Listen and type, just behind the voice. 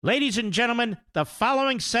Ladies and gentlemen, the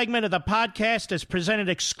following segment of the podcast is presented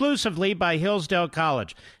exclusively by Hillsdale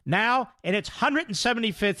College, now in its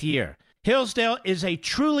 175th year. Hillsdale is a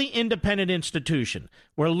truly independent institution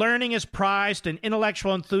where learning is prized and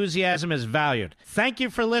intellectual enthusiasm is valued. Thank you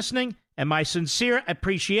for listening, and my sincere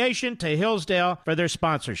appreciation to Hillsdale for their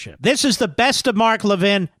sponsorship. This is the best of Mark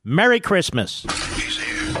Levin. Merry Christmas. He's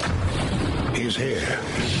here. He's here.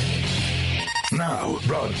 Now,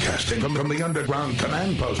 broadcasting from the underground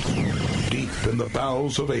command post, deep in the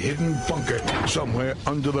bowels of a hidden bunker, somewhere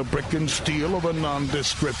under the brick and steel of a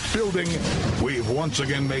nondescript building, we've once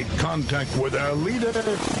again made contact with our leader,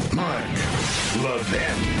 Mark Levin.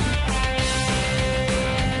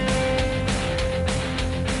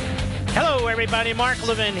 Hello, everybody. Mark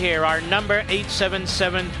Levin here. Our number,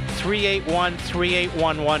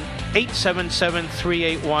 877-381-3811.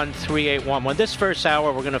 877-381-3811. This first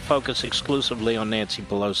hour, we're going to focus exclusively on Nancy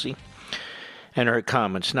Pelosi and her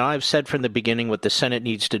comments. Now, I've said from the beginning what the Senate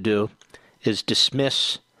needs to do is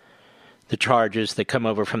dismiss the charges that come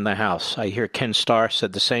over from the House. I hear Ken Starr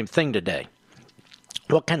said the same thing today.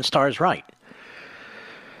 Well, Ken Starr is right.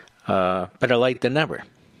 Better late than never.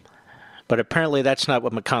 But apparently that's not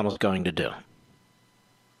what McConnell's going to do.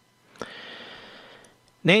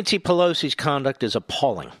 Nancy Pelosi's conduct is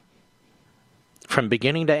appalling. From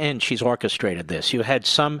beginning to end, she's orchestrated this. You had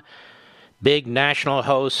some big national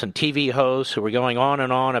hosts and TV hosts who were going on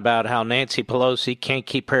and on about how Nancy Pelosi can't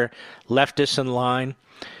keep her leftists in line,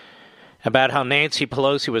 about how Nancy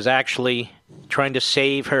Pelosi was actually trying to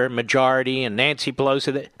save her majority, and Nancy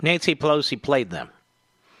Pelosi played them.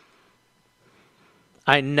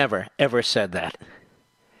 I never, ever said that,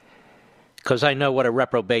 because I know what a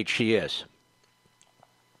reprobate she is.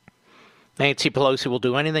 Nancy Pelosi will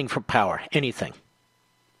do anything for power, anything.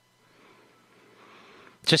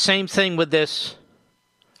 It's the same thing with this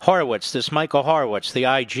Horowitz, this Michael Horowitz, the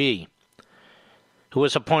IG, who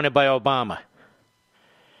was appointed by Obama.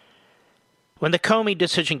 When the Comey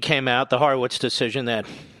decision came out, the Horowitz decision, that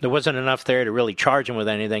there wasn't enough there to really charge him with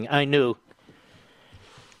anything, I knew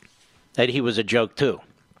that he was a joke too.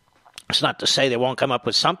 It's not to say they won't come up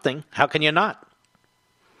with something. How can you not?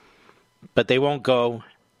 But they won't go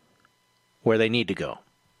where they need to go.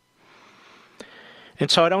 And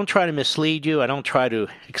so I don't try to mislead you. I don't try to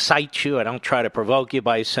excite you. I don't try to provoke you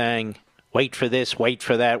by saying, wait for this, wait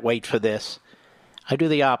for that, wait for this. I do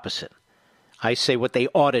the opposite. I say what they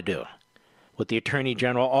ought to do, what the Attorney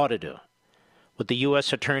General ought to do, what the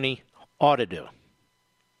U.S. Attorney ought to do.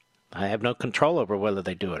 I have no control over whether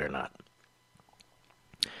they do it or not.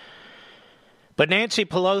 But Nancy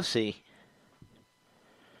Pelosi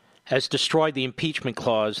has destroyed the impeachment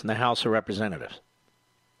clause in the House of Representatives.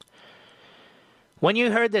 When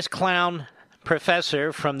you heard this clown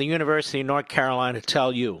professor from the University of North Carolina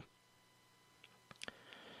tell you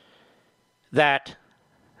that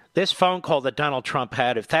this phone call that Donald Trump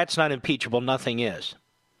had, if that's not impeachable, nothing is.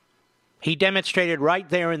 He demonstrated right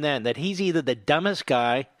there and then that he's either the dumbest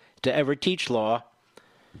guy to ever teach law,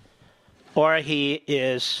 or he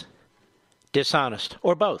is dishonest,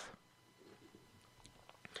 or both.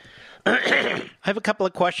 I have a couple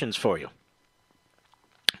of questions for you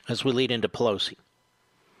as we lead into Pelosi.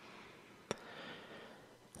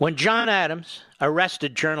 When John Adams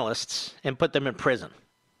arrested journalists and put them in prison,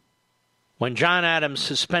 when John Adams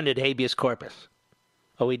suspended habeas corpus,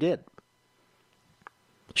 oh, he did.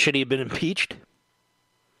 Should he have been impeached?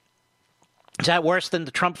 Is that worse than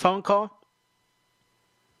the Trump phone call?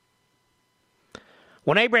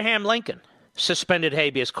 When Abraham Lincoln suspended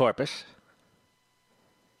habeas corpus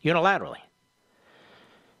unilaterally,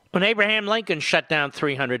 when Abraham Lincoln shut down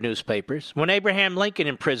 300 newspapers, when Abraham Lincoln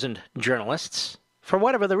imprisoned journalists for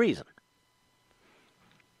whatever the reason,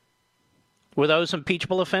 were those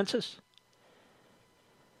impeachable offenses?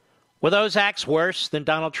 Were those acts worse than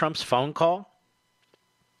Donald Trump's phone call?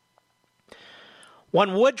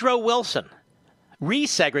 When Woodrow Wilson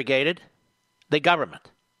resegregated the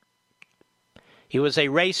government, he was a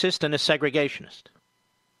racist and a segregationist.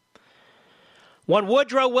 When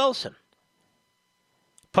Woodrow Wilson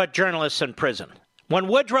put journalists in prison, when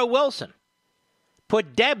Woodrow Wilson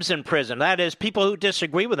put Debs in prison, that is, people who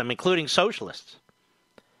disagree with him, including socialists,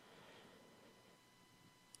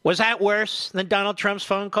 was that worse than Donald Trump's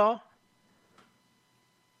phone call?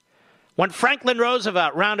 When Franklin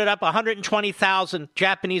Roosevelt rounded up 120,000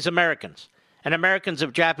 Japanese Americans and Americans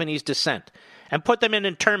of Japanese descent and put them in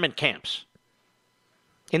internment camps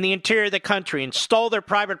in the interior of the country and stole their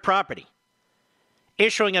private property,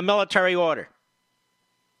 issuing a military order.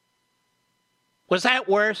 Was that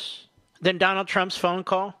worse than Donald Trump's phone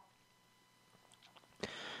call?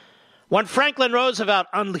 When Franklin Roosevelt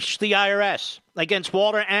unleashed the IRS against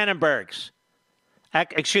Moses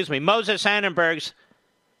Annenberg's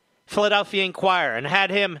Philadelphia Inquirer and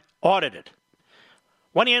had him audited.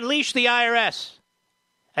 When he unleashed the IRS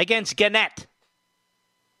against Gannett.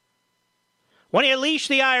 When he unleashed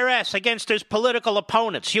the IRS against his political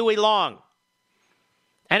opponents, Huey Long,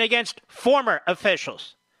 and against former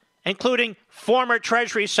officials, including former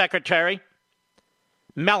Treasury Secretary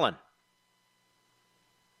Mellon.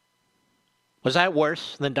 Was that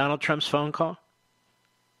worse than Donald Trump's phone call?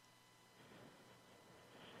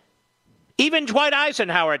 Even Dwight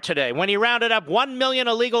Eisenhower today, when he rounded up 1 million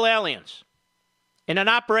illegal aliens in an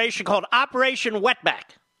operation called Operation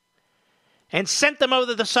Wetback and sent them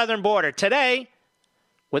over the southern border. Today,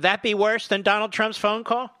 would that be worse than Donald Trump's phone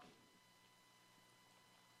call?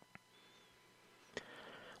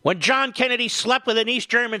 When John Kennedy slept with an East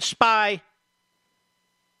German spy,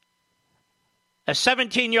 a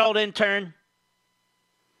 17-year-old intern,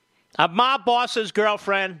 a mob boss's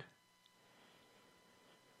girlfriend,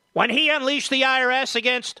 when he unleashed the IRS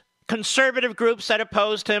against conservative groups that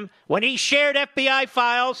opposed him, when he shared FBI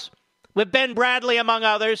files with Ben Bradley, among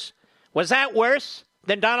others, was that worse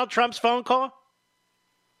than Donald Trump's phone call?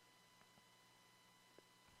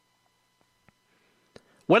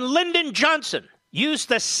 When Lyndon Johnson used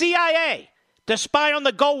the CIA to spy on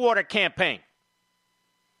the Goldwater campaign,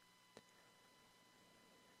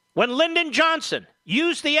 when Lyndon Johnson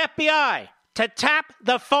used the FBI to tap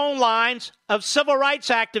the phone lines of civil rights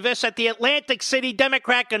activists at the Atlantic City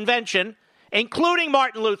Democrat Convention, including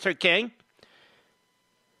Martin Luther King,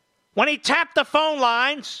 when he tapped the phone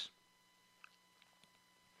lines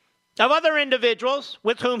of other individuals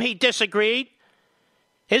with whom he disagreed,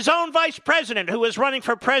 his own vice president, who was running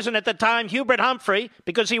for president at the time, Hubert Humphrey,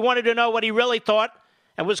 because he wanted to know what he really thought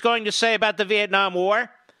and was going to say about the Vietnam War,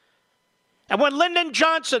 and when Lyndon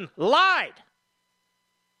Johnson lied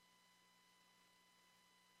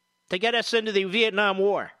to get us into the Vietnam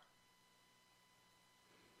War.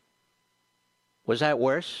 Was that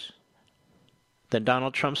worse than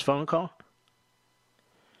Donald Trump's phone call?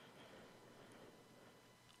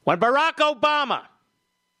 When Barack Obama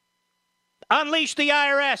unleashed the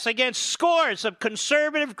IRS against scores of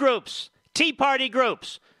conservative groups, Tea Party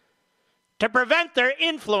groups, to prevent their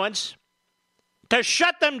influence, to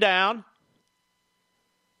shut them down.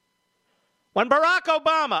 When Barack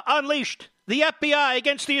Obama unleashed the FBI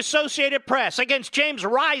against the Associated Press, against James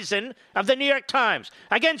Risen of the New York Times,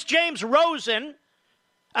 against James Rosen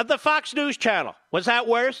of the Fox News Channel. Was that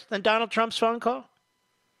worse than Donald Trump's phone call?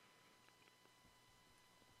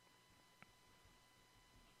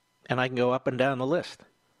 And I can go up and down the list.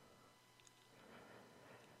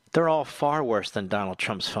 They're all far worse than Donald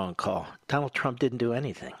Trump's phone call. Donald Trump didn't do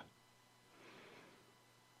anything.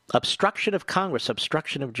 Obstruction of Congress,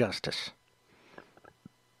 obstruction of justice.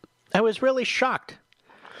 I was really shocked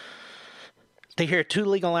to hear two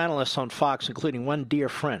legal analysts on Fox, including one dear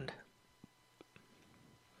friend,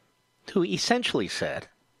 who essentially said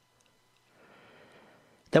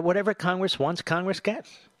that whatever Congress wants, Congress gets.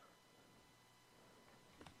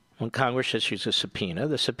 When Congress issues a subpoena,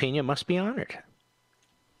 the subpoena must be honored.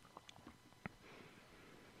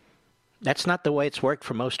 That's not the way it's worked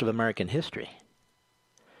for most of American history.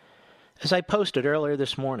 As I posted earlier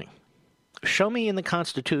this morning, show me in the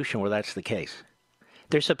Constitution where that's the case.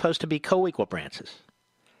 They're supposed to be co-equal branches.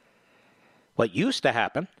 What used to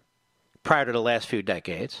happen prior to the last few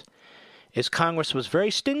decades is Congress was very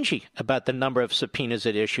stingy about the number of subpoenas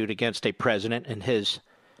it issued against a president and his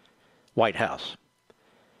White House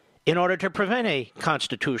in order to prevent a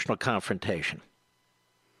constitutional confrontation.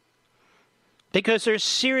 Because there's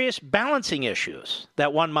serious balancing issues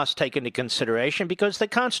that one must take into consideration because the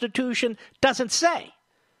Constitution doesn't say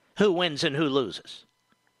who wins and who loses.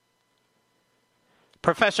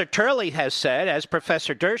 Professor Turley has said, as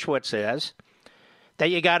Professor Dershowitz says,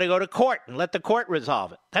 that you got to go to court and let the court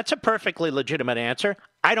resolve it. That's a perfectly legitimate answer.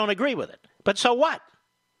 I don't agree with it. But so what?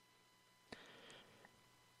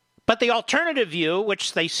 But the alternative view,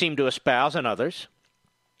 which they seem to espouse and others,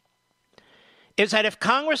 is that if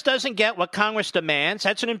Congress doesn't get what Congress demands,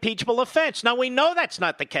 that's an impeachable offense. Now, we know that's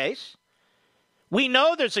not the case. We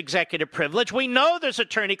know there's executive privilege. We know there's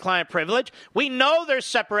attorney-client privilege. We know there's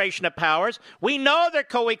separation of powers. We know they're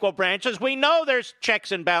co-equal branches. We know there's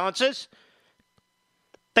checks and balances.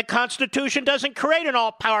 The Constitution doesn't create an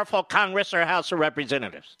all-powerful Congress or House of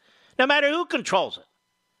Representatives, no matter who controls it.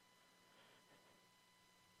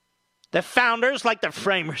 The founders, like the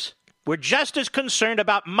framers, were just as concerned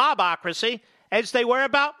about mobocracy as they were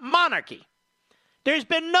about monarchy. There's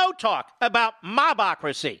been no talk about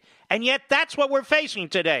mobocracy. And yet that's what we're facing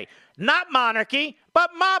today. Not monarchy, but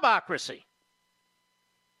mobocracy.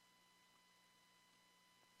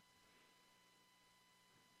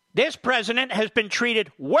 This president has been treated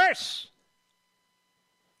worse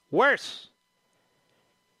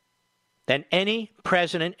than any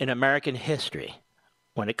president in American history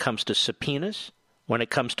when it comes to subpoenas, when it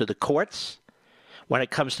comes to the courts, when it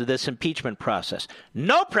comes to this impeachment process.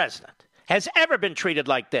 No president has ever been treated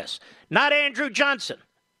like this. Not Andrew Johnson,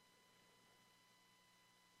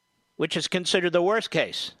 which is considered the worst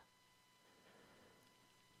case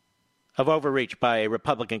of overreach by a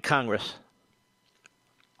Republican Congress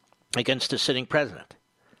against a sitting president.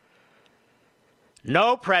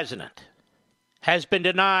 No president has been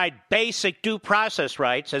denied basic due process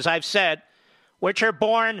rights, as I've said, which are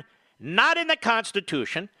born not in the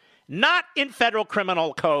Constitution, not in federal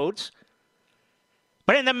criminal codes,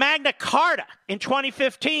 but in the Magna Carta in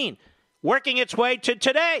 2015, working its way to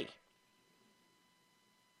today.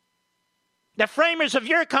 The framers of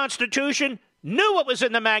your Constitution knew what was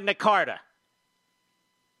in the Magna Carta.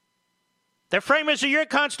 The framers of your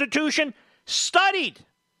Constitution studied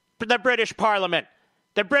the British Parliament,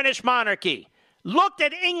 the British monarchy, looked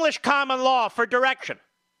at English common law for direction.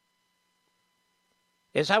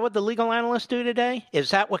 Is that what the legal analysts do today?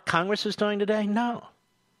 Is that what Congress is doing today? No.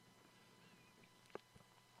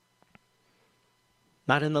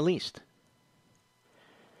 Not in the least.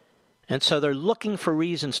 And so they're looking for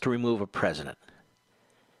reasons to remove a president.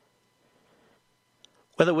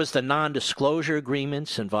 Whether it was the non-disclosure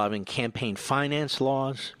agreements involving campaign finance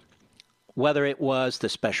laws, whether it was the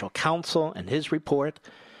special counsel and his report,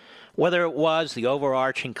 whether it was the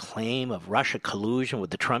overarching claim of Russia collusion with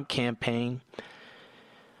the Trump campaign,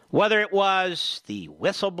 whether it was the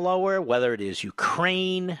whistleblower, whether it is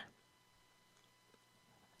Ukraine,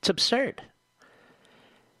 it's absurd.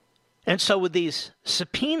 And so with these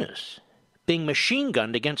subpoenas being machine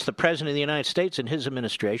gunned against the President of the United States and his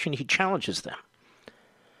administration, he challenges them.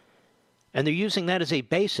 And they're using that as a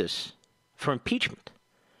basis for impeachment.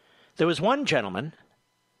 There was one gentleman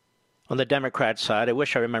on the Democrat side, I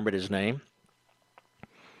wish I remembered his name,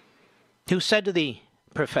 who said to the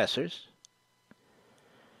professors,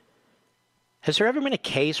 has there ever been a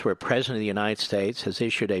case where a president of the United States has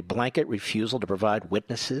issued a blanket refusal to provide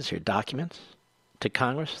witnesses or documents to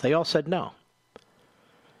Congress? They all said no.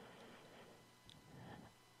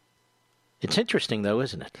 It's interesting, though,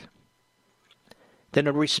 isn't it? Then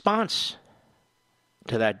in response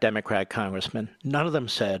to that Democrat congressman, none of them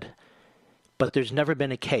said, but there's never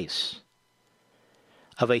been a case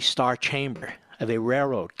of a star chamber, of a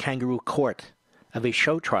railroad kangaroo court, of a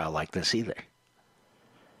show trial like this either.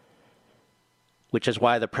 Which is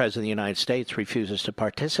why the President of the United States refuses to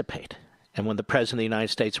participate. And when the President of the United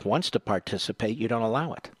States wants to participate, you don't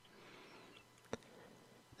allow it.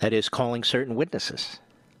 That is, calling certain witnesses,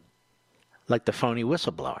 like the phony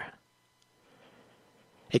whistleblower,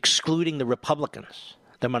 excluding the Republicans,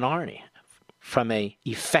 the minority, from an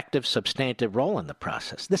effective substantive role in the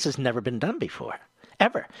process. This has never been done before,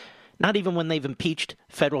 ever. Not even when they've impeached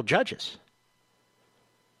federal judges.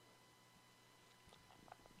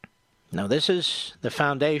 Now, this is the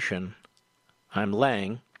foundation I'm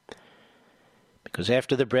laying, because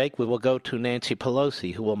after the break, we will go to Nancy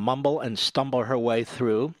Pelosi, who will mumble and stumble her way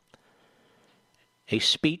through a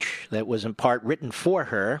speech that was in part written for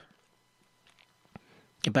her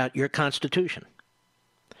about your Constitution.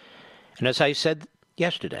 And as I said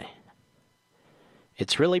yesterday,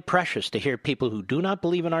 it's really precious to hear people who do not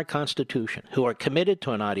believe in our Constitution, who are committed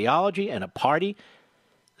to an ideology and a party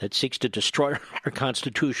that seeks to destroy our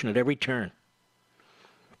Constitution at every turn.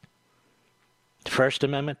 First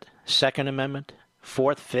Amendment, Second Amendment,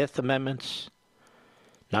 Fourth, Fifth Amendments,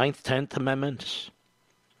 Ninth, 10th Amendments,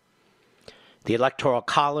 the Electoral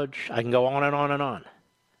College, I can go on and on and on.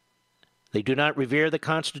 They do not revere the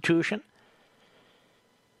Constitution.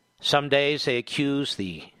 Some days they accuse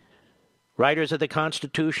the writers of the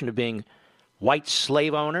Constitution of being white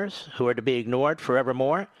slave owners who are to be ignored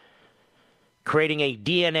forevermore, creating a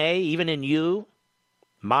DNA, even in you,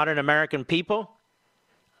 modern American people,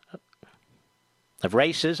 of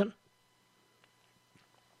racism.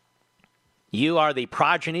 You are the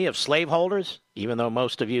progeny of slaveholders, even though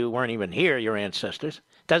most of you weren't even here, your ancestors.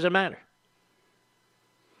 Doesn't matter.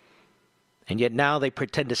 And yet now they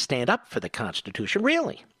pretend to stand up for the Constitution.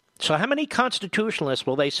 Really? So how many constitutionalists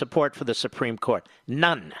will they support for the Supreme Court?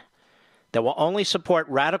 None. They will only support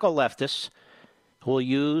radical leftists who will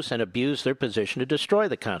use and abuse their position to destroy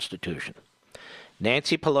the Constitution.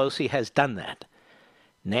 Nancy Pelosi has done that.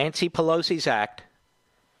 Nancy Pelosi's act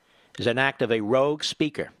is an act of a rogue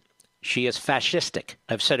speaker. She is fascistic.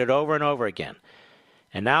 I've said it over and over again.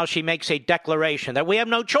 And now she makes a declaration that we have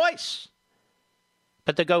no choice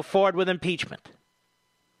but to go forward with impeachment.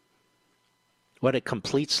 What a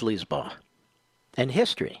complete sleazeball. And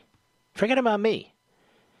history, forget about me,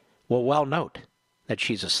 will well note that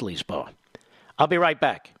she's a sleazeball. I'll be right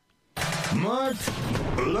back. Mark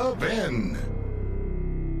Levin.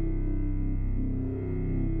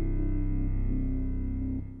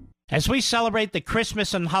 As we celebrate the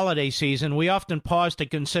Christmas and holiday season, we often pause to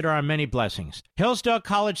consider our many blessings. Hillsdale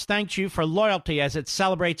College thanks you for loyalty as it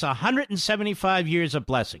celebrates 175 years of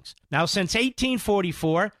blessings. Now, since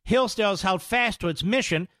 1844, Hillsdale has held fast to its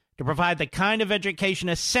mission to provide the kind of education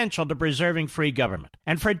essential to preserving free government.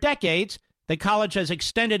 And for decades, the college has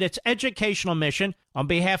extended its educational mission on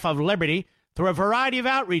behalf of liberty through a variety of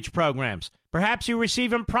outreach programs. Perhaps you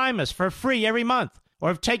receive Imprimus for free every month, or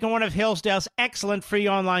have taken one of Hillsdale's excellent free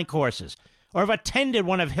online courses, or have attended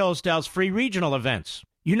one of Hillsdale's free regional events.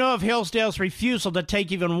 You know of Hillsdale's refusal to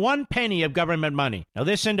take even 1 penny of government money. Now,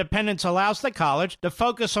 this independence allows the college to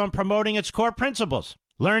focus on promoting its core principles: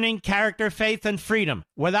 learning, character, faith, and freedom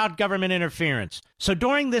without government interference. So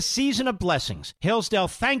during this season of blessings, Hillsdale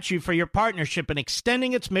thanks you for your partnership in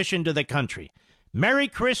extending its mission to the country. Merry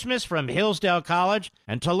Christmas from Hillsdale College,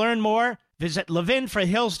 and to learn more, visit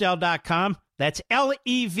levinforhillsdale.com. That's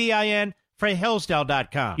Levin for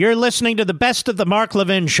Hillsdale.com. You're listening to the best of the Mark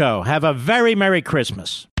Levin Show. Have a very Merry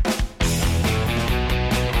Christmas.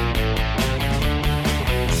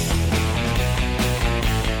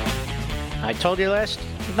 I told you last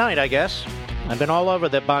night, I guess. I've been all over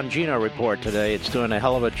the Bongino report today. It's doing a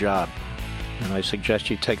hell of a job. And I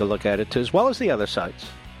suggest you take a look at it, too, as well as the other sites.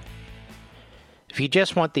 If you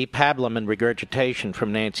just want the pablum and regurgitation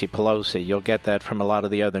from Nancy Pelosi, you'll get that from a lot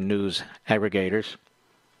of the other news aggregators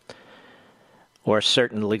or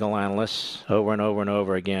certain legal analysts over and over and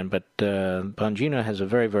over again. But Bongino has a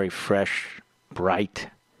very, very fresh, bright,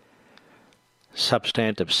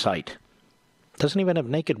 substantive site. Doesn't even have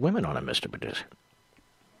naked women on it, Mr. Producer.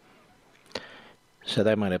 So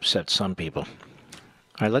that might upset some people. All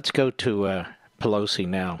right, let's go to Pelosi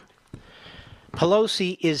now.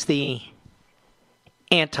 Pelosi is the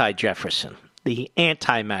anti-Jefferson, the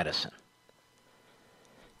anti-Madison,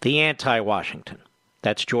 the anti-Washington.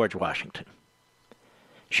 That's George Washington.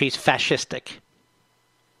 She's fascistic.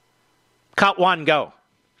 Cut one, go.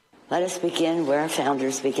 Let us begin where our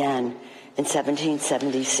founders began, in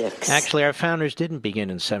 1776. Actually, our founders didn't begin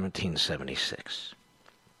in 1776.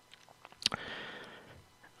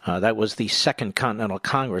 That was the Second Continental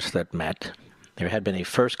Congress that met. There had been a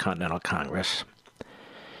First Continental Congress.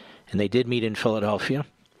 And they did meet in Philadelphia,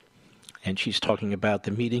 and she's talking about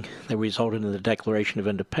the meeting that resulted in the Declaration of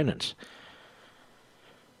Independence.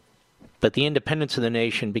 But the independence of the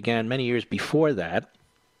nation began many years before that,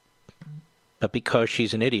 but because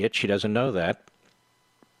she's an idiot, she doesn't know that.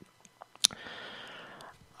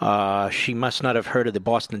 She must not have heard of the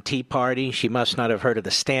Boston Tea Party. She must not have heard of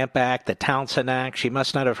the Stamp Act, the Townsend Act. She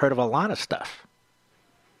must not have heard of a lot of stuff.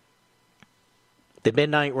 The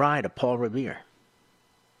Midnight Ride of Paul Revere.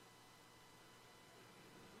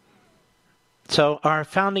 So our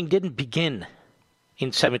founding didn't begin in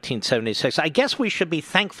 1776. I guess we should be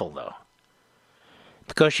thankful, though,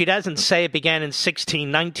 because she doesn't say it began in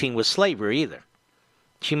 1619 with slavery either.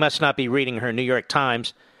 She must not be reading her New York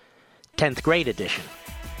Times 10th grade edition.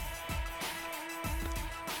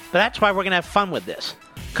 But that's why we're going to have fun with this,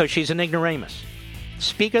 because she's an ignoramus.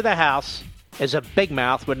 Speaker of the House is a big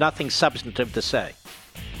mouth with nothing substantive to say.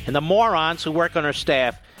 And the morons who work on her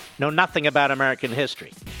staff know nothing about American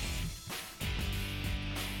history.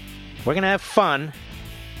 We're going to have fun,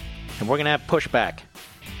 and we're going to have pushback.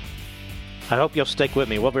 I hope you'll stick with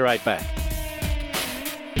me. We'll be right back.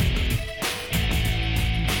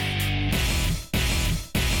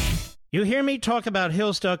 You hear me talk about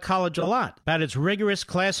Hillsdale College a lot, about its rigorous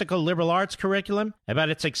classical liberal arts curriculum, about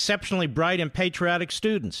its exceptionally bright and patriotic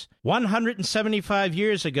students. 175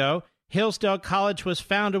 years ago, Hillsdale College was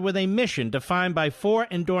founded with a mission defined by 4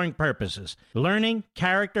 enduring purposes: learning,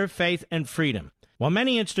 character, faith, and freedom. While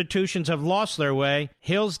many institutions have lost their way,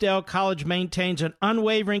 Hillsdale College maintains an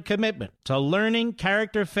unwavering commitment to learning,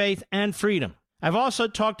 character, faith, and freedom. I've also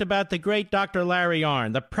talked about the great Dr. Larry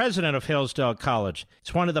Arnn, the president of Hillsdale College.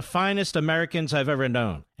 He's one of the finest Americans I've ever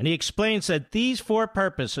known. And he explains that these 4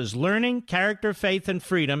 purposes, learning, character, faith, and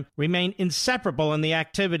freedom, remain inseparable in the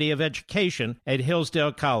activity of education at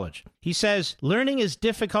Hillsdale College. He says, learning is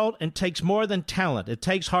difficult and takes more than talent. It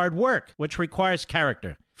takes hard work, which requires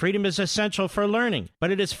character. Freedom is essential for learning, but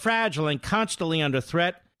it is fragile and constantly under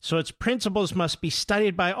threat, so its principles must be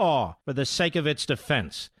studied by all for the sake of its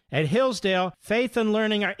defense. At Hillsdale, faith and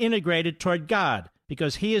learning are integrated toward God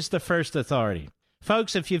because He is the first authority.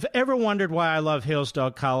 Folks, if you've ever wondered why I love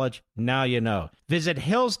Hillsdale College, now you know. Visit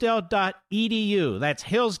hillsdale.edu. That's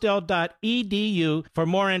hillsdale.edu for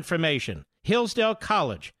more information. Hillsdale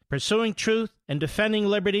College, pursuing truth and defending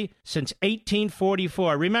liberty since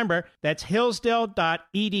 1844. Remember, that's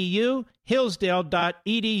hillsdale.edu,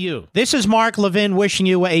 hillsdale.edu. This is Mark Levin wishing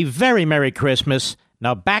you a very Merry Christmas.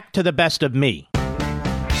 Now back to the best of me.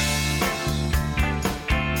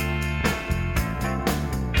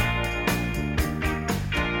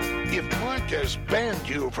 Has banned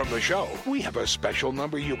you from the show, we have a special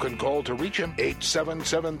number you can call to reach him,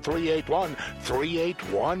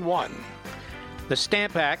 877-381-3811. The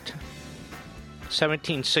Stamp Act,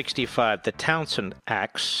 1765. The Townsend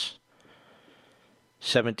Acts,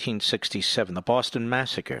 1767. The Boston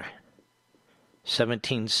Massacre,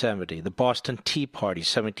 1770. The Boston Tea Party,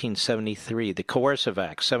 1773. The Coercive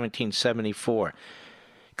Act, 1774.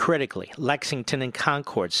 Critically, Lexington and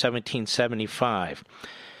Concord, 1775.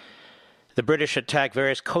 The British attacked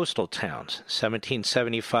various coastal towns,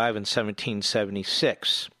 1775 and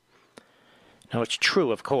 1776. Now, it's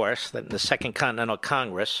true, of course, that in the Second Continental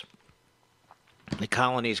Congress, the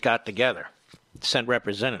colonies got together, sent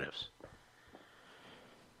representatives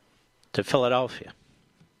to Philadelphia.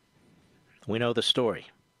 We know the story.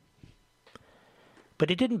 But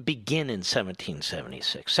it didn't begin in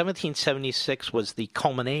 1776. 1776 was the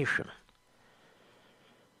culmination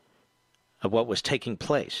of what was taking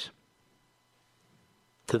place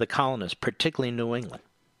to the colonists, particularly New England.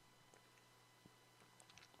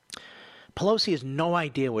 Pelosi has no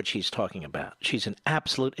idea what she's talking about. She's an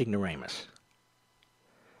absolute ignoramus.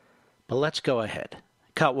 But let's go ahead.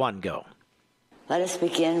 Cut one, go. Let us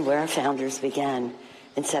begin where our founders began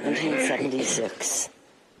in 1776,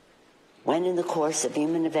 when in the course of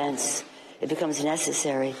human events it becomes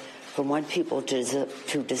necessary for one people to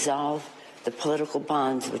dissolve the political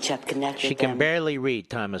bonds which have connected them. She can barely read,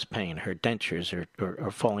 Thomas Paine. Her dentures are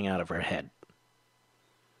falling out of her head.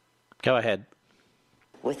 Go ahead.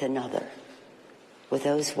 With another. With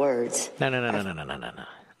those words. No.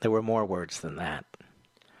 There were more words than that.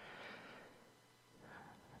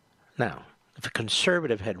 Now, if a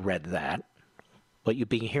conservative had read that, what you'd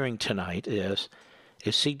be hearing tonight is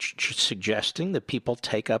she suggesting that people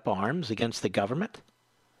take up arms against the government?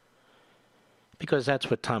 Because that's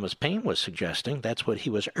what Thomas Paine was suggesting. That's what he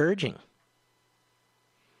was urging.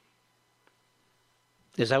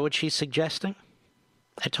 Is that what she's suggesting?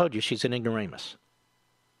 I told you she's an ignoramus.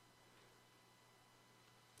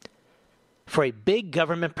 For a big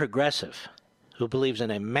government progressive who believes in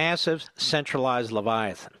a massive centralized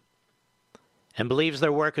Leviathan and believes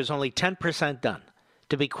their work is only 10% done,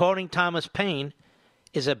 to be quoting Thomas Paine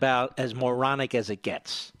is about as moronic as it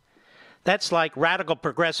gets. That's like radical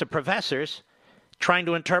progressive professors trying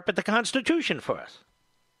to interpret the Constitution for us.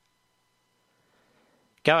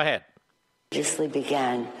 Go ahead.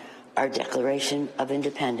 Began our Declaration of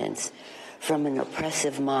Independence from an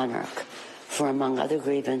oppressive monarch for, among other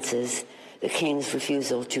grievances, the king's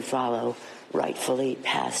refusal to follow rightfully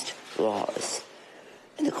passed laws.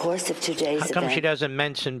 In the course of today's event... How come she doesn't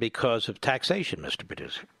mention because of taxation, Mr.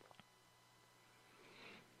 Producer?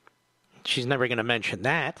 She's never going to mention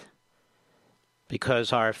that,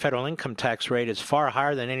 because our federal income tax rate is far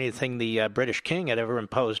higher than anything the British king had ever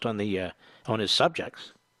imposed on his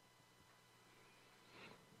subjects.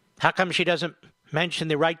 How come she doesn't mention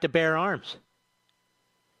the right to bear arms?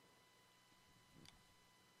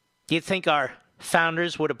 Do you think our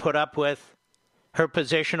founders would have put up with her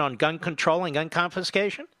position on gun control and gun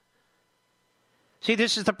confiscation? See,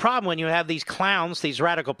 this is the problem when you have these clowns, these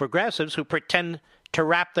radical progressives, who pretend to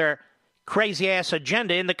wrap their crazy-ass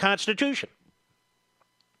agenda in the Constitution.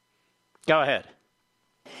 Go ahead.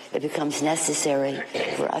 It becomes necessary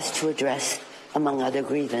for us to address, among other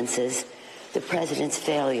grievances, the president's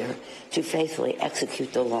failure to faithfully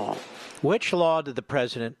execute the law. Which law did the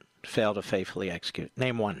president fail to faithfully execute?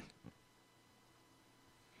 Name one.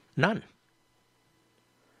 None.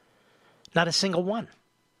 Not a single one.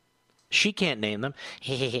 She can't name them.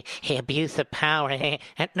 Abuse of power.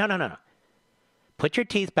 No. Put your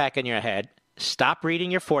teeth back in your head, stop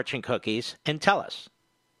reading your fortune cookies, and tell us.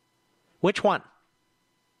 Which one?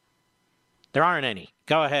 There aren't any.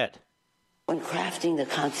 Go ahead. When crafting the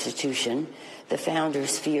Constitution, the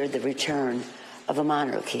founders feared the return of a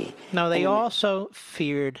monarchy. No, they also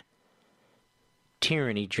feared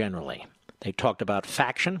tyranny generally. They talked about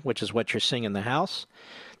faction, which is what you're seeing in the House.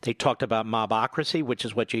 They talked about mobocracy, which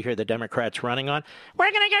is what you hear the Democrats running on.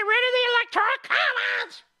 We're going to get rid of the Electoral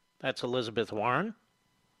College. That's Elizabeth Warren.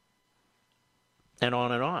 And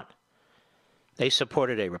on and on. They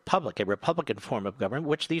supported a Republican form of government,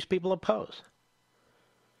 which these people oppose.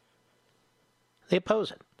 They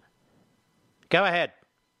oppose it. Go ahead.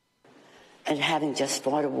 And having just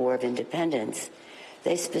fought a war of independence,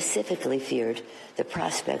 they specifically feared the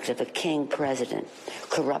prospect of a king president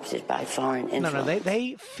corrupted by foreign influence. No,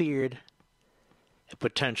 they feared a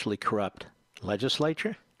potentially corrupt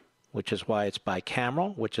legislature, which is why it's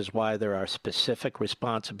bicameral, which is why there are specific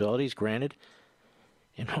responsibilities granted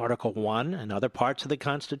in Article 1 and other parts of the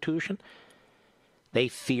Constitution. They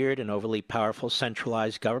feared an overly powerful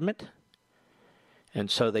centralized government, and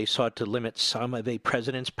so they sought to limit some of a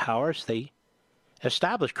president's powers. They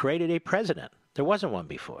created a president. There wasn't one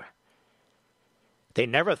before. They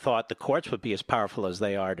never thought the courts would be as powerful as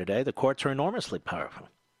they are today. The courts are enormously powerful.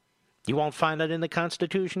 You won't find that in the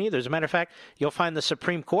Constitution either. As a matter of fact, you'll find the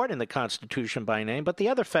Supreme Court in the Constitution by name, but the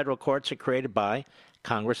other federal courts are created by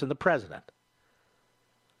Congress and the president.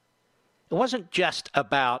 It wasn't just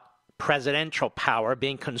about presidential power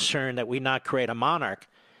being concerned that we not create a monarch.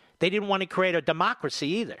 They didn't want to create a democracy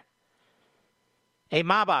either, a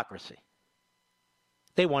mobocracy.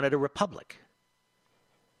 They wanted a republic.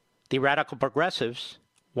 The radical progressives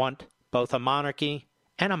want both a monarchy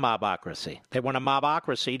and a mobocracy. They want a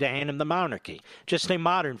mobocracy to hand them the monarchy, just a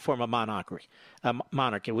modern form of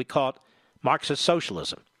monarchy. We call it Marxist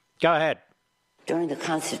socialism. Go ahead. During the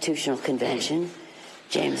Constitutional Convention,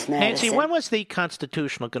 James Madison... Nancy, when was the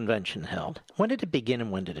Constitutional Convention held? When did it begin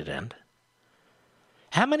and when did it end?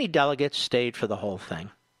 How many delegates stayed for the whole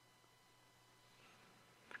thing?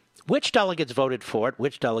 Which delegates voted for it?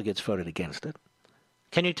 Which delegates voted against it?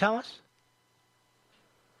 Can you tell us?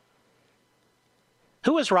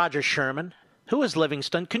 Who was Roger Sherman? Who was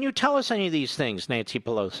Livingston? Can you tell us any of these things, Nancy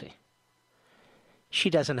Pelosi? She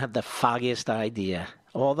doesn't have the foggiest idea.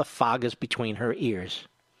 All the fog is between her ears.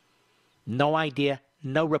 No idea.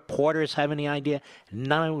 No reporters have any idea.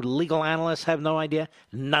 No legal analysts have no idea.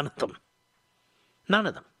 None of them. None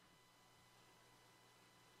of them.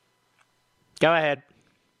 Go ahead.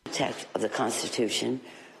 Text of the Constitution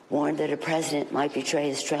warned that a president might betray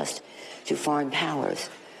his trust to foreign powers,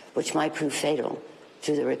 which might prove fatal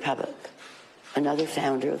to the republic. Another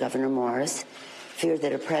founder, Governor Morris, feared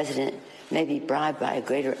that a president may be bribed by a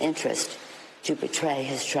greater interest to betray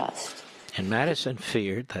his trust. And Madison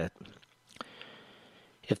feared that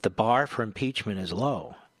if the bar for impeachment is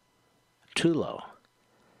low, too low,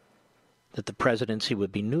 that the presidency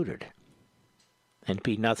would be neutered and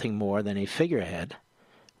be nothing more than a figurehead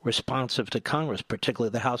responsive to Congress, particularly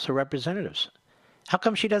the House of Representatives. How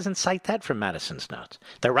come she doesn't cite that from Madison's notes?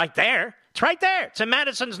 They're right there. It's right there. It's in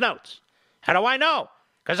Madison's notes. How do I know?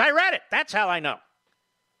 Because I read it. That's how I know.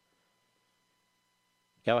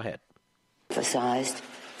 Go ahead. Emphasized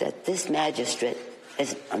that this magistrate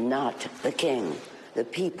is not the king. The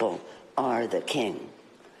people are the king.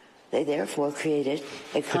 They therefore created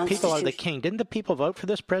a constitution. The people are the king. Didn't the people vote for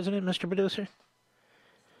this president, Mr. Producer?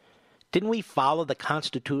 Didn't we follow the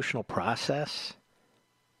constitutional process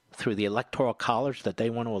through the electoral college that they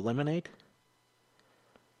want to eliminate?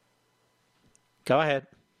 Go ahead.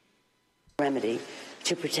 Remedy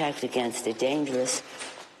to protect against a dangerous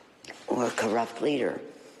or corrupt leader.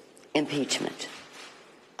 Impeachment.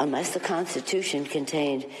 Unless the Constitution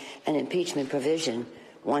contained an impeachment provision,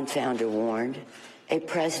 one founder warned, a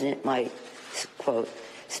president might, quote,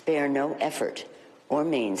 spare no effort or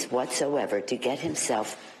means whatsoever to get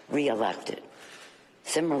himself reelected.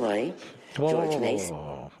 Similarly, George Mason.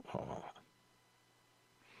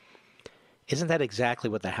 Isn't that exactly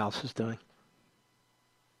what the House is doing?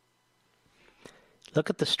 Look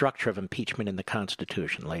at the structure of impeachment in the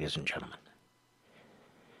Constitution, ladies and gentlemen.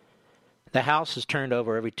 The House is turned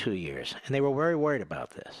over every 2 years, and they were very worried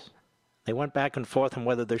about this. They went back and forth on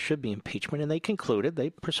whether there should be impeachment, and they concluded, they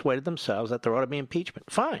persuaded themselves that there ought to be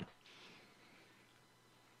impeachment. Fine.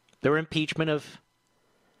 There were impeachment of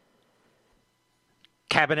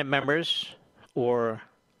cabinet members or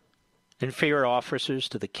inferior officers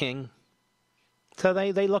to the king. So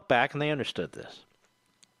they looked back and they understood this.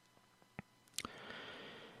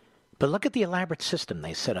 But look at the elaborate system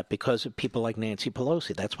they set up because of people like Nancy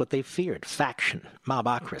Pelosi. That's what they feared. Faction,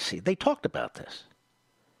 mobocracy. They talked about this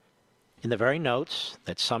in the very notes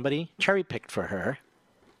that somebody cherry-picked for her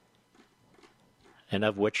and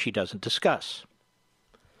of which she doesn't discuss.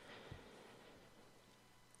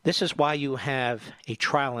 This is why you have a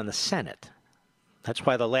trial in the Senate. That's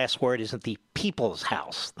why the last word isn't the people's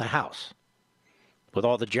house, the House. With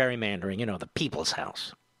all the gerrymandering, the people's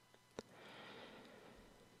house.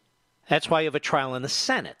 That's why you have a trial in the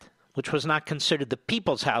Senate, which was not considered the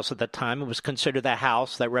people's house at the time. It was considered the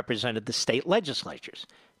house that represented the state legislatures.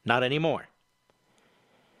 Not anymore.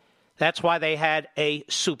 That's why they had a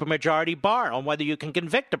supermajority bar on whether you can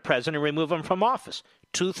convict a president and remove him from office.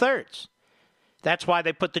 2/3. That's why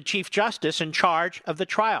they put the Chief Justice in charge of the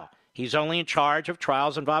trial. He's only in charge of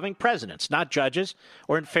trials involving presidents, not judges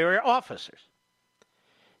or inferior officers.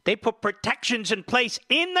 They put protections in place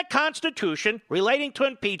in the Constitution relating to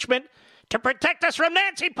impeachment to protect us from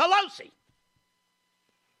Nancy Pelosi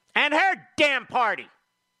and her damn party.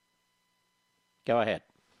 Go ahead.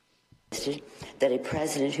 That a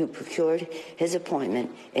president who procured his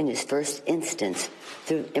appointment in his first instance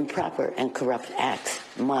through improper and corrupt acts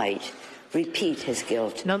might repeat his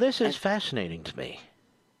guilt. Now, this is fascinating to me.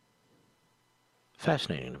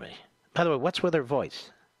 Fascinating to me. By the way, what's with her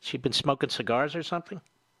voice? She been smoking cigars or something?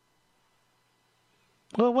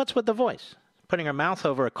 Well, what's with the voice? Putting her mouth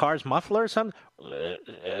over a car's muffler or something?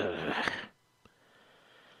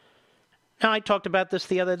 Now, I talked about this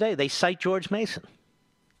the other day. They cite George Mason.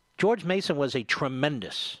 George Mason was a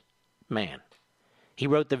tremendous man. He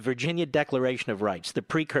wrote the Virginia Declaration of Rights, the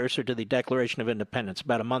precursor to the Declaration of Independence,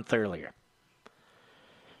 about a month earlier,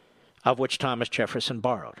 of which Thomas Jefferson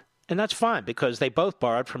borrowed. And that's fine, because they both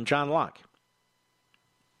borrowed from John Locke.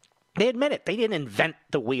 They admit it. They didn't invent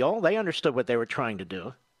the wheel. They understood what they were trying to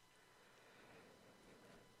do.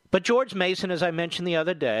 But George Mason, as I mentioned the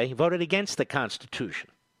other day, voted against the Constitution.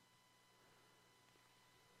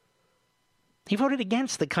 He voted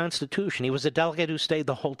against the Constitution. He was a delegate who stayed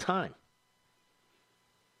the whole time.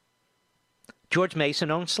 George Mason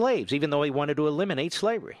owned slaves, even though he wanted to eliminate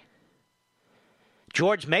slavery.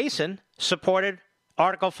 George Mason supported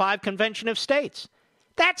Article 5 Convention of States.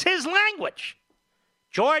 That's his language.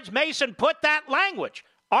 George Mason put that language,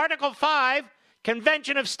 Article 5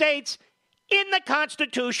 Convention of States, in the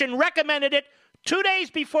Constitution, recommended it 2 days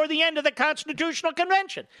before the end of the Constitutional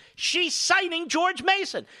Convention. She's citing George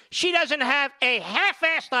Mason. She doesn't have a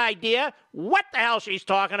half-assed idea what the hell she's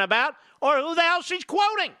talking about or who the hell she's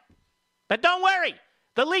quoting. But don't worry,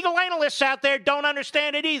 the legal analysts out there don't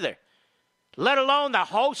understand it either, let alone the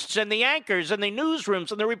hosts and the anchors and the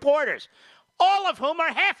newsrooms and the reporters, all of whom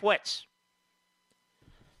are half-wits.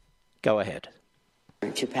 Go ahead.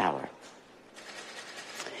 To power.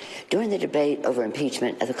 During the debate over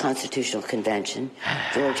impeachment at the Constitutional Convention,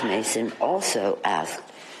 George Mason also asked,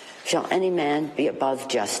 "Shall any man be above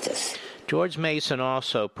justice?" George Mason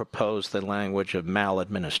also proposed the language of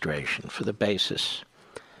maladministration for the basis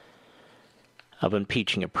of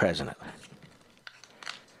impeaching a president.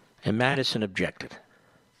 And Madison objected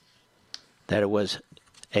that it was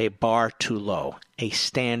a bar too low, a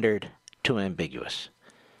standard too ambiguous,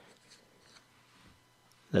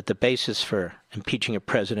 that the basis for impeaching a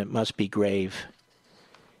president must be grave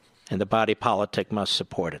and the body politic must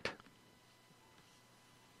support it.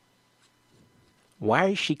 Why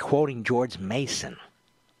is she quoting George Mason?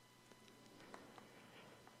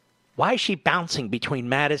 Why is she bouncing between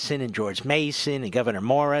Madison and George Mason and Governor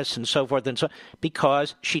Morris and so forth and so on?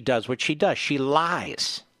 Because she does what she does. She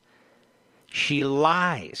lies. She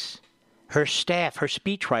lies. Her staff, her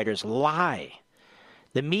speechwriters lie.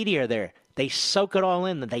 The media are there. They soak it all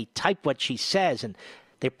in, and they type what she says, and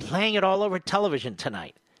they're playing it all over television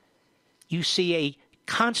tonight. You see a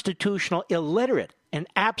constitutional illiterate, an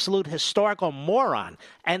absolute historical moron,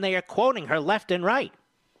 and they are quoting her left and right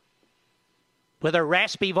with a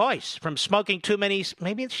raspy voice from smoking too many.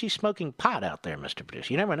 Maybe she's smoking pot out there, Mr.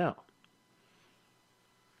 Producer. You never know.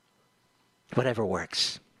 Whatever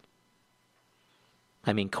works.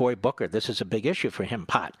 I mean, Cory Booker, this is a big issue for him,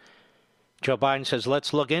 pot. Joe Biden says,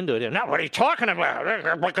 let's look into it. No, what are you talking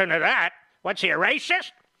about? Look into that. What's he, a racist?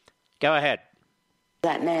 Go ahead.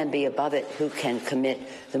 That man be above it who can commit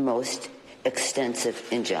the most extensive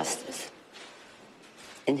injustice.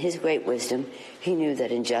 In his great wisdom, he knew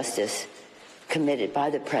that injustice committed by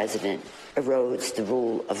the president erodes the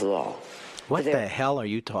rule of law. What the hell are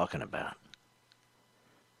you talking about?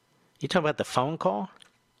 You talking about the phone call?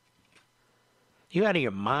 You out of your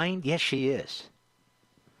mind? Yes, she is.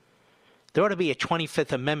 There ought to be a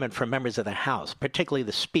 25th Amendment for members of the House, particularly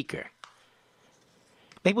the Speaker.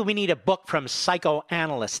 Maybe we need a book from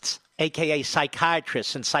psychoanalysts, a.k.a.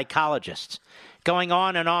 psychiatrists and psychologists, going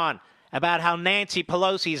on and on about how Nancy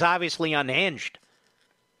Pelosi is obviously unhinged.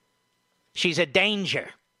 She's a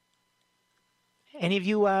danger. Any of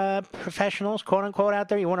you professionals, quote-unquote, out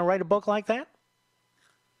there, you want to write a book like that?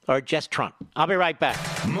 Or just Trump? I'll be right back.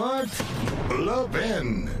 Mark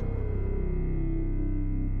Levin.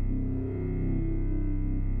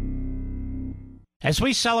 As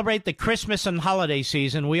we celebrate the Christmas and holiday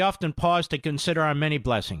season, we often pause to consider our many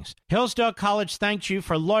blessings. Hillsdale College thanks you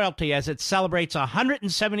for loyalty as it celebrates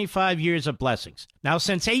 175 years of blessings. Now,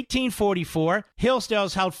 since 1844, Hillsdale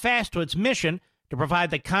has held fast to its mission to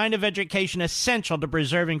provide the kind of education essential to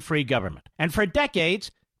preserving free government. And for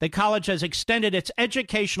decades, the college has extended its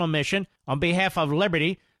educational mission on behalf of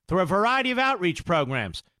liberty through a variety of outreach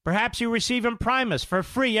programs. Perhaps you receive Imprimus for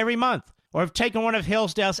free every month, or have taken one of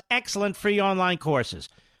Hillsdale's excellent free online courses,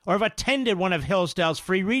 or have attended one of Hillsdale's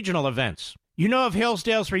free regional events. You know of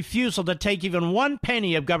Hillsdale's refusal to take even one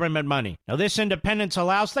penny of government money. Now, this independence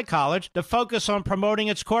allows the college to focus on promoting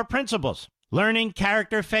its core principles: learning,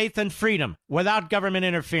 character, faith, and freedom without government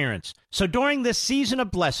interference. So during this season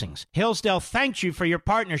of blessings, Hillsdale thanks you for your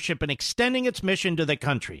partnership in extending its mission to the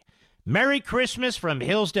country. Merry Christmas from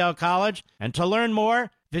Hillsdale College. And to learn more,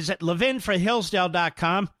 visit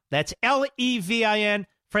levinforhillsdale.com. That's Levin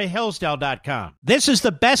for Hillsdale.com. This is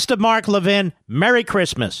the best of Mark Levin. Merry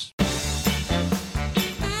Christmas.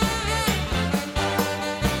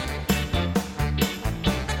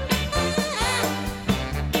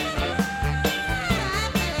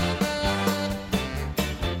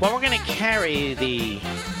 Well, we're going to carry the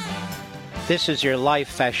 "This Is Your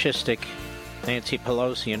Life" fascistic Nancy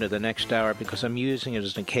Pelosi into the next hour, because I'm using it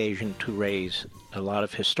as an occasion to raise a lot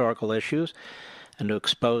of historical issues and to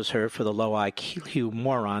expose her for the low IQ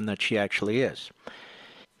moron that she actually is.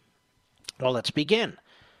 Well, let's begin.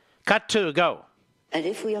 Cut to, go. And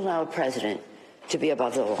if we allow a president to be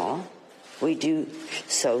above the law, we do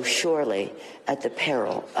so surely at the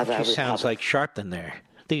peril of our republic. She sounds like Sharpton there.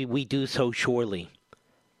 We do so surely.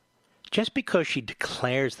 Just because she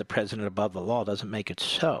declares the president above the law doesn't make it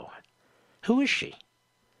so. Who is she?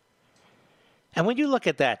 And when you look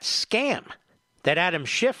at that scam that Adam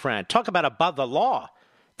Schiff ran, talk about above the law.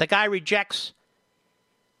 The guy rejects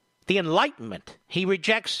the Enlightenment. He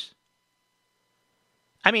rejects,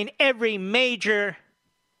 every major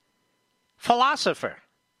philosopher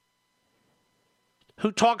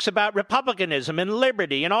who talks about republicanism and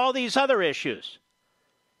liberty and all these other issues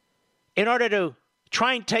in order to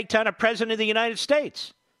try and take down a president of the United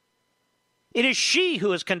States. It is she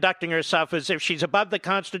who is conducting herself as if she's above the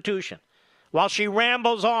Constitution, while she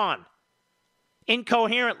rambles on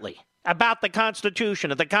incoherently about the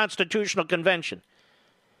Constitution at the Constitutional Convention.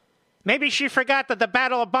 Maybe she forgot that the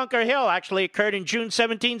Battle of Bunker Hill actually occurred in June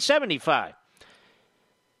 1775.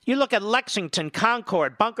 You look at Lexington,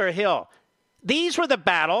 Concord, Bunker Hill. These were the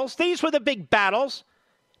battles. These were the big battles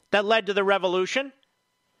that led to the Revolution.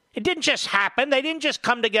 It didn't just happen. They didn't just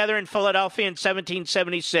come together in Philadelphia in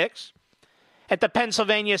 1776 at the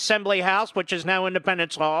Pennsylvania Assembly House, which is now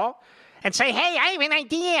Independence Hall, and say, hey, I have an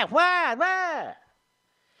idea. What?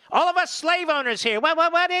 All of us slave owners here.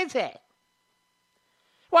 What is it?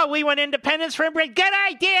 Well, we want independence for a break. Good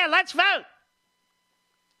idea. Let's vote.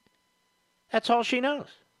 That's all she knows.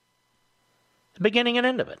 The beginning and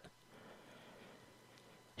end of it.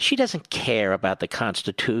 She doesn't care about the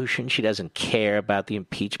Constitution. She doesn't care about the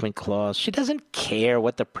impeachment clause. She doesn't care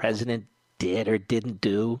what the president did or didn't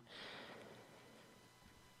do.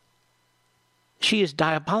 She is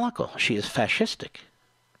diabolical. She is fascistic.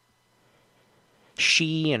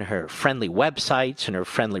 She and her friendly websites and her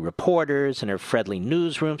friendly reporters and her friendly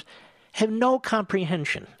newsrooms have no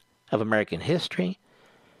comprehension of American history,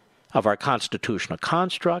 of our constitutional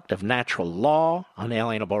construct, of natural law,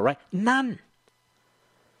 unalienable right. None.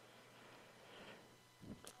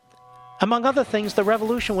 Among other things, the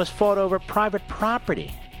revolution was fought over private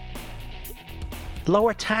property,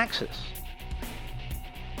 lower taxes,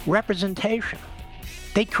 representation.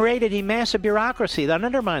 They created a massive bureaucracy that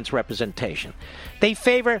undermines representation. They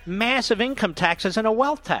favor massive income taxes and a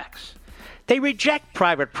wealth tax. They reject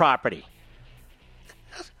private property.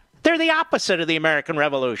 They're the opposite of the American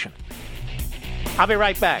Revolution. I'll be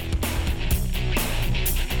right back.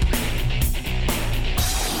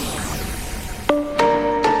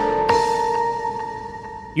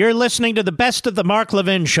 You're listening to the best of the Mark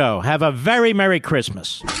Levin Show. Have a very Merry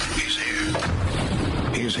Christmas. He's here.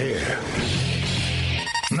 He's here.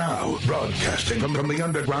 Now, broadcasting from the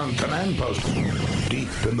underground command post, deep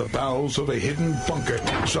in the bowels of a hidden bunker,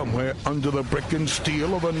 somewhere under the brick and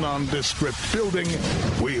steel of a nondescript building,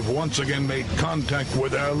 we've once again made contact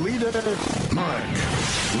with our leader, Mark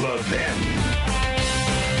Levin.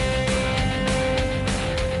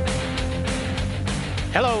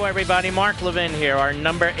 Hello, everybody. Mark Levin here. Our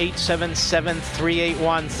number,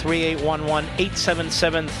 877-381-3811,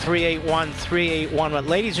 877-381-3811.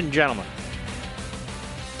 Ladies and gentlemen,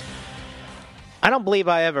 I don't believe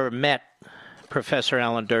I ever met Professor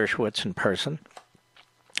Alan Dershowitz in person.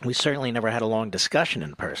 We certainly never had a long discussion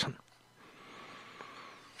in person.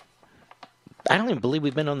 I don't even believe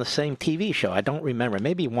we've been on the same TV show. I don't remember.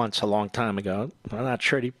 Maybe once a long time ago. I'm not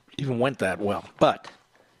sure it even went that well. But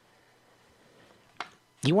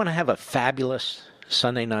you want to have a fabulous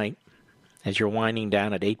Sunday night as you're winding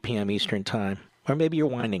down at 8 p.m. Eastern Time, or maybe you're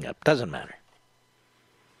winding up. Doesn't matter.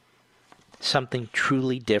 something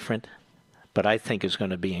truly different, but I think is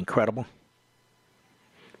going to be incredible,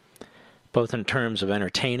 both in terms of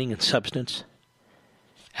entertaining and substance.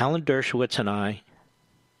 Alan Dershowitz and I,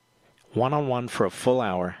 one-on-one for a full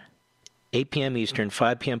hour, 8 p.m. Eastern,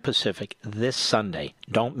 5 p.m. Pacific, this Sunday.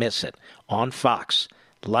 Don't miss it. On Fox,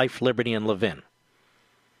 Life, Liberty, and Levin.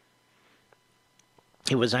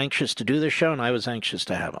 He was anxious to do the show, and I was anxious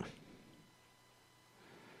to have him.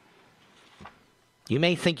 You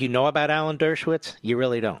may think you know about Alan Dershowitz. You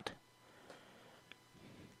really don't.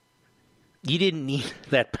 You didn't need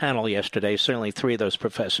that panel yesterday. Certainly 3 of those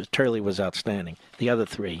professors. Turley was outstanding. The other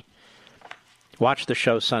 3. Watch the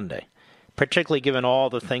show Sunday, particularly given all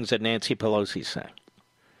the things that Nancy Pelosi sang.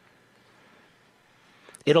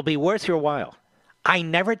 It'll be worth your while. I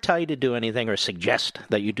never tell you to do anything or suggest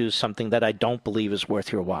that you do something that I don't believe is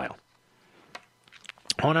worth your while.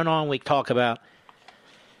 On and on we talk about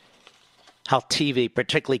how TV,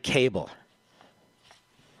 particularly cable,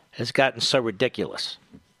 has gotten so ridiculous.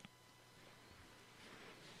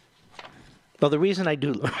 Well, the reason I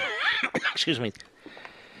do... excuse me.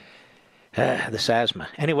 This asthma.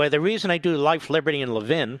 Anyway, the reason I do Life, Liberty, and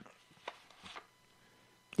Levin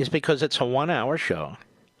is because it's a 1-hour show,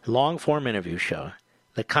 long-form interview show,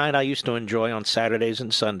 the kind I used to enjoy on Saturdays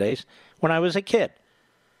and Sundays when I was a kid.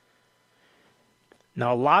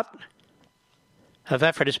 Now, a lot of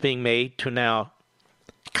effort is being made to now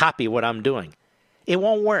copy what I'm doing. It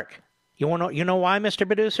won't work. You know why, Mr.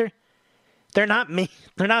 Producer? They're not me.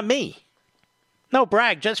 They're not me. No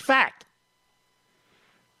brag, just fact.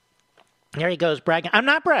 There he goes bragging. I'm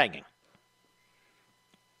not bragging.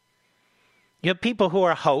 You have people who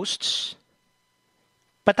are hosts,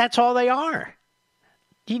 but that's all they are.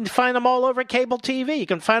 You can find them all over cable TV. You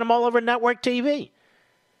can find them all over network TV.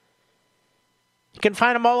 You can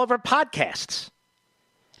find them all over podcasts.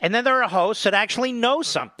 And then there are hosts that actually know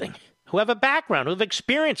something, who have a background, who have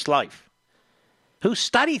experienced life, who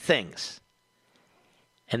study things.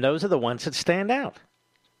 And those are the ones that stand out.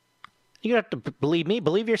 You don't have to believe me,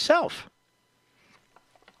 believe yourself.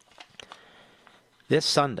 This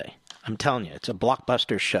Sunday, I'm telling you, it's a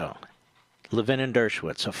blockbuster show. Levin and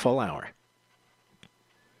Dershowitz, a full hour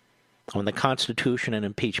on the Constitution and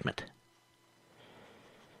impeachment.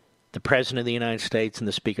 The President of the United States and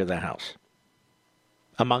the Speaker of the House,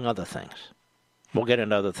 among other things. We'll get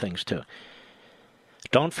into other things, too.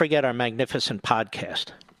 Don't forget our magnificent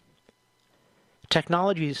podcast.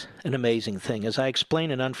 Technology is an amazing thing, as I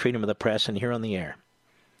explain in Unfreedom of the Press and here on the air.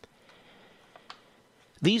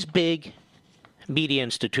 These big media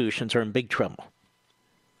institutions are in big trouble.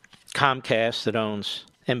 Comcast, that owns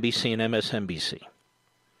NBC and MSNBC.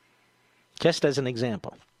 Just as an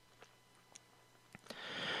example.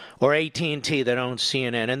 Or AT&T, that owns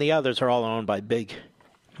CNN, and the others are all owned by big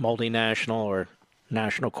multinational or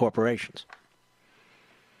national corporations.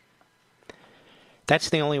 That's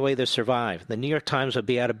the only way they survive. The New York Times would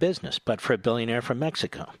be out of business, but for a billionaire from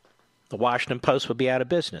Mexico. The Washington Post would be out of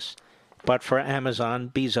business, but for Amazon,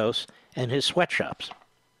 Bezos, and his sweatshops.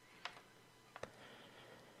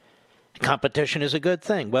 Competition is a good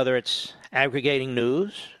thing. Whether it's aggregating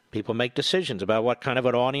news, people make decisions about what kind of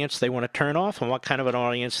an audience they want to turn off and what kind of an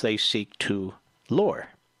audience they seek to lure.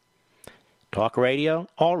 Talk radio,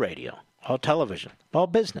 all television, all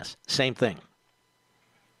business, same thing.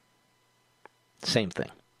 Same thing.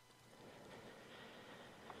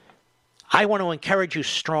 I want to encourage you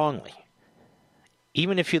strongly,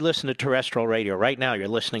 even if you listen to terrestrial radio, right now you're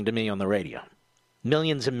listening to me on the radio,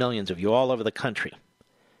 millions and millions of you all over the country,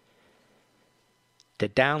 to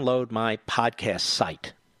download my podcast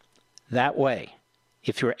site. That way,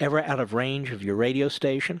 if you're ever out of range of your radio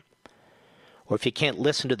station, or if you can't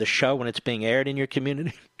listen to the show when it's being aired in your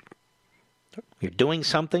community, you're doing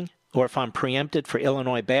something, or if I'm preempted for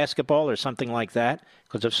Illinois basketball or something like that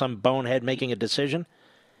because of some bonehead making a decision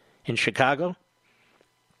in Chicago,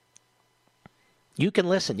 you can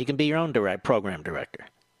listen. You can be your own program director.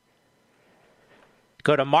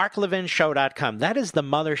 Go to marklevinshow.com. That is the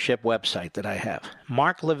mothership website that I have,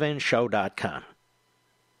 marklevinshow.com.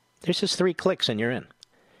 There's just 3 clicks and you're in.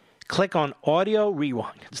 Click on Audio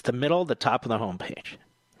Rewind. It's the middle, the top of the homepage.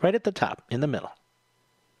 Right at the top, in the middle.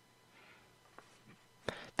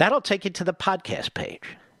 That'll take you to the podcast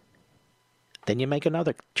page. Then you make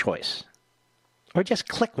another choice. Or just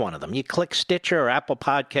click one of them. You click Stitcher or Apple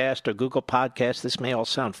Podcast or Google Podcast. This may all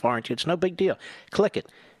sound foreign to you. It's no big deal. Click it.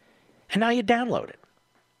 And now you download it.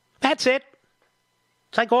 That's it.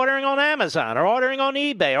 It's like ordering on Amazon or ordering on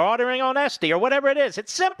eBay or ordering on Etsy or whatever it is.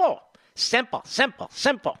 It's simple. Simple, simple,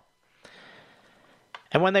 simple.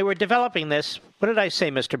 And when they were developing this, what did I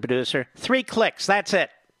say, Mr. Producer? 3 clicks. That's it.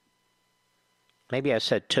 Maybe I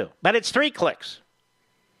said 2. But it's 3 clicks.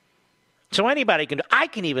 So anybody can do it. I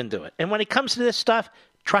can even do it. And when it comes to this stuff,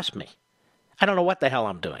 trust me, I don't know what the hell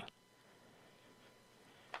I'm doing.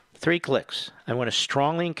 3 clicks. I want to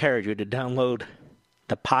strongly encourage you to download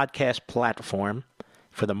the podcast platform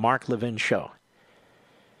for the Mark Levin Show.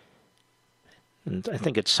 And I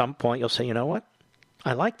think at some point you'll say, you know what?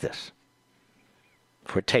 I like this.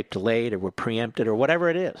 If we're tape delayed or we're preempted or whatever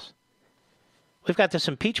it is. We've got this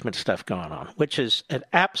impeachment stuff going on, which is an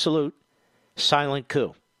absolute silent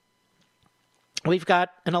coup. We've got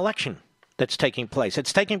an election that's taking place.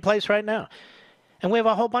 It's taking place right now. And we have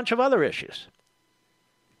a whole bunch of other issues.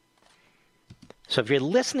 So if you're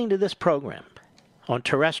listening to this program on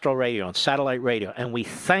terrestrial radio, on satellite radio, and we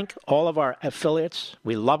thank all of our affiliates,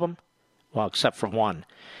 we love them, well, except for one,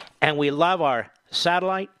 and we love our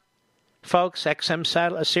satellite folks, XM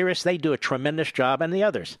Satellite, Sirius, they do a tremendous job, and the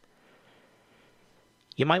others.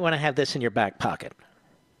 You might want to have this in your back pocket.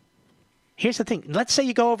 Here's the thing. Let's say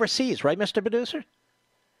you go overseas, right, Mr. Producer?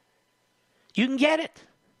 You can get it.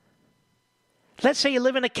 Let's say you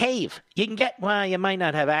live in a cave. You can get, well, you might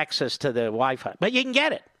not have access to the Wi-Fi, but you can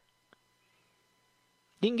get it.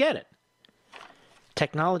 You can get it.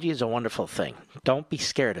 Technology is a wonderful thing. Don't be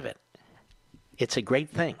scared of it. It's a great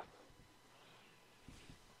thing.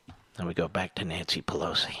 Then we go back to Nancy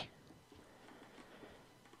Pelosi.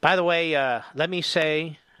 By the way, let me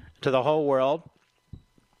say to the whole world,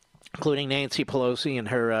 including Nancy Pelosi and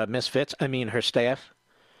her her staff,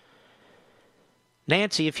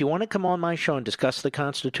 Nancy, if you want to come on my show and discuss the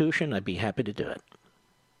Constitution, I'd be happy to do it.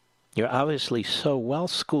 You're obviously so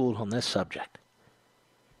well-schooled on this subject.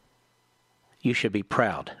 You should be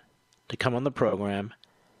proud to come on the program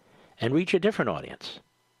and reach a different audience.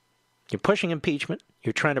 You're pushing impeachment.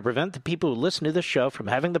 You're trying to prevent the people who listen to this show from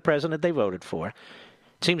having the president they voted for.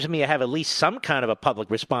 It seems to me you have at least some kind of a public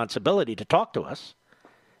responsibility to talk to us.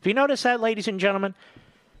 Have you noticed that, ladies and gentlemen?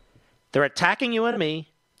 They're attacking you and me.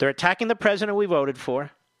 They're attacking the president we voted for.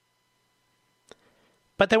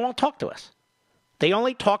 But they won't talk to us. They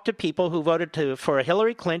only talk to people who voted for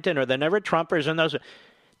Hillary Clinton or the Never Trumpers and those.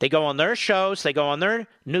 They go on their shows. They go on their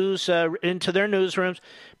news, into their newsrooms.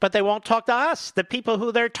 But they won't talk to us, the people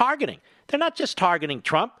who they're targeting. They're not just targeting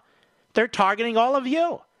Trump. They're targeting all of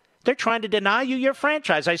you. They're trying to deny you your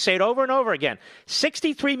franchise. I say it over and over again.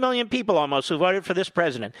 63 million people almost who voted for this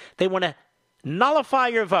president. They want to nullify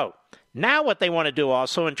your vote. Now what they want to do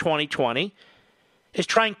also in 2020 is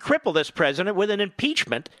try and cripple this president with an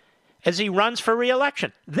impeachment as he runs for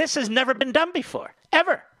re-election. This has never been done before,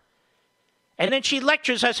 ever. And then she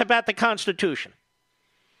lectures us about the Constitution.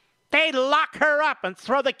 They lock her up and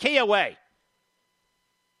throw the key away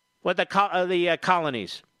with the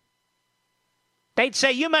colonies. They'd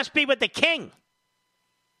say, you must be with the king. In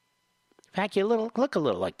fact, you look a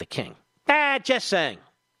little like the king. Just saying.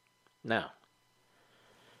 No.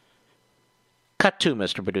 Cut 2,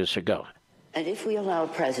 Mr. Producer, go. And if we allow a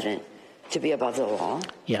president to be above the law,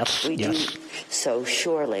 we do so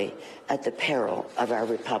surely at the peril of our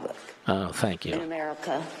republic. Oh, thank you. In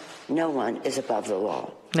America, no one is above the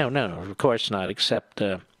law. No, of course not, except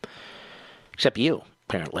you,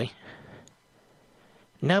 apparently.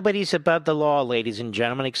 Nobody's above the law, ladies and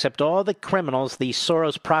gentlemen, except all the criminals these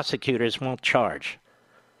Soros prosecutors won't charge.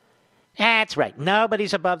 That's right.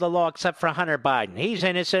 Nobody's above the law except for Hunter Biden. He's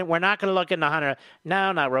innocent. We're not going to look into Hunter.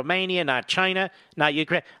 No, not Romania, not China, not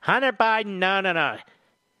Ukraine. Hunter Biden, no.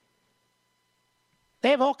 They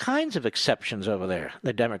have all kinds of exceptions over there,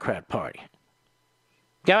 the Democrat Party.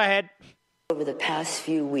 Go ahead. Over the past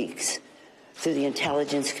few weeks, through the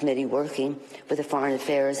Intelligence Committee working with the Foreign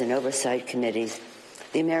Affairs and Oversight Committees,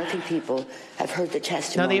 the American people have heard the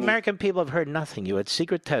testimony. No, the American people have heard nothing. You had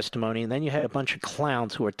secret testimony, and then you had a bunch of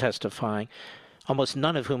clowns who were testifying, almost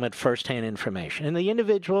none of whom had firsthand information. And the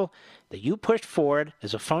individual that you pushed forward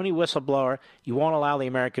as a phony whistleblower, you won't allow the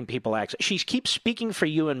American people access. She keeps speaking for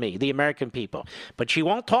you and me, the American people. But she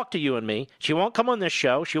won't talk to you and me. She won't come on this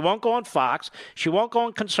show. She won't go on Fox. She won't go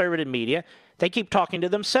on conservative media. They keep talking to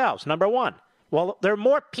themselves, number one. Well, there are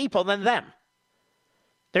more people than them.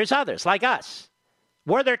 There's others, like us.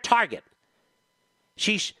 We're their target.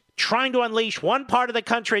 She's trying to unleash one part of the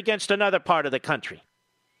country against another part of the country.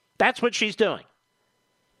 That's what she's doing.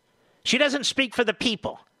 She doesn't speak for the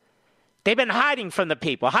people. They've been hiding from the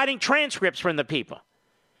people, hiding transcripts from the people,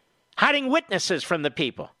 hiding witnesses from the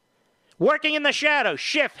people, working in the shadows.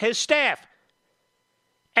 Schiff, his staff,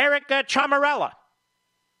 Eric Chamarella,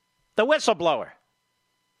 the whistleblower.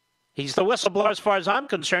 He's the whistleblower as far as I'm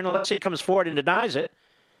concerned, unless he comes forward and denies it.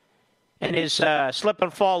 And his slip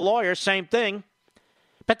and fall lawyer, same thing.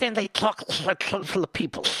 But then they talk for the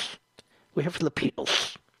people. We're here for the people.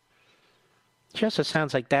 She also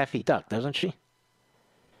sounds like Daffy Duck, doesn't she?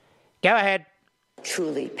 Go ahead.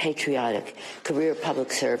 Truly patriotic career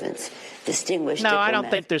public servants, distinguished No, diplomats. I don't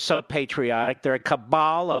think they're so patriotic. They're a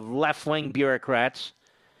cabal of left-wing bureaucrats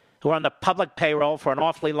who are on the public payroll for an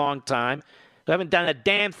awfully long time, who haven't done a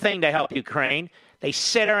damn thing to help Ukraine. They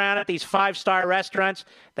sit around at these five-star restaurants.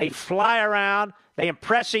 They fly around. They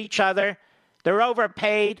impress each other. They're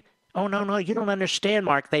overpaid. Oh, no, you don't understand,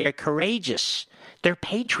 Mark. They are courageous. They're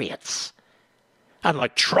patriots.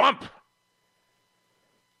 Unlike Trump.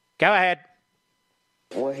 Go ahead.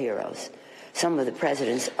 War heroes. Some of the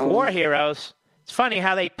president's own... War heroes? It's funny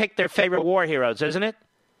how they pick their favorite war heroes, isn't it?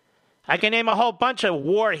 I can name a whole bunch of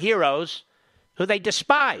war heroes who they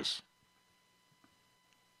despise.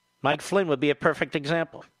 Mike Flynn would be a perfect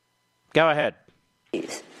example. Go ahead.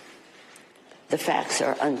 The facts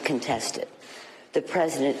are uncontested. The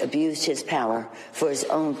president abused his power for his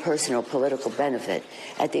own personal political benefit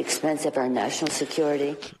at the expense of our national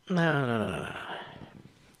security. No.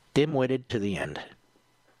 Dim-witted to the end.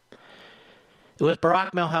 It was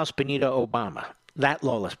Barack Milhouse Benito Obama, that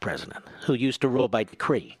lawless president, who used to rule by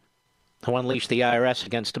decree, who unleashed the IRS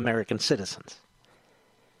against American citizens.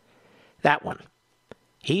 That one.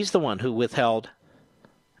 He's the one who withheld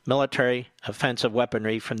military offensive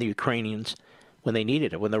weaponry from the Ukrainians when they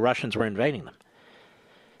needed it, when the Russians were invading them.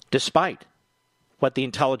 Despite what the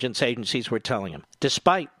intelligence agencies were telling him,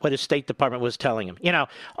 despite what his State Department was telling him. You know,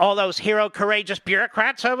 all those hero, courageous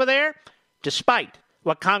bureaucrats over there, despite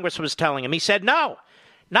what Congress was telling him. He said no,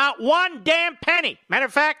 not one damn penny. Matter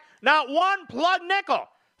of fact, not one plug nickel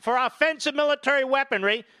for offensive military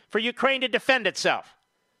weaponry for Ukraine to defend itself.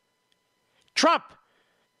 Trump,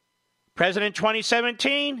 President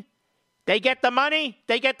 2017, they get the money,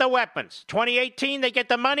 they get the weapons. 2018, they get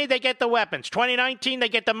the money, they get the weapons. 2019, they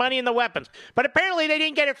get the money and the weapons. But apparently they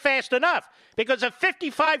didn't get it fast enough because a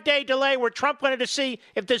 55-day delay where Trump wanted to see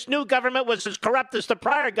if this new government was as corrupt as the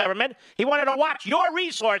prior government, he wanted to watch your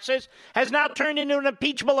resources, has now turned into an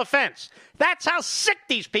impeachable offense. That's how sick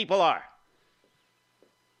these people are.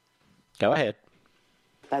 Go ahead.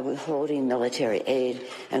 By withholding military aid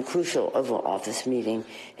and crucial Oval Office meeting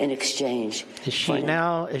in exchange. Is she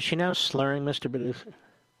now slurring, Mr. Bedusa? Is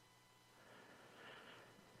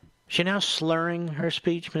she now slurring her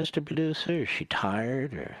speech, Mr. Bedusa? Or is she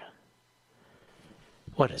tired? Or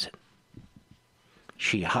what is it?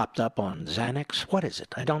 She hopped up on Xanax? What is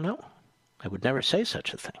it? I don't know. I would never say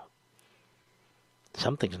such a thing.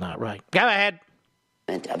 Something's not right. Go ahead.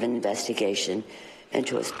 Of an investigation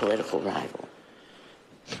into his political rival.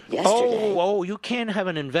 Yesterday. Oh, you can't have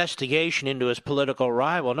an investigation into his political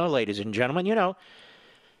rival. No, ladies and gentlemen. You know,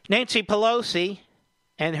 Nancy Pelosi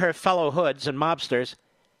and her fellow hoods and mobsters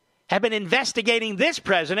have been investigating this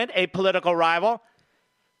president, a political rival,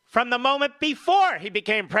 from the moment before he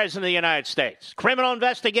became president of the United States. Criminal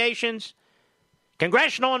investigations,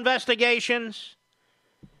 congressional investigations,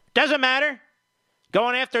 doesn't matter.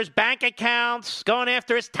 Going after his bank accounts, going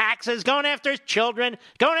after his taxes, going after his children,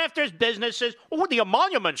 going after his businesses. Oh, the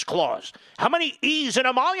emoluments clause. How many E's in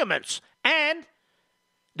emoluments? And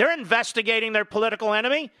they're investigating their political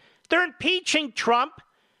enemy. They're impeaching Trump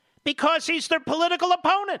because he's their political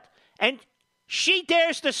opponent. And she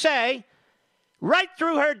dares to say, right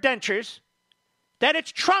through her dentures, that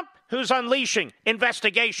it's Trump who's unleashing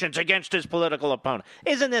investigations against his political opponent.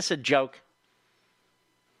 Isn't this a joke?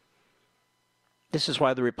 This is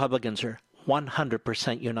why the Republicans are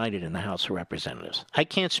 100% united in the House of Representatives. I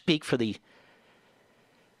can't speak for the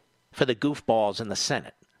goofballs in the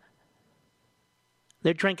Senate.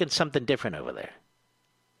 They're drinking something different over there.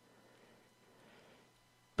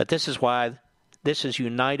 But this is why this is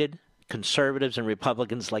united conservatives and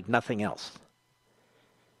Republicans like nothing else.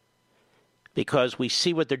 Because we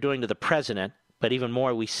see what they're doing to the president, but even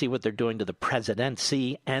more, we see what they're doing to the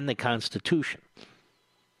presidency and the Constitution.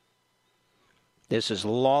 This is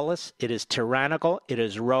lawless, it is tyrannical, it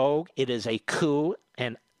is rogue, it is a coup,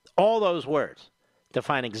 and all those words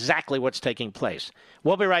define exactly what's taking place.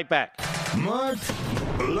 We'll be right back. Mark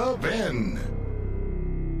Levin.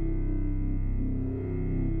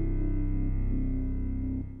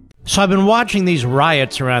 So I've been watching these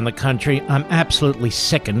riots around the country. I'm absolutely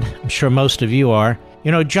sickened. I'm sure most of you are.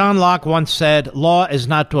 You know, John Locke once said, law is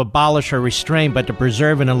not to abolish or restrain, but to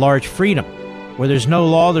preserve and enlarge freedom. Where there's no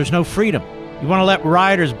law, there's no freedom. You want to let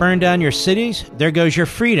rioters burn down your cities? There goes your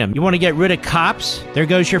freedom. You want to get rid of cops? There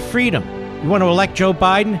goes your freedom. You want to elect Joe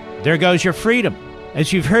Biden? There goes your freedom.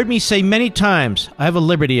 As you've heard me say many times, I have a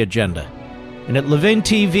liberty agenda. And at Levin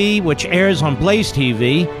TV, which airs on Blaze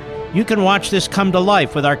TV, you can watch this come to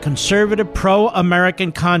life with our conservative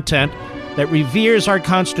pro-American content that reveres our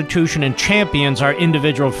Constitution and champions our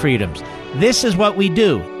individual freedoms. This is what we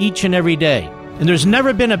do each and every day. And there's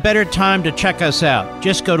never been a better time to check us out.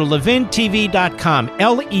 Just go to levintv.com,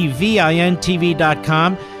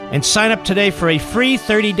 LEVIN-TV.com, and sign up today for a free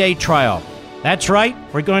 30-day trial. That's right,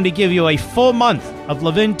 we're going to give you a full month of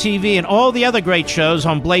Levin TV and all the other great shows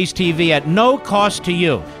on Blaze TV at no cost to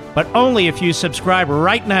you, but only if you subscribe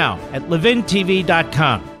right now at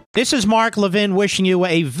levintv.com. This is Mark Levin wishing you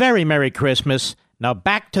a very Merry Christmas. Now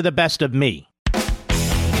back to the best of me.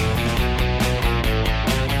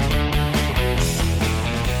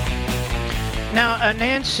 Now,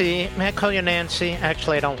 Nancy, may I call you Nancy?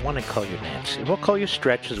 Actually, I don't want to call you Nancy. We'll call you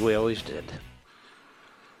Stretch as we always did.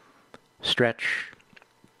 Stretch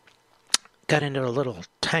got into a little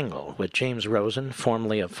tangle with James Rosen,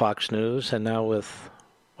 formerly of Fox News, and now with,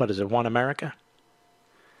 One America?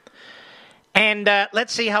 And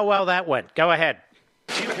let's see how well that went. Go ahead.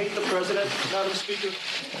 Do you hate the president, Madam Speaker?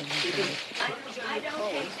 I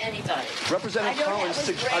don't hate anybody. Representative Collins,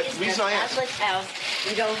 the reason I asked. House,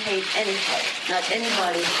 we don't hate anybody, not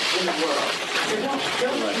anybody in the world. So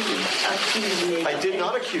don't accuse me. I did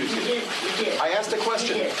not accuse you. You did. I asked a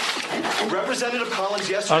question. You did. Representative Collins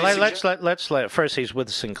yesterday. Let's first, he's with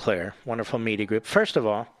Sinclair, wonderful media group. First of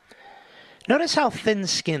all, notice how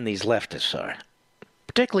thin-skinned these leftists are,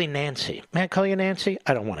 particularly Nancy. May I call you Nancy?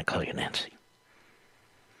 I don't want to call you Nancy.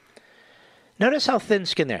 Notice how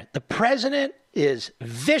thin-skinned they are. The president is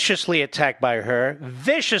viciously attacked by her,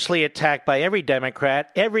 viciously attacked by every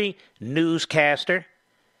Democrat, every newscaster,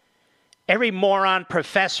 every moron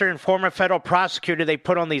professor and former federal prosecutor they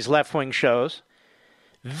put on these left-wing shows.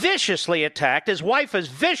 Viciously attacked. His wife is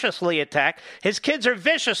viciously attacked. His kids are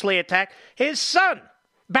viciously attacked. His son,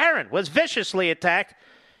 Barron, was viciously attacked.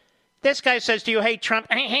 This guy says, do you hate Trump?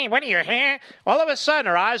 Hey, what are your hair? All of a sudden,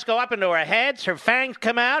 her eyes go up into her head, her fangs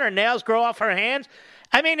come out, her nails grow off her hands.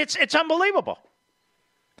 I mean, it's unbelievable.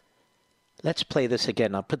 Let's play this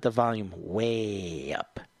again. I'll put the volume way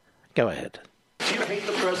up. Go ahead. Do you hate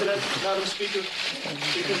the president, Madam Speaker?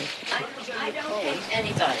 I don't hate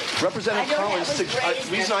anybody. Representative Collins, the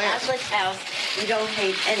reason I asked. House, we don't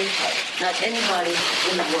hate anybody, not anybody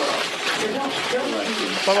in the world. So don't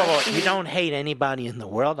accuse. Whoa. You don't hate anybody in the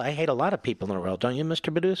world? I hate a lot of people in the world, don't you,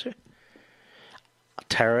 Mr. Producer?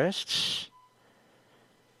 Terrorists,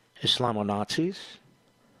 Islamo-Nazis,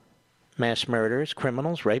 mass murderers,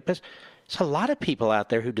 criminals, rapists. There's a lot of people out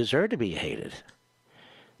there who deserve to be hated.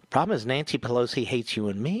 Problem is Nancy Pelosi hates you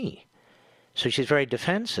and me. So she's very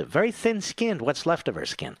defensive, very thin-skinned. What's left of her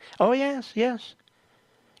skin? Oh, yes.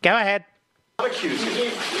 Go ahead. I accuse you.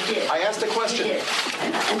 You did. I asked a question. You did.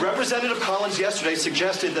 Representative Collins yesterday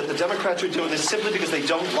suggested that the Democrats are doing this simply because they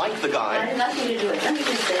don't like the I guy. have nothing to do with it. Let me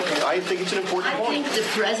just say this. I think it's an important I point. think the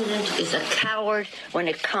president is a coward when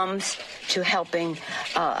it comes to helping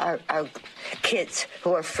our kids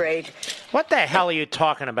who are afraid. What the hell are you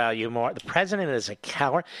talking about, you more? The president is a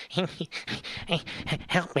coward?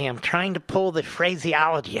 Help me, I'm trying to pull the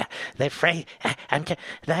phraseology. I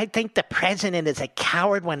think the president is a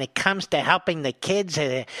coward when it comes to helping the kids.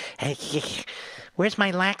 Where's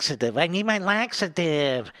my laxative? I need my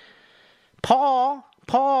laxative. Paul,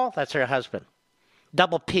 that's her husband.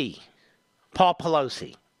 Double P. Paul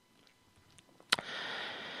Pelosi.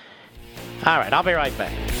 All right, I'll be right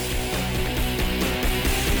back.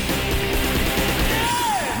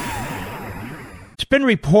 It's been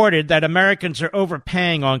reported that Americans are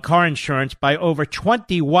overpaying on car insurance by over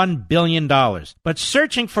 $21 billion. But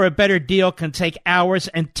searching for a better deal can take hours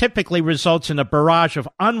and typically results in a barrage of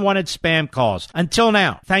unwanted spam calls. Until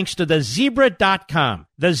now, thanks to thezebra.com.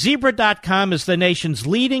 TheZebra.com is the nation's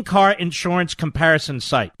leading car insurance comparison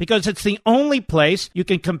site because it's the only place you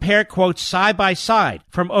can compare quotes side by side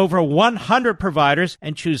from over 100 providers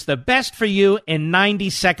and choose the best for you in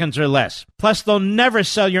 90 seconds or less. Plus, they'll never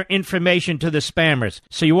sell your information to the spammers,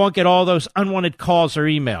 so you won't get all those unwanted calls or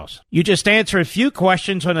emails. You just answer a few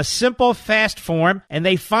questions on a simple, fast form, and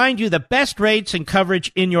they find you the best rates and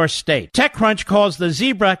coverage in your state. TechCrunch calls the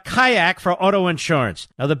Zebra Kayak for auto insurance.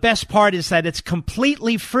 Now, the best part is that it's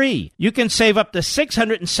completely free. You can save up to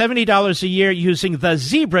 $670 a year using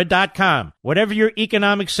thezebra.com. Whatever your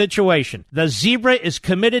economic situation, the Zebra is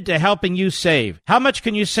committed to helping you save. How much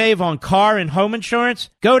can you save on car and home insurance?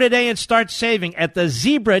 Go today and start saving at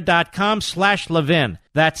thezebra.com/Levin.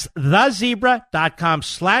 That's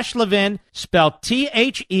thezebra.com/Levin, spelled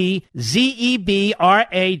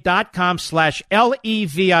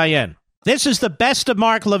THEZEBRA.com/LEVIN. This is the best of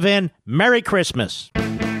Mark Levin. Merry Christmas.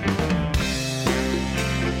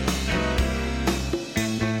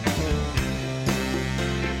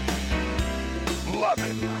 Love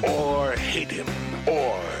him or hate him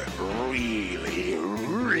or read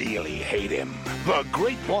him. The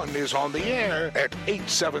Great One is on the air at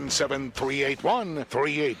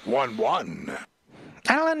 877-381-3811.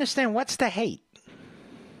 I don't understand. What's the hate,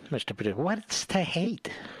 Mr. Producer? What's the hate?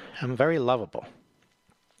 I'm very lovable.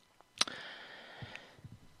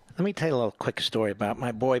 Let me tell you a little quick story about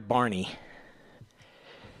my boy Barney.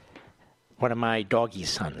 One of my doggy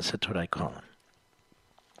sons, that's what I call him.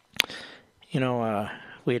 You know,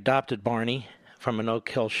 we adopted Barney from an Oak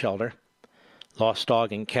Hill shelter. Lost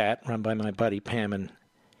Dog and Cat, run by my buddy Pam, and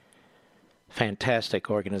fantastic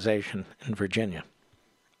organization in Virginia.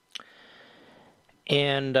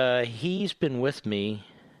 And he's been with me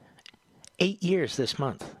 8 years this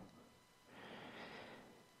month.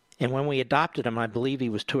 And when we adopted him, I believe he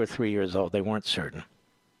was 2 or 3 years old. They weren't certain.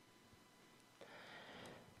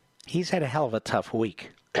 He's had a hell of a tough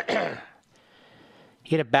week.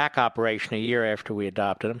 He had a back operation a year after we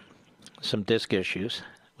adopted him. Some disc issues.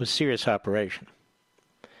 It was a serious operation.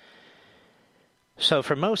 So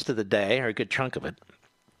for most of the day, or a good chunk of it,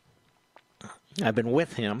 I've been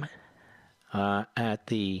with him at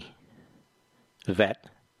the vet,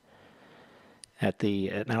 at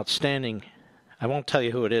an outstanding, I won't tell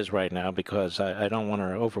you who it is right now because I don't want to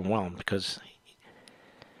overwhelm, because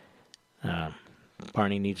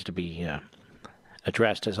Barney needs to be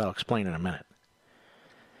addressed, as I'll explain in a minute.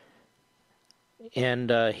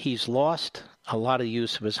 And he's lost a lot of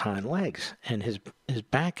use of his hind legs, and his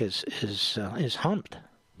back is humped.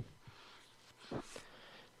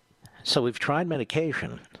 So we've tried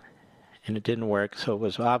medication, and it didn't work, so it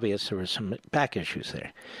was obvious there was some back issues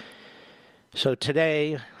there. So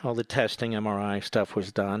today, all the testing, MRI stuff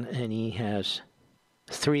was done, and he has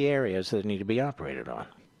 3 areas that need to be operated on.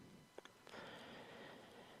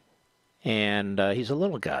 And he's a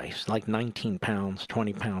little guy. He's like 19 pounds,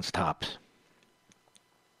 20 pounds tops.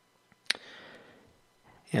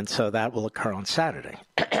 And so that will occur on Saturday,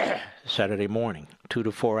 Saturday morning, 2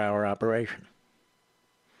 to 4 hour operation.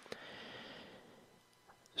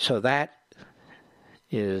 So that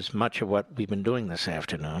is much of what we've been doing this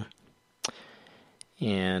afternoon.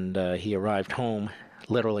 And he arrived home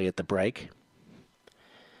literally at the break.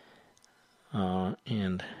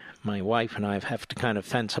 And my wife and I have to kind of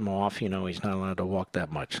fence him off. You know, he's not allowed to walk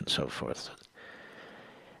that much and so forth.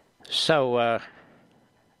 So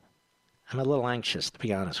I'm a little anxious, to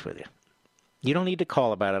be honest with you. You don't need to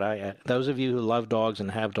call about it. Those of you who love dogs and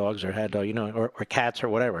have dogs or had dogs, you know, or cats or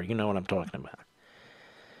whatever, you know what I'm talking about.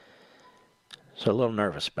 So a little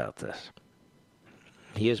nervous about this.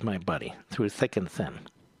 He is my buddy, through thick and thin.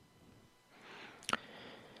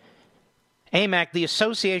 AMAC, the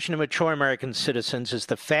Association of Mature American Citizens, is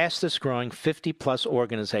the fastest growing 50-plus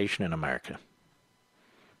organization in America.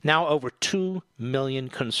 Now over 2 million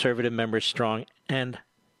conservative members strong, and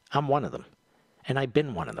I'm one of them, and I've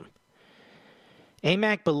been one of them.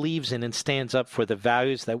 AMAC believes in and stands up for the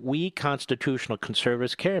values that we constitutional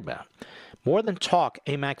conservatives care about. More than talk,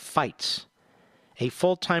 AMAC fights. A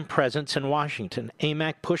full-time presence in Washington,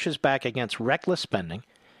 AMAC pushes back against reckless spending,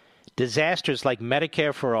 disasters like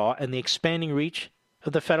Medicare for All, and the expanding reach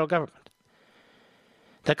of the federal government.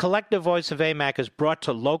 The collective voice of AMAC is brought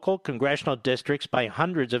to local congressional districts by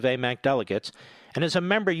hundreds of AMAC delegates, and as a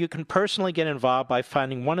member, you can personally get involved by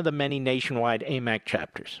finding one of the many nationwide AMAC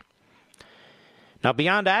chapters. Now,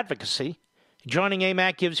 beyond advocacy, joining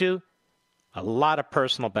AMAC gives you a lot of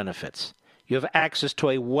personal benefits. You have access to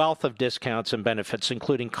a wealth of discounts and benefits,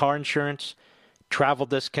 including car insurance, travel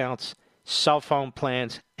discounts, cell phone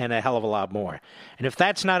plans, and a hell of a lot more. And if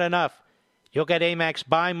that's not enough, you'll get AMAC's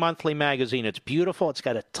bi-monthly magazine. It's beautiful. It's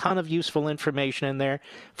got a ton of useful information in there,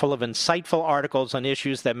 full of insightful articles on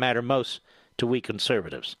issues that matter most to we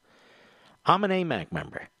conservatives. I'm an AMAC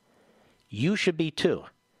member. You should be too.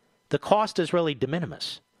 The cost is really de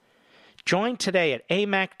minimis. Join today at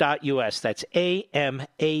amac.us. That's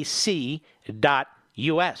AMAC.us.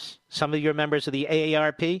 Some of you are members of the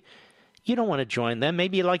AARP. You don't want to join them.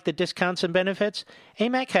 Maybe you like the discounts and benefits.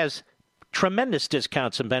 AMAC has tremendous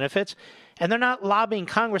discounts and benefits, and they're not lobbying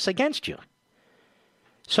Congress against you.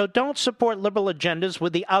 So don't support liberal agendas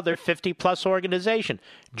with the other 50-plus organization.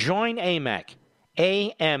 Join AMAC.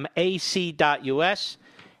 AMAC.us.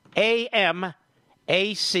 AMAC.us.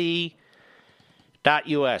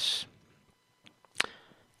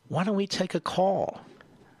 Why don't we take a call?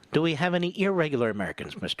 Do we have any irregular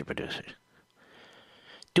Americans, Mr. Producer?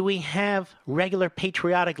 Do we have regular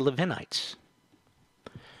patriotic Levinites?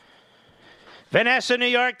 Vanessa, New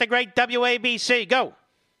York, the great WABC. Go.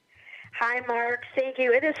 Hi, Mark. Thank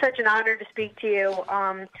you. It is such an honor to speak to you.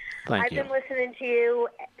 I've been listening to you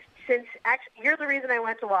since, actually, you're the reason I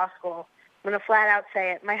went to law school. I'm going to flat out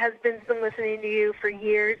say it. My husband's been listening to you for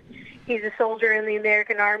years. He's a soldier in the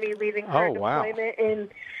American Army leaving for deployment in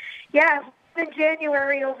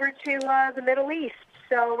January over to the Middle East.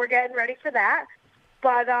 So we're getting ready for that.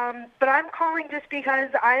 But I'm calling just because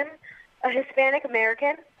I'm a Hispanic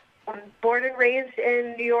American. I'm born and raised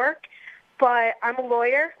in New York, but I'm a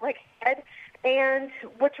lawyer, like I said. And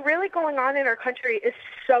what's really going on in our country is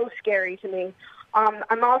so scary to me.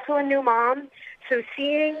 I'm also a new mom, so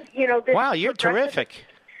seeing, this... Wow, you're terrific.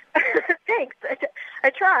 Thanks. I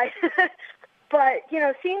try. But,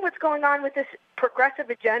 seeing what's going on with this progressive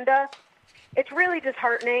agenda, it's really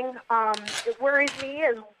disheartening. It worries me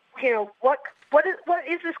as, what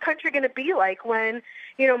is this country going to be like when,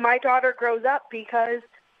 my daughter grows up, because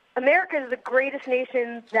America is the greatest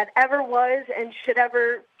nation that ever was and should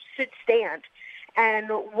stand. And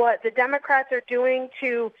what the Democrats are doing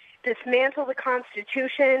to dismantle the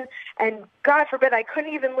Constitution, and God forbid, I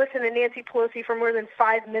couldn't even listen to Nancy Pelosi for more than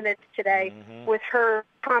 5 minutes today with her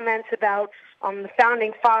comments about the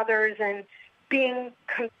founding fathers and being,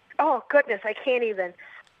 oh goodness, I can't even.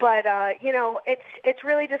 But it's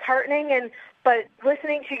really disheartening. But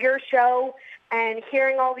listening to your show and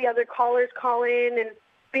hearing all the other callers call in and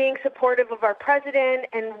being supportive of our president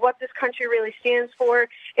and what this country really stands for,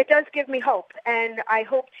 it does give me hope. And I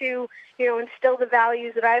hope to, instill the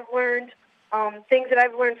values that I've learned, things that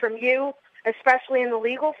I've learned from you, especially in the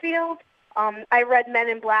legal field. I read Men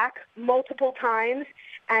in Black multiple times,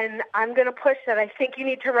 and I'm going to push that. I think you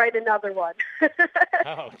need to write another one.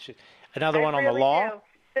 Another one on the law?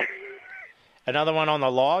 Another one on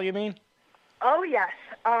the law, you mean? Oh, yes,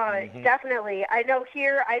 definitely. I know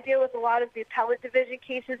here I deal with a lot of the appellate division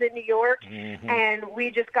cases in New York, and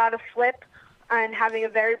we just got a flip on having a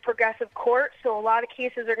very progressive court. So a lot of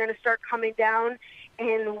cases are going to start coming down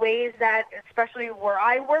in ways that, especially where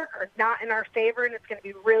I work, are not in our favor, and it's going to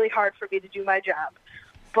be really hard for me to do my job.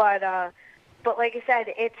 But like I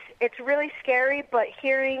said, it's really scary. But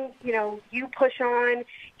hearing you push on,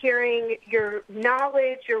 hearing your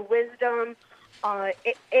knowledge, your wisdom.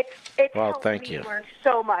 It's helped me learn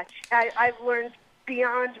so much. I've learned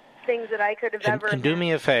beyond things that I could have ever. And do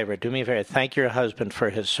me a favor. Thank your husband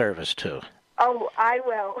for his service too. Oh, I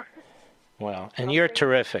will. Well, and you're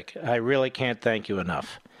terrific. I really can't thank you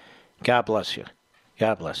enough. God bless you.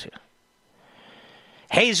 God bless you.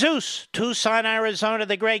 Jesus, Tucson, Arizona,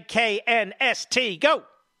 the great KNST. Go.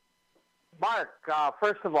 Mark,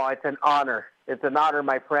 first of all, it's an honor. It's an honor,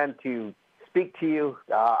 my friend, to speak to you.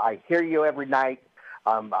 I hear you every night.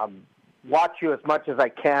 Watch you as much as I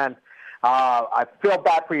can. I feel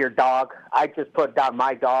bad for your dog. I just put down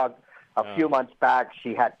my dog a few months back.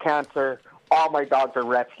 She had cancer. All my dogs are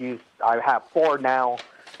rescues. I have 4 now,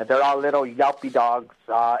 and they're all little yelpy dogs.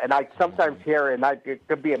 And I sometimes hear, and I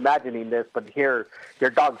could be imagining this, but hear your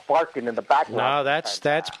dogs barking in the background. No,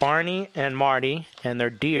 that's Barney and Marty, and they're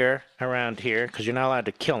deer around here because you're not allowed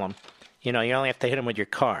to kill them. You only have to hit them with your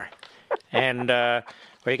car. And or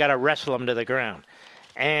you got to wrestle them to the ground.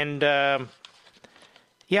 And,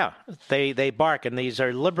 they bark, and these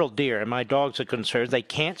are liberal deer, and my dogs are concerned. They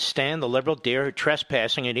can't stand the liberal deer who are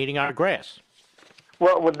trespassing and eating our grass.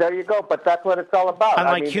 Well, there you go, but that's what it's all about.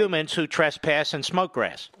 Unlike humans who trespass and smoke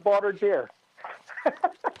grass. Border deer.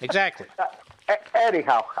 Exactly.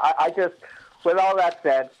 Anyhow, I just, with all that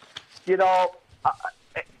said,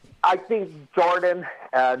 I think Jordan,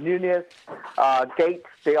 Nunes, Gates,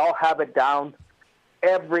 they all have it down.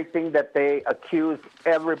 Everything that they accuse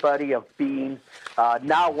everybody of being.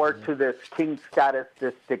 Now we're to this king status,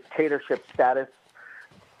 this dictatorship status.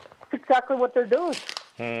 It's exactly what they're doing.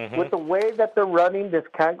 With the way that they're running this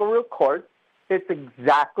kangaroo court, it's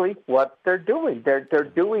exactly what they're doing. They're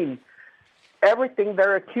doing everything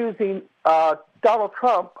they're accusing Donald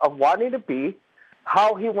Trump of wanting to be,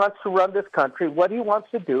 how he wants to run this country, what he wants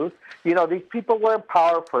to do. These people were in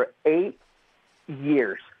power for 8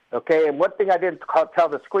 years, okay? And one thing I didn't tell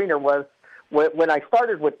the screener was when I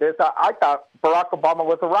started with this, I thought Barack Obama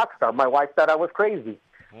was a rock star. My wife thought I was crazy.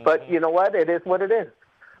 But you know what? It is what it is.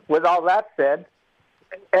 With all that said,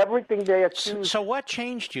 everything they accuse... So what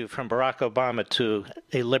changed you from Barack Obama to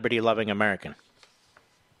a liberty-loving American?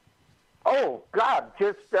 Oh, God,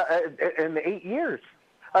 just in 8 years.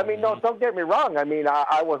 I mean, no, don't get me wrong. I mean,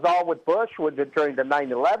 I was all with Bush during the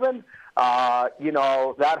 9/11.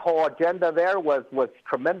 That whole agenda there was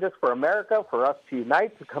tremendous for America, for us to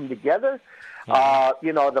unite, to come together.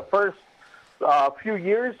 The first few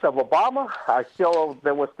years of Obama,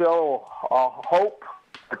 there was still hope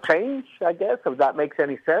for change, I guess, if that makes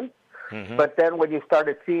any sense. But then when you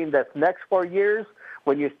started seeing this next 4 years,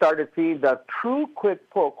 when you started seeing the true quid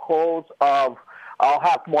pro quos of I'll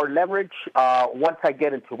have more leverage once I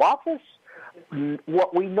get into office,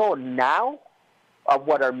 what we know now of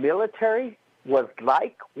what our military was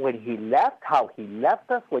like when he left, how he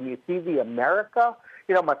left us, when you see the America.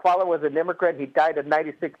 You know, my father was an immigrant. He died at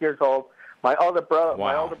 96 years old. My older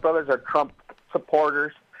brothers are Trump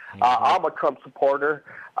supporters. I'm a Trump supporter.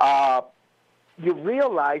 You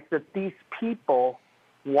realize that these people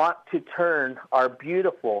want to turn our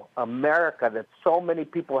beautiful America that so many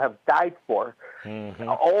people have died for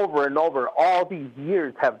over and over, all these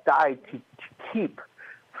years have died to keep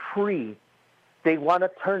free. They want to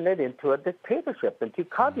turn it into a dictatorship, into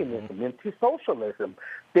communism, into socialism.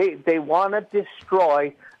 They want to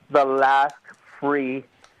destroy the last free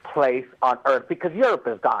place on earth, because Europe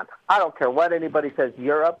is gone. I don't care what anybody says,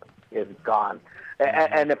 Europe is gone.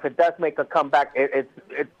 And if it does make a comeback,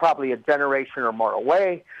 it's probably a generation or more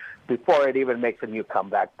away before it even makes a new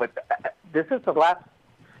comeback. But this is the last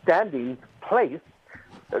standing place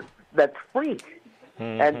that's free.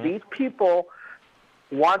 And these people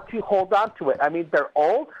want to hold on to it. I mean, they're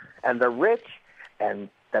old and they're rich, and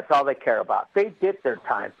that's all they care about. They did their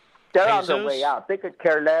time. They're on their way out. They could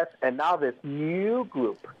care less. And now this new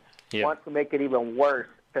group wants to make it even worse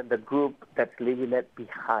than the group that's leaving it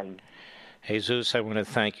behind. Jesus, I want to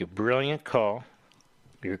thank you. Brilliant call.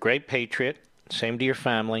 You're a great patriot. Same to your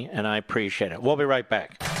family, and I appreciate it. We'll be right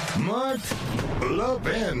back. Mark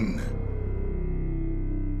Levin.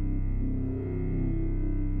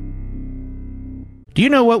 Do you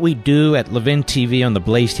know what we do at Levin TV on the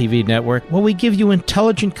Blaze TV network? Well, we give you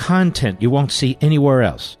intelligent content you won't see anywhere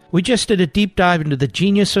else. We just did a deep dive into the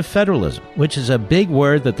genius of federalism, which is a big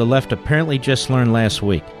word that the left apparently just learned last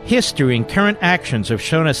week. History and current actions have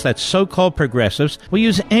shown us that so-called progressives will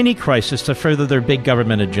use any crisis to further their big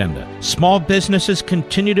government agenda. Small businesses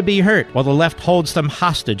continue to be hurt, while the left holds them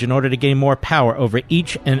hostage in order to gain more power over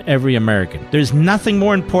each and every American. There's nothing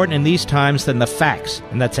more important in these times than the facts,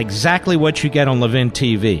 and that's exactly what you get on Levin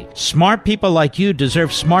TV. Smart people like you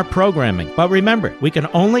deserve smart programming, but remember, we can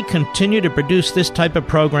only continue to produce this type of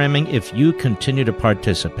programming if you continue to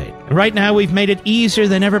participate. And right now, we've made it easier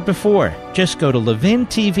than ever before. Just go to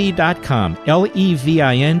levintv.com,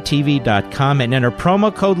 LEVIN-TV.com, and enter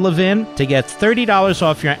promo code Levin to get $30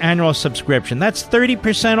 off your annual subscription. That's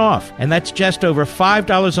 30% off, and that's just over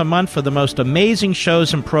 $5 a month for the most amazing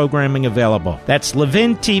shows and programming available. That's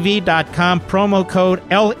levintv.com, promo code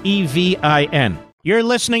LEVIN. You're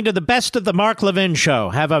listening to the best of the Mark Levin Show.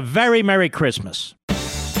 Have a very Merry Christmas.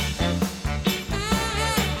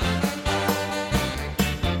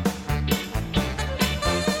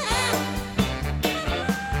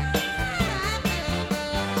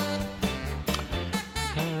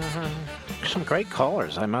 Some great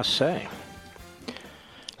callers, I must say.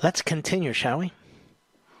 Let's continue, shall we?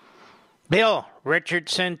 Bill,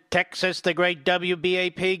 Richardson, Texas, the great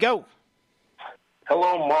WBAP, go.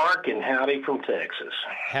 Hello, Mark, and howdy from Texas.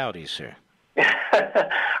 Howdy, sir.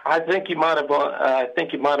 I think you might have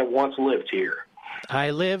once lived here. I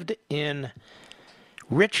lived in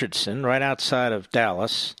Richardson, right outside of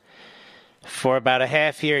Dallas, for about a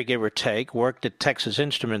half year, give or take. Worked at Texas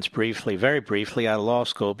Instruments briefly, very briefly, out of law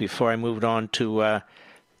school before I moved on to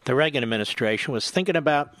the Reagan administration. Was thinking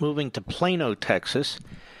about moving to Plano, Texas,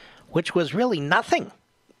 which was really nothing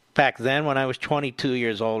back then when I was 22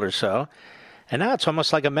 years old or so. And now it's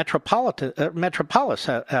almost like a metropolis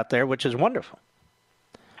out there, which is wonderful.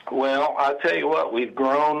 Well, I'll tell you what, we've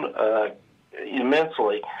grown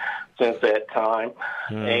immensely since that time,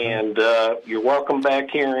 and you're welcome back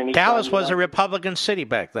here anytime. Dallas was a Republican city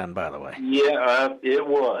back then, by the way. Yeah, it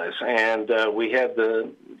was, and we had the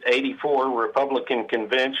 84 Republican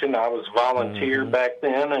convention. I was volunteer back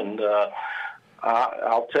then, and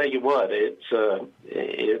I'll tell you what, it's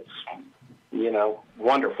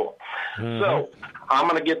wonderful. So I'm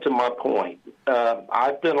going to get to my point.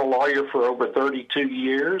 I've been a lawyer for over 32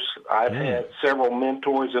 years. I've had several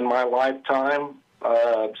mentors in my lifetime,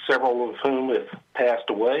 several of whom have passed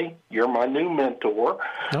away. You're my new mentor.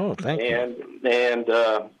 Oh, thank you. And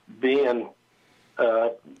being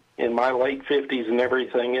in my late 50s and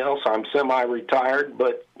everything else, I'm semi-retired,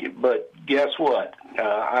 but guess what?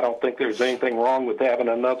 I don't think there's anything wrong with having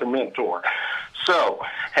another mentor. So,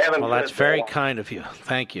 that's very kind of you.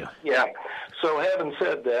 Thank you. Yeah. So, having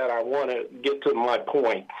said that, I want to get to my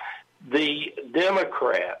point. The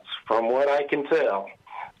Democrats, from what I can tell,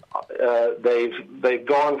 they've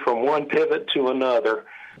gone from one pivot to another.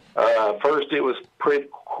 First, it was quid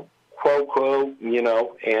pro quo,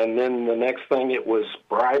 and then the next thing it was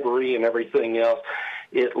bribery and everything else.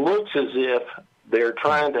 It looks as if they're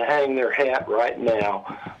trying to hang their hat right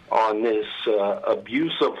now on this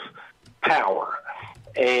abuse of power,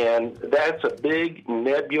 and that's a big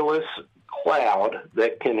nebulous cloud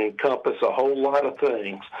that can encompass a whole lot of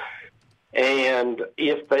things. And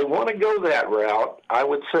if they want to go that route, I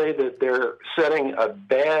would say that they're setting a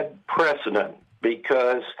bad precedent,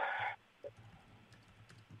 because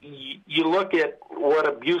you look at what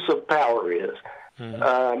abuse of power is.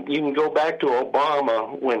 Mm-hmm. You can go back to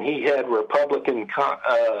Obama when he had Republican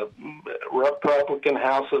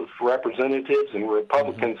House of Representatives and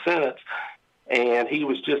Republican mm-hmm. Senates, and he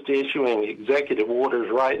was just issuing executive orders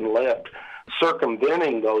right and left,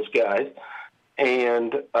 circumventing those guys,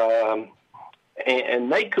 and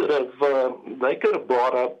they could have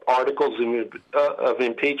brought up articles of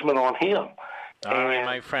impeachment on him. All right,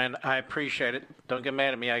 my friend, I appreciate it. Don't get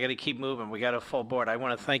mad at me. I got to keep moving. We got a full board. I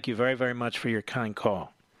want to thank you very, very much for your kind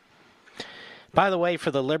call. By the way, for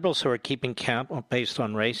the liberals who are keeping count based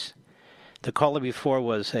on race, the caller before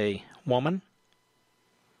was a woman,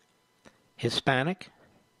 Hispanic,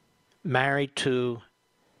 married to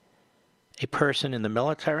a person in the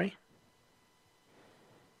military.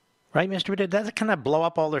 Right, Mr. Reed? Does it kind of blow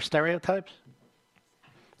up all their stereotypes?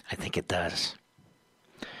 I think it does.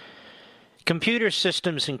 Computer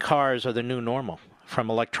systems in cars are the new normal, from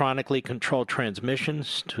electronically controlled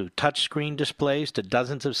transmissions to touchscreen displays to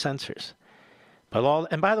dozens of sensors.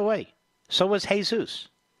 And by the way, so was Jesus.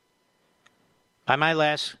 By my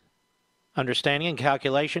last understanding and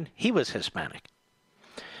calculation, he was Hispanic.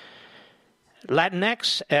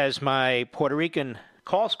 Latinx, as my Puerto Rican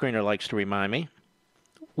call screener likes to remind me,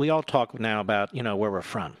 we all talk now about, where we're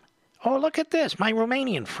from. Oh, look at this, my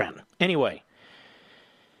Romanian friend. Anyway,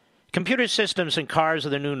 computer systems in cars are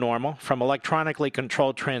the new normal, from electronically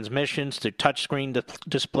controlled transmissions to touchscreen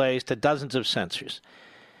displays to dozens of sensors.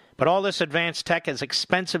 But all this advanced tech is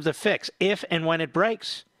expensive to fix if and when it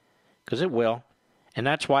breaks, because it will. And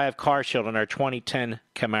that's why I have CarShield on our 2010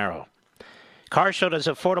 Camaro. CarShield has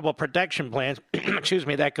affordable protection plans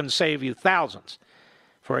that can save you thousands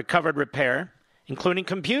for a covered repair, including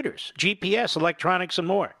computers, GPS, electronics, and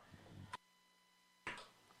more.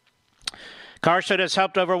 CarShield has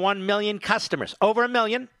helped over 1 million customers. Over 1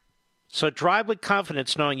 million. So drive with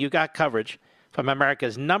confidence knowing you got coverage from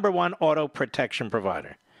America's #1 auto protection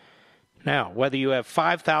provider. Now, whether you have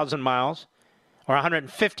 5,000 miles or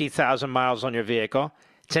 150,000 miles on your vehicle,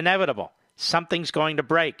 it's inevitable. Something's going to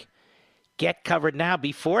break. Get covered now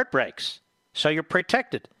before it breaks, so you're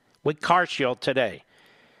protected with CarShield today.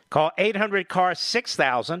 Call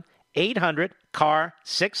 800-CAR-6000,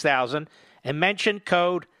 800-CAR-6000, and mention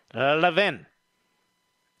code Levin.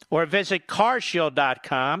 Or visit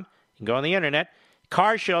carshield.com. You can go on the internet,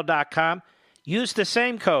 carshield.com. Use the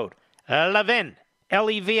same code, Levin,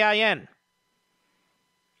 Levin.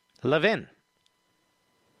 Levin.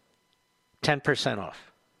 10%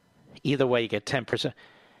 off. Either way, you get 10%.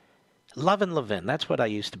 Love and Levin, that's what I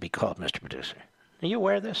used to be called, Mr. Producer. Are you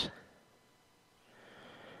aware of this?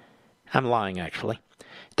 I'm lying, actually.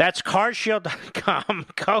 That's carshield.com,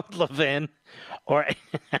 code Levin, or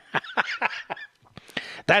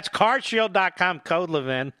that's carshield.com, code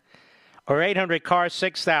Levin, or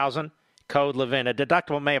 800-CAR-6000, code Levin. A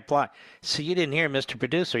deductible may apply. So you didn't hear Mr.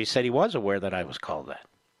 Producer. He said he was aware that I was called that.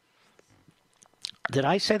 Did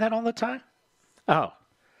I say that all the time? Oh.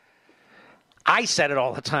 I said it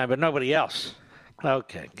all the time, but nobody else.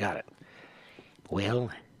 Okay, got it.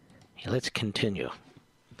 Well, let's continue.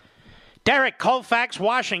 Derek, Colfax,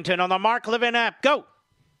 Washington, on the Mark Levin app. Go.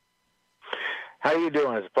 How you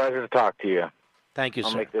doing? It's a pleasure to talk to you. Thank you, sir.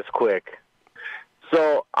 I'll make this quick.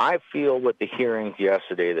 So I feel with the hearings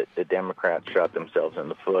yesterday that the Democrats shot themselves in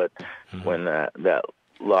the foot when that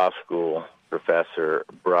law school professor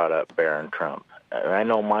brought up Barron Trump. I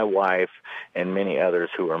know my wife and many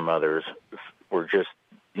others who are mothers were just,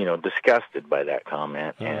 disgusted by that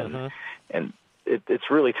comment, and it's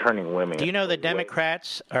really turning women. Do you know the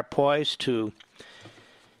Democrats are poised to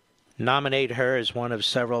nominate her as one of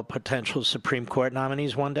several potential Supreme Court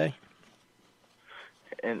nominees one day?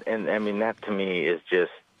 And I mean, that to me is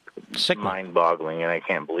just mind-boggling, and I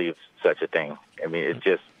can't believe such a thing. I mean, it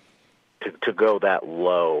just to go that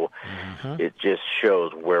low, it just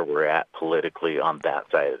shows where we're at politically on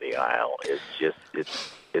that side of the aisle. It's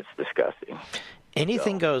disgusting.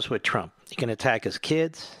 Anything goes with Trump. You can attack his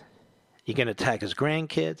kids. You can attack his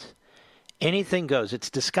grandkids. Anything goes.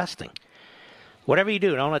 It's disgusting. Whatever you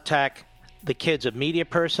do, don't attack the kids of media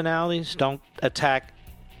personalities. Don't attack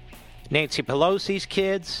Nancy Pelosi's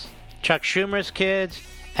kids, Chuck Schumer's kids,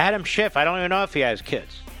 Adam Schiff. I don't even know if he has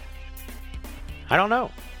kids. I don't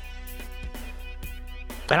know.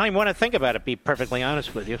 I don't even want to think about it, to be perfectly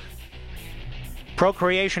honest with you.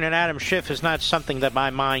 Procreation in Adam Schiff is not something that my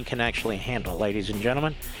mind can actually handle, ladies and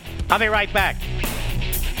gentlemen. I'll be right back.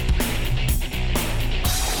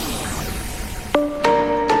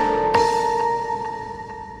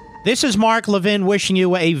 This is Mark Levin wishing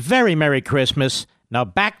you a very Merry Christmas. Now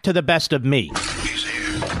back to the best of me. He's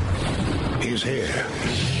here. He's here.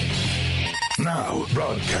 Now,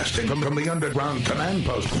 broadcasting from the underground command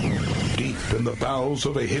post, deep in the bowels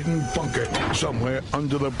of a hidden bunker, somewhere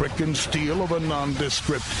under the brick and steel of a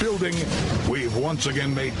nondescript building, we've once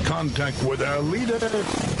again made contact with our leader,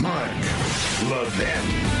 Mark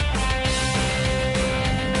Levin.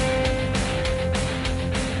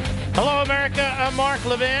 Hello, America. I'm Mark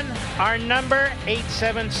Levin. Our number,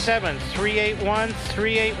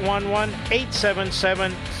 877-381-3811,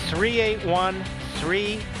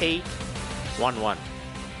 877-381-3811.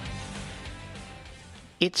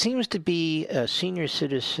 It seems to be a senior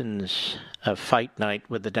citizens fight night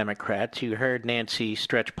with the Democrats. You heard Nancy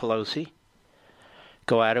Pelosi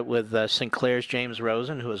go at it with Sinclair's James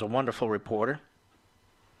Rosen, who is a wonderful reporter.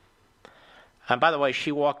 And by the way,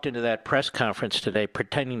 she walked into that press conference today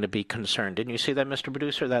pretending to be concerned. Didn't you see that, Mr.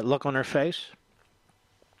 Producer, that look on her face?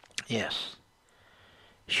 Yes.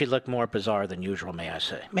 She looked more bizarre than usual, may I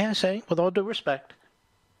say. May I say, with all due respect.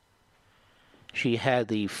 She had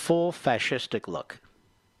the full fascistic look.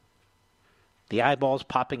 The eyeballs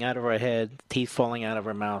popping out of her head, teeth falling out of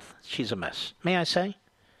her mouth. She's a mess. May I say?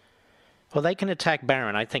 Well, they can attack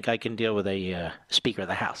Barron. I think I can deal with a Speaker of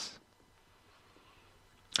the House.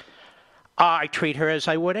 I treat her as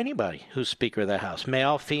I would anybody who's Speaker of the House.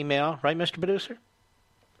 Male, female, right, Mr. Producer?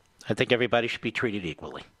 I think everybody should be treated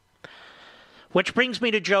equally. Which brings me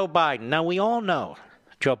to Joe Biden. Now, we all know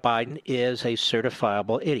Joe Biden is a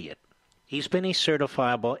certifiable idiot. He's been a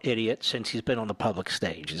certifiable idiot since he's been on the public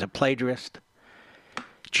stage. He's a plagiarist,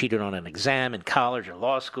 cheated on an exam in college or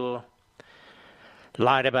law school,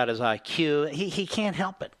 lied about his IQ. He can't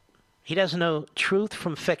help it. He doesn't know truth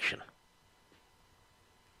from fiction.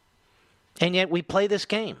 And yet we play this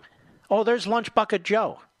game. Oh, there's Lunch Bucket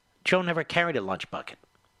Joe. Joe never carried a lunch bucket.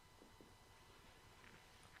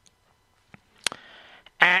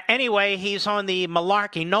 Anyway, he's on the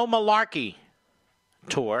malarkey, no malarkey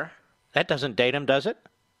tour. That doesn't date him, does it?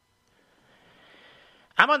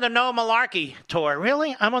 I'm on the no malarkey tour.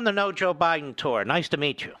 Really? I'm on the no Joe Biden tour. Nice to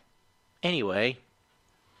meet you. Anyway,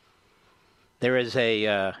 there is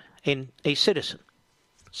a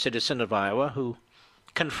citizen of Iowa who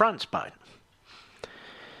confronts Biden.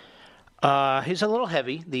 He's a little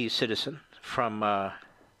heavy, the citizen from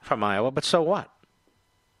Iowa, but so what?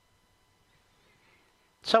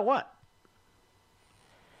 So what?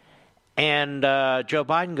 And Joe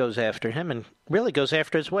Biden goes after him and really goes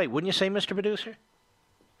after his weight. Wouldn't you say, Mr. Producer?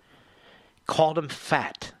 Called him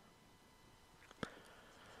fat.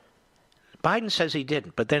 Biden says he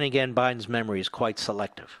didn't, but then again, Biden's memory is quite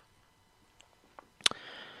selective.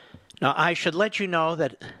 Now, I should let you know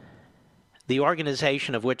that the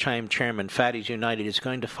organization of which I am chairman, Fatties United, is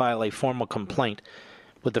going to file a formal complaint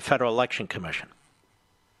with the Federal Election Commission.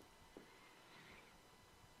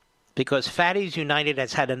 Because Fatties United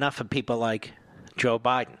has had enough of people like Joe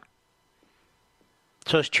Biden.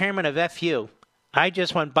 So as chairman of FU, I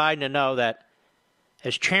just want Biden to know that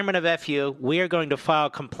as chairman of FU, we are going to file a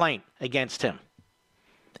complaint against him.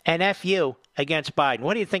 And FU against Biden.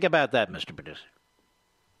 What do you think about that, Mr. Producer?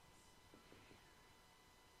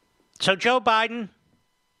 So Joe Biden,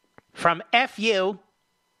 from FU,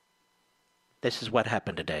 this is what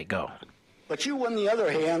happened today. Go. But you, on the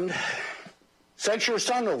other hand, sent your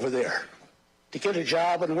son over there to get a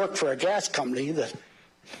job and work for a gas company that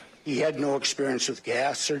he had no experience with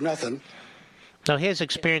gas or nothing. No, he has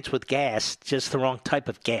experience with gas, just the wrong type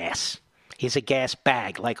of gas. He's a gas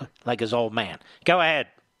bag, like his old man. Go ahead.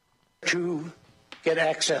 To get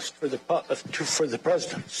access for the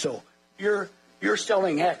president. So you're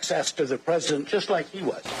selling access to the president just like he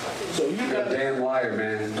was. So you're a damn liar,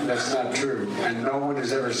 man. That's not true. And no one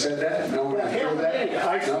has ever said that. No one has heard that.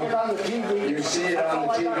 I see it on the TV. You see it on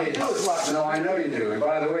the TV. No, I know you do. And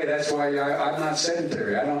by the way, that's why I'm not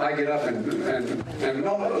sedentary. I get up and no, let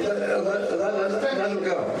him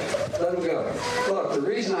go. Let him go. Look, the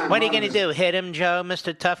reason I'm... What are you going to do? Hit him, Joe,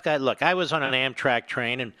 Mr. Tough Guy? Look, I was on an Amtrak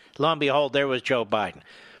train, and lo and behold, there was Joe Biden.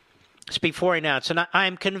 It's before he announced, and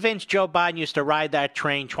I'm convinced Joe Biden used to ride that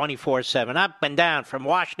train 24/7, up and down from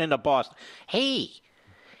Washington to Boston. Hey,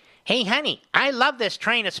 honey, I love this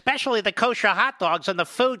train, especially the kosher hot dogs on the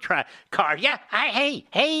food car. Yeah,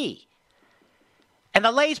 hey. And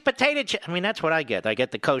the Lay's potato chips. I mean, that's what I get. I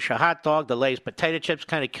get the kosher hot dog, the Lay's potato chips,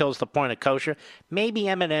 kind of kills the point of kosher. Maybe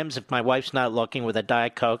M&M's if my wife's not looking with a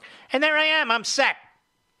Diet Coke. And there I am, I'm set.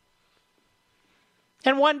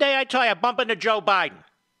 And one day I tell you, I bump into Joe Biden.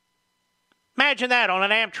 Imagine that on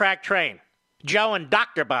an Amtrak train. Joe and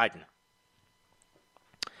Dr. Biden.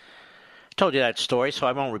 I told you that story, so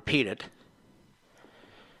I won't repeat it.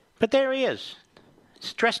 But there he is.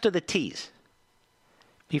 It's dressed to the T's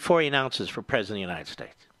before he announces for President of the United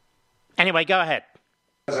States. Anyway, go ahead.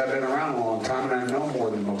 I've been around a long time, and I know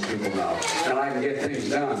more than most people know. And I can get things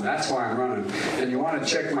done. That's why I'm running. And you want to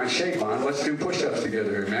check my shape on, let's do push-ups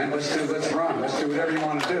together here, man. Let's run. Let's do whatever you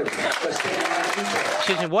want to do. Let's take a nice push-up.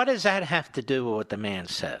 Excuse me, what does that have to do with what the man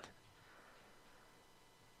said?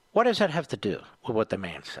 What does that have to do with what the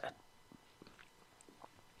man said?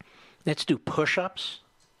 Let's do push-ups?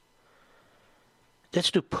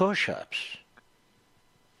 Let's do push-ups.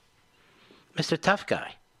 Mr. Tough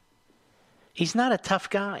Guy. He's not a tough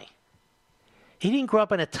guy. He didn't grow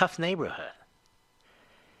up in a tough neighborhood.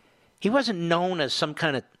 He wasn't known as some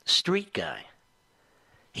kind of street guy.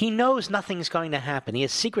 He knows nothing's going to happen. He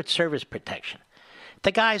has Secret Service protection.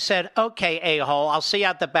 The guy said, okay, a-hole, I'll see you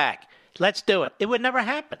out the back. Let's do it. It would never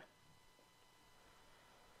happen.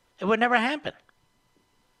 It would never happen.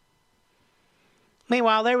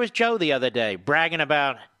 Meanwhile, there was Joe the other day bragging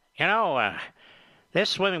about, this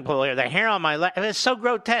swimming pool here, the hair on my lap, it's so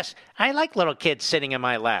grotesque. I like little kids sitting in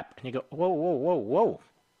my lap. And you go, whoa, whoa, whoa, whoa.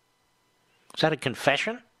 Is that a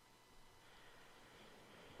confession?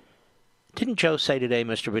 Didn't Joe say today,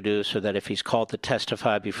 Mr. Producer, that if he's called to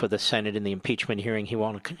testify before the Senate in the impeachment hearing, he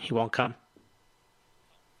won't come?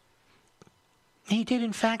 He did,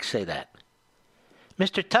 in fact, say that.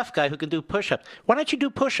 Mr. Tough Guy who can do push-ups. Why don't you do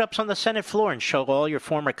push-ups on the Senate floor and show all your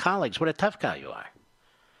former colleagues what a tough guy you are?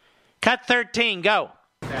 Cut 13, go.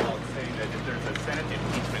 Now it's saying that if there's a Senate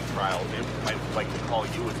impeachment trial, they might like to call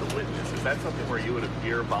you as a witness. Is that something where you would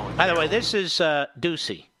appear voluntarily? By the way, this is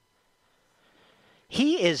Ducey.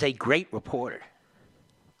 He is a great reporter.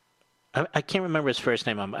 I can't remember his first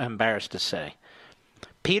name. I'm embarrassed to say.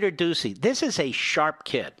 Peter Ducey. This is a sharp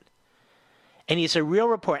kid. And he's a real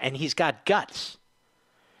reporter, and he's got guts.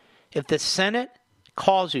 If the Senate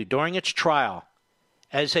calls you during its trial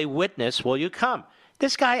as a witness, will you come?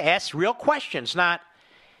 This guy asks real questions, not,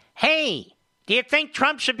 hey, do you think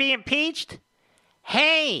Trump should be impeached?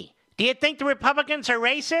 Hey, do you think the Republicans are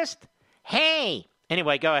racist? Hey.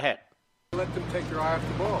 Anyway, go ahead. Let them take their eye off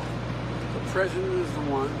the ball. The president is the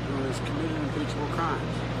one who has committed impeachable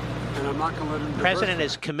crimes. And I'm not going to let him. The president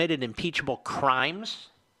has committed impeachable crimes?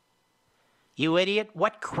 You idiot.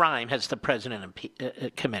 What crime has the president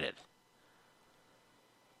committed?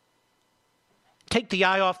 Take the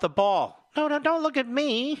eye off the ball. No, don't look at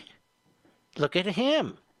me. Look at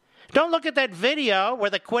him. Don't look at that video where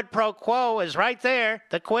the quid pro quo is right there.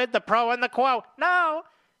 The quid, the pro, and the quo. No.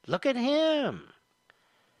 Look at him.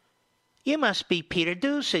 You must be Peter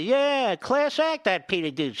Ducey. Yeah, class act, that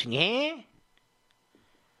Peter Ducey, yeah?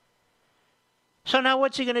 So now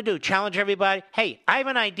what's he going to do? Challenge everybody? Hey, I have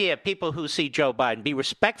an idea, people who see Joe Biden. Be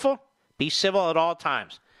respectful, be civil at all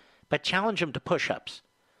times, but challenge him to push-ups.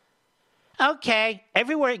 Okay,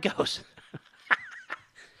 everywhere he goes.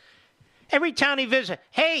 Every town he visits,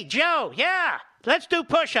 hey, Joe, yeah, let's do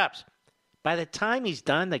push-ups. By the time he's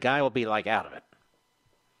done, the guy will be like out of it.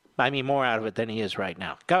 I mean, more out of it than he is right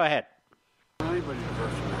now. Go ahead. Anybody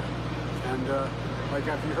diverse from that. And like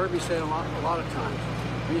if you heard me say it a lot of times,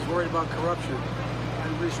 he's worried about corruption. I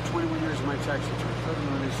released 21 years of my tax returns. Let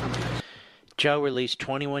him release something. Joe released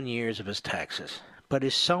 21 years of his taxes, but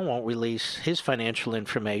his son won't release his financial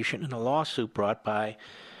information in a lawsuit brought by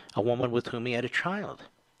a woman with whom he had a child.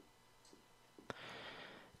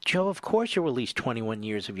 Joe, of course you released 21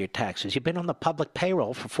 years of your taxes. You've been on the public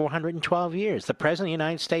payroll for 412 years. The President of the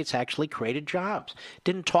United States actually created jobs.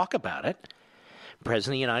 Didn't talk about it. The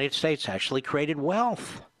President of the United States actually created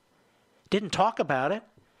wealth. Didn't talk about it.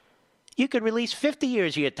 You could release 50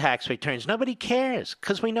 years of your tax returns. Nobody cares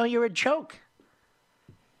because we know you're a joke.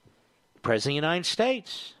 The President of the United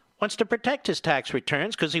States wants to protect his tax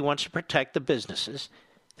returns because he wants to protect the businesses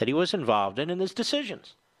that he was involved in his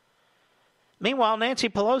decisions. Meanwhile, Nancy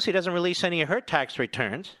Pelosi doesn't release any of her tax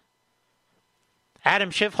returns.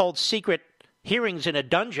 Adam Schiff holds secret hearings in a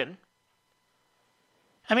dungeon.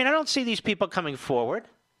 I mean, I don't see these people coming forward.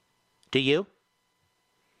 Do you?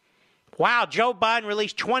 Wow, Joe Biden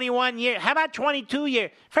released 21 years. How about 22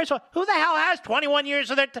 years? First of all, who the hell has 21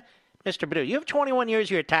 years of their Mr. Perdue, you have 21 years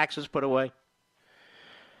of your taxes put away?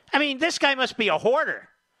 I mean, this guy must be a hoarder.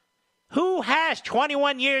 Who has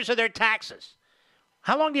 21 years of their taxes?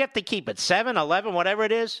 How long do you have to keep it? 7, 11, whatever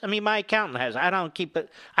it is? I mean, my accountant has. I don't keep it.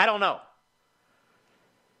 I don't know.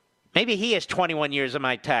 Maybe he has 21 years of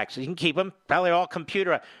my taxes. You can keep them. Probably all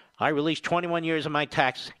computer. I released 21 years of my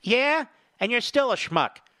taxes. Yeah? And you're still a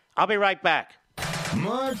schmuck. I'll be right back.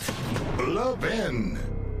 Mark Levin.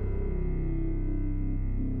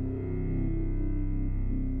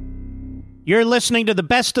 You're listening to the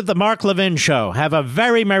best of the Mark Levin Show. Have a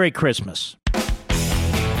very Merry Christmas.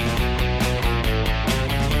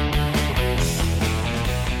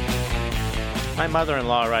 My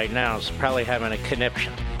mother-in-law right now is probably having a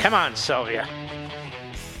conniption. Come on, Sylvia.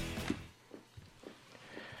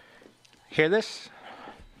 Hear this?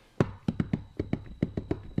 All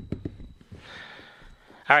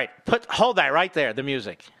right, hold that right there, the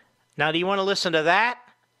music. Now, do you want to listen to that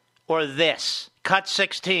or this? Cut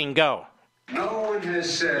 16, go. No one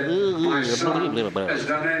has said my son has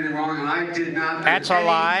done anything wrong, and I did not. That's a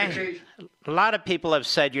lie. A lot of people have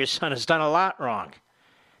said your son has done a lot wrong.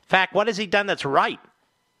 In fact, what has he done that's right?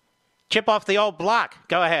 Chip off the old block.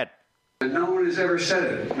 Go ahead. And no one has ever said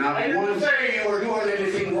it. Not I didn't one. say you were doing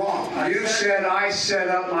anything wrong. You said I set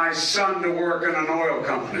up my son to work in an oil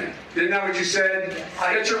company. Isn't that what you said?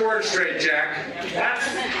 Get your words straight, Jack. That's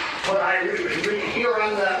what I hear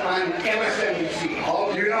on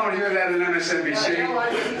MSNBC. You don't hear that on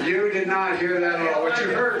MSNBC. You did not hear that at all. What you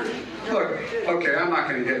heard. Look, okay, I'm not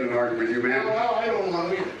going to get in an argument with you, man. Well, I don't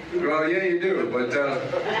want to. Well, yeah, you do, but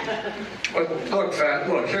look, Fat,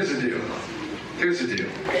 look, here's the deal. Here's the deal.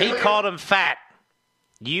 He called him fat.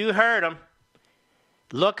 You heard him.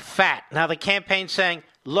 Look fat. Now the campaign's saying,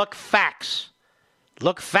 look facts.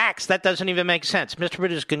 Look facts. That doesn't even make sense. Mr.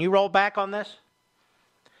 Producer, can you roll back on this?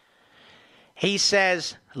 He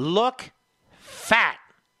says, look fat.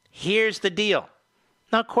 Here's the deal.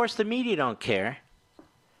 Now, of course, the media don't care.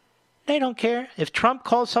 They don't care. If Trump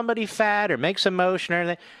calls somebody fat or makes a motion or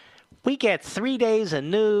anything, we get 3 days of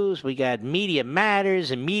news. We got Media Matters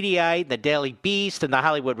and Mediaite, the Daily Beast, and the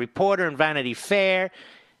Hollywood Reporter and Vanity Fair.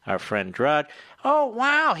 Our friend Drudge. Oh,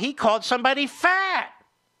 wow, he called somebody fat.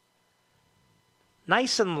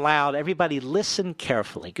 Nice and loud. Everybody listen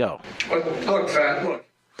carefully. Go. Look, Fat, look.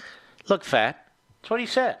 Look, fat. That's what he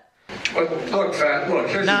said. Look, Fat,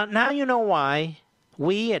 look. Now you know why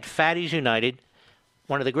we at Fatties United,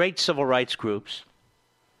 one of the great civil rights groups,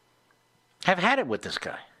 have had it with this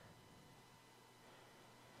guy.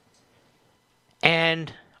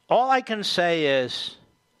 And all I can say is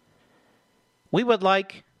we would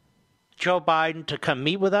like Joe Biden to come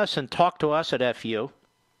meet with us and talk to us at FU.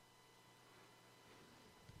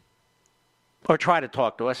 Or try to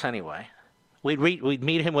talk to us anyway. We'd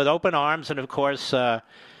meet him with open arms and, of course, a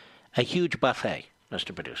huge buffet,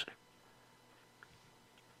 Mr. Producer.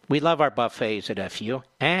 We love our buffets at FU.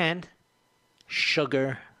 And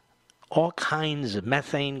sugar, all kinds of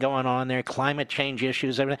methane going on there, climate change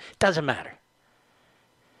issues, everything. Doesn't matter.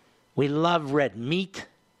 We love red meat,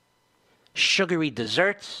 sugary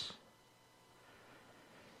desserts.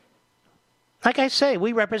 Like I say,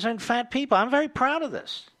 we represent fat people. I'm very proud of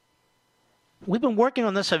this. We've been working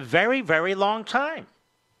on this a very, very long time.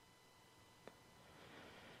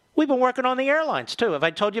 We've been working on the airlines, too. Have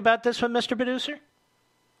I told you about this one, Mr. Producer?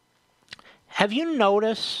 Have you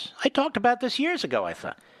noticed, I talked about this years ago, I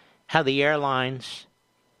thought, how the airlines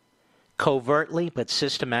covertly but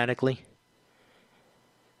systematically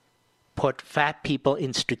put fat people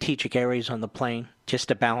in strategic areas on the plane just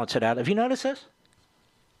to balance it out. Have you noticed this?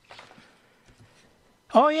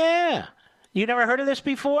 Oh, yeah. You never heard of this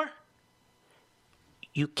before?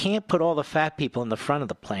 You can't put all the fat people in the front of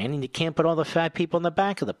the plane, and you can't put all the fat people in the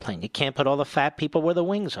back of the plane. You can't put all the fat people where the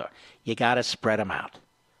wings are. You got to spread them out.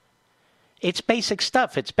 It's basic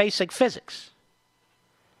stuff. It's basic physics.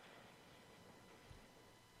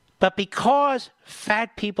 But because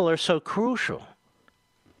fat people are so crucial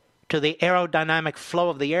to the aerodynamic flow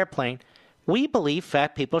of the airplane, we believe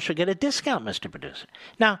fat people should get a discount, Mr. Producer.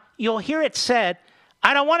 Now, you'll hear it said,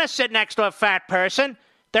 I don't want to sit next to a fat person.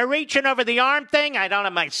 They're reaching over the arm thing. I don't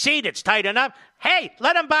have my seat. It's tight enough. Hey,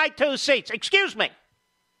 let them buy 2 seats. Excuse me.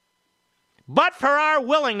 But for our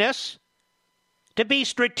willingness to be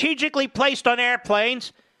strategically placed on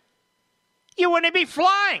airplanes, you wouldn't be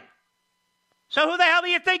flying. So who the hell do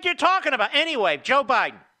you think you're talking about? Anyway, Joe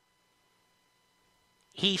Biden.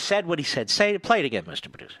 He said what he said. Play it again,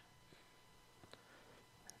 Mr. Producer.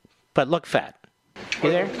 But look fat.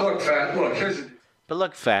 You there? Look, Fat, look. But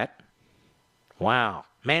look fat. Wow.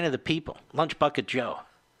 Man of the people. Lunch Bucket Joe.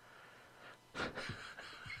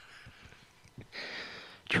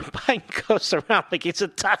 Joe Biden goes around like he's a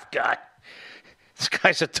tough guy. This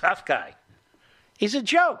guy's a tough guy. He's a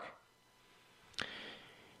joke.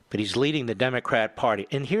 But he's leading the Democrat Party.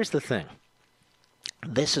 And here's the thing.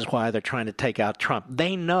 This is why they're trying to take out Trump.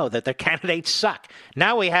 They know that their candidates suck.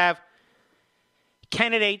 Now we have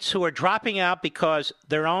candidates who are dropping out because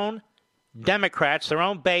their own Democrats, their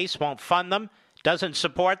own base won't fund them, doesn't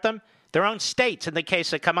support them. Their own states, in the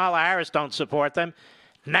case of Kamala Harris, don't support them.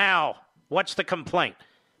 Now, what's the complaint?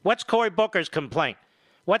 What's Cory Booker's complaint?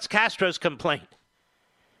 What's Castro's complaint?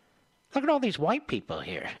 Look at all these white people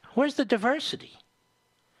here. Where's the diversity?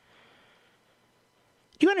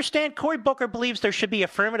 Do you understand? Cory Booker believes there should be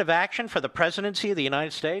affirmative action for the presidency of the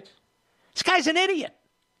United States. This guy's an idiot.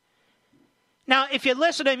 Now, if you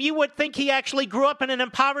listen to him, you would think he actually grew up in an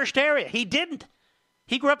impoverished area. He didn't.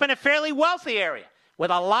 He grew up in a fairly wealthy area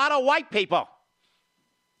with a lot of white people.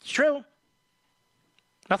 It's true.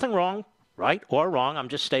 Nothing wrong, right or wrong. I'm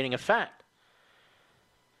just stating a fact.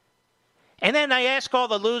 And then I ask all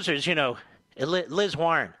the losers, Liz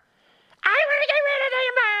Warren. I want to get rid of the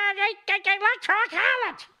electoral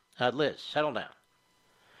college. Liz, settle down.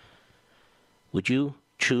 Would you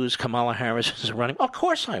choose Kamala Harris as a running? Of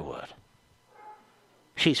course I would.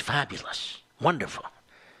 She's fabulous, wonderful.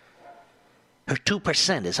 Her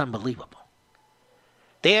 2% is unbelievable.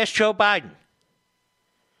 They asked Joe Biden.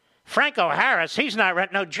 Franco Harris, he's not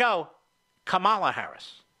running. No, Joe, Kamala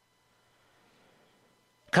Harris.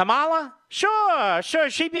 Kamala? Sure,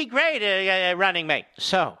 she'd be great running mate.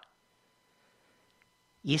 So,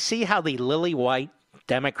 you see how the lily-white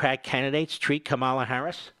Democrat candidates treat Kamala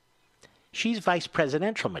Harris? She's vice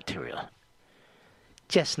presidential material.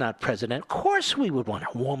 Just not president. Of course we would want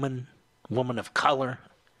a woman of color.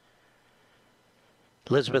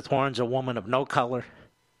 Elizabeth Warren's a woman of no color.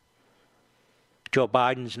 Joe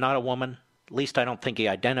Biden's not a woman. At least I don't think he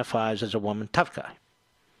identifies as a woman. Tough guy.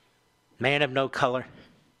 Man of no color.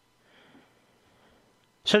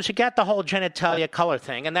 So she got the whole genitalia color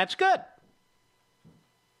thing, and that's good.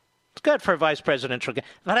 It's good for a vice presidential.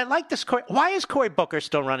 But I like this. Why is Cory Booker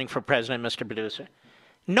still running for president, Mr. Producer?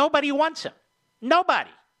 Nobody wants him.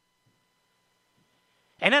 Nobody.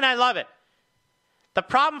 And then I love it. The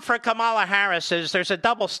problem for Kamala Harris is there's a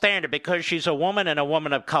double standard because she's a woman and a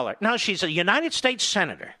woman of color. No, she's a United States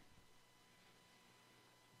senator.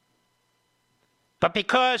 But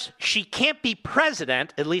because she can't be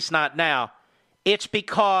president, at least not now, it's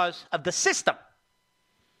because of the system.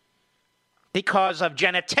 Because of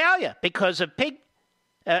genitalia. Because of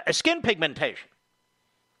skin pigmentation.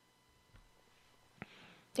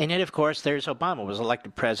 And yet, of course, there's Obama, was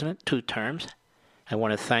elected president 2 terms. I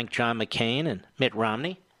want to thank John McCain and Mitt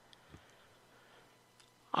Romney.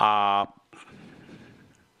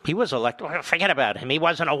 He was elected. Forget about him. He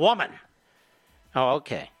wasn't a woman. Oh,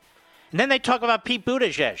 okay. And then they talk about Pete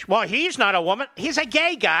Buttigieg. Well, he's not a woman. He's a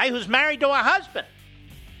gay guy who's married to a husband.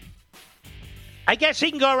 I guess he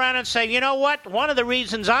can go around and say, you know what? One of the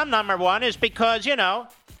reasons I'm number one is because,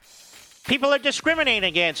 people are discriminating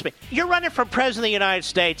against me. You're running for president of the United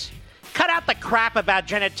States. Cut out the crap about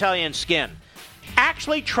genitalia and skin.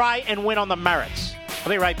 Actually try and win on the merits. I'll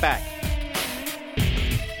be right back.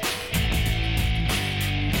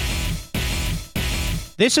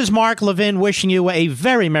 This is Mark Levin wishing you a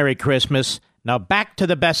very Merry Christmas. Now back to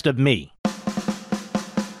the best of me.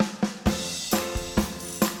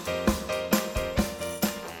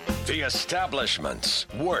 The establishment's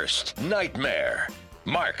worst nightmare.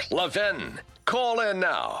 Mark Levin. Call in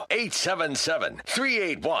now.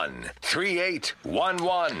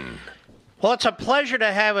 877-381-3811. Well, it's a pleasure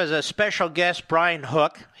to have as a special guest Brian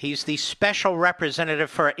Hook. He's the special representative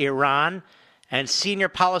for Iran and senior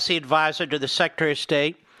policy advisor to the Secretary of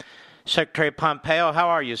State, Secretary Pompeo. How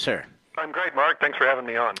are you, sir? I'm great, Mark. Thanks for having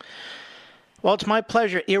me on. Well, it's my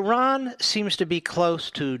pleasure. Iran seems to be close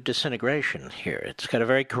to disintegration here. It's got a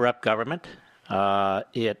very corrupt government.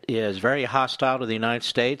 It is very hostile to the United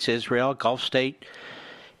States, Israel, Gulf state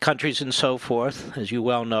countries, and so forth. As you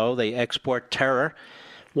well know, they export terror.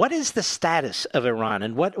 What is the status of Iran,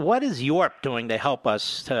 and what is Europe doing to help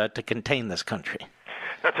us to contain this country?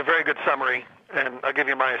 That's a very good summary, and I'll give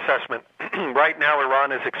you my assessment. Right now,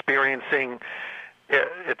 Iran is experiencing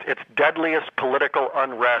its deadliest political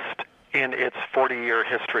unrest in its 40-year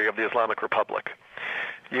history of the Islamic Republic.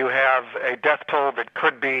 You have a death toll that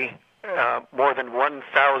could be more than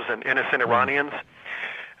 1,000 innocent Iranians.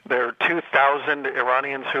 There are 2,000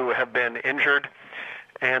 Iranians who have been injured,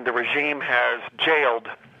 and the regime has jailed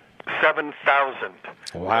 7,000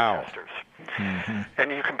 protesters. Mm-hmm.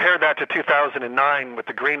 And you compare that to 2009 with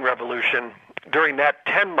the Green Revolution. During that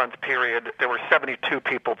 10-month period, there were 72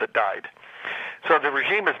 people that died. So the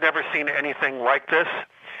regime has never seen anything like this.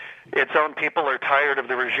 Its own people are tired of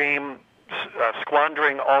the regime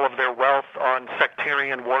squandering all of their wealth on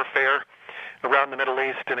sectarian warfare around the Middle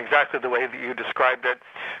East in exactly the way that you described it,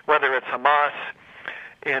 whether it's Hamas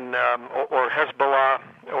or Hezbollah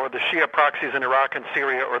or the Shia proxies in Iraq and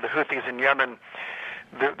Syria or the Houthis in Yemen.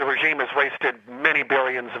 The regime has wasted many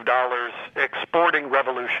billions of dollars exporting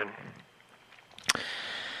revolution.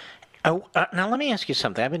 Now, let me ask you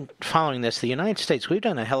something. I've been following this. The United States, we've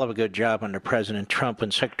done a hell of a good job under President Trump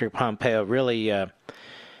and Secretary Pompeo really,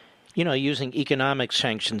 using economic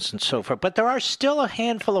sanctions and so forth. But there are still a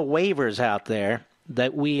handful of waivers out there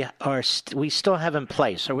that we still have in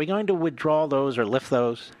place? Are we going to withdraw those or lift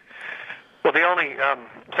those? Well, the only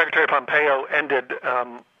Secretary Pompeo ended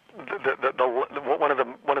one of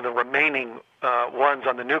the remaining ones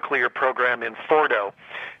on the nuclear program in Fordo,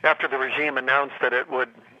 after the regime announced that it would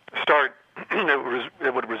start,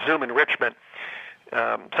 it would resume enrichment.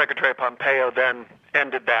 Secretary Pompeo then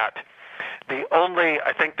ended that.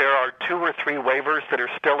 I think there are 2 or 3 waivers that are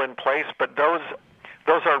still in place, but those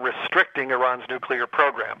are restricting Iran's nuclear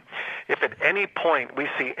program. If at any point we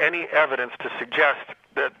see any evidence to suggest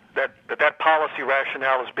that policy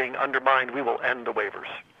rationale is being undermined, we will end the waivers.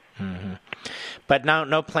 Mm-hmm. But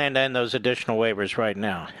no plan to end those additional waivers right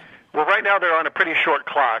now. Well, right now they're on a pretty short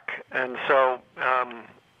clock, and so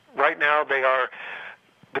right now they are.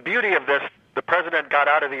 The beauty of this, the president got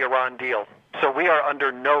out of the Iran deal, so we are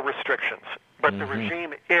under no restrictions. But the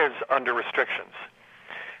regime is under restrictions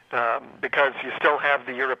because you still have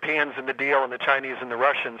the Europeans in the deal and the Chinese and the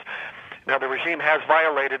Russians. Now, the regime has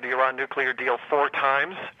violated the Iran nuclear deal 4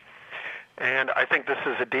 times, and I think this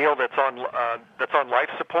is a deal that's on life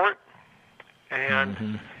support.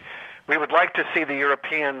 And we would like to see the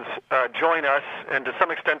Europeans join us, and to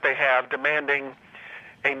some extent they have, demanding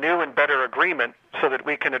a new and better agreement so that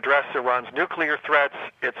we can address Iran's nuclear threats,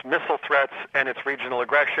 its missile threats, and its regional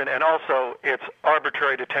aggression, and also its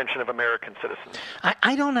arbitrary detention of American citizens.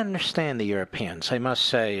 I don't understand the Europeans, I must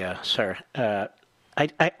say, sir.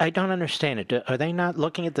 I don't understand it. Are they not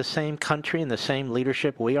looking at the same country and the same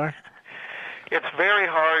leadership we are? It's very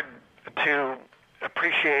hard to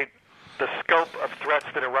appreciate the scope of threats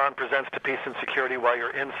that Iran presents to peace and security while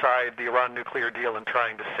you're inside the Iran nuclear deal and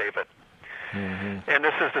trying to save it. And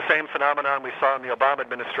this is the same phenomenon we saw in the Obama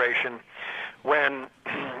administration when,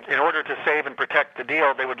 in order to save and protect the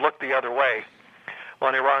deal, they would look the other way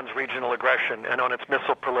on Iran's regional aggression and on its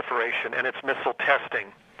missile proliferation and its missile testing.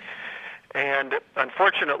 And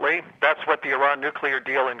unfortunately, that's what the Iran nuclear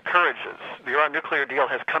deal encourages. The Iran nuclear deal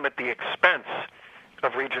has come at the expense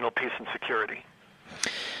of regional peace and security.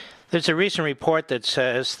 There's a recent report that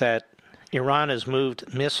says that Iran has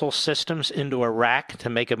moved missile systems into Iraq to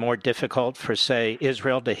make it more difficult for, say,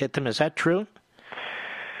 Israel to hit them. Is that true?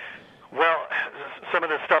 Well, some of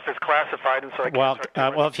this stuff is classified, and so I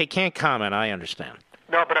can't well, if you can't comment, I understand.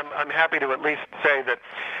 No, but I'm happy to at least say that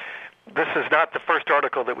this is not the first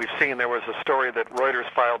article that we've seen. There was a story that Reuters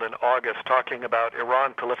filed in August talking about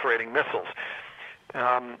Iran proliferating missiles.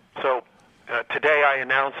 Today I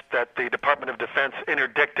announced that the Department of Defense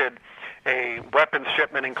interdicted a weapons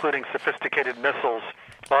shipment including sophisticated missiles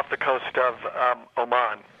off the coast of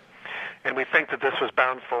Oman. And we think that this was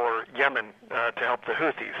bound for Yemen to help the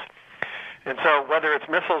Houthis. And so whether it's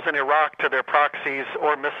missiles in Iraq to their proxies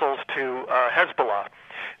or missiles to Hezbollah,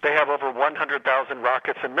 they have over 100,000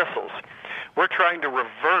 rockets and missiles. We're trying to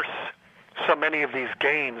reverse so many of these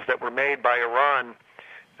gains that were made by Iran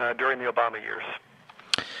during the Obama years.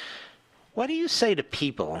 What do you say to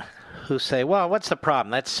people who say, well, what's the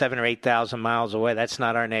problem? That's 7,000 or 8,000 miles away. That's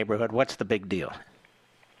not our neighborhood. What's the big deal?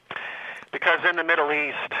 Because in the Middle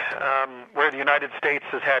East, where the United States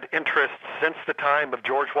has had interests since the time of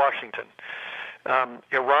George Washington,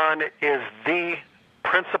 Iran is the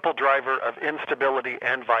principal driver of instability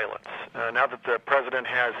and violence. Now that the president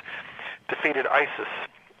has defeated ISIS,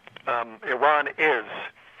 Iran is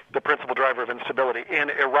the principal driver of instability. In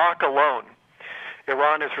Iraq alone,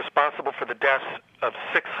 Iran is responsible for the deaths of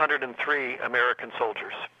 603 American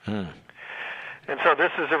soldiers. And so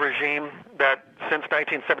this is a regime that, since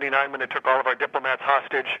 1979, when it took all of our diplomats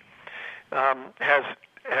hostage, has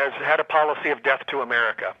had a policy of death to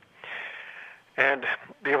America. And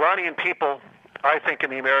the Iranian people, I think,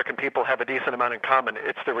 and the American people have a decent amount in common.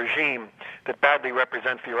 It's the regime that badly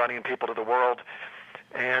represents the Iranian people to the world,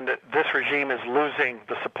 and this regime is losing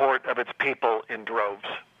the support of its people in droves.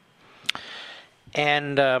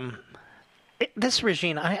 And this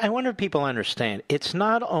regime, I wonder if people understand, it's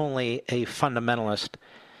not only a fundamentalist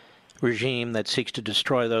regime that seeks to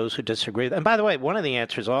destroy those who disagree. And by the way, one of the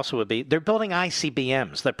answers also would be they're building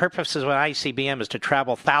ICBMs. The purpose of an ICBM is to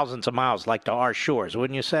travel thousands of miles, like to our shores,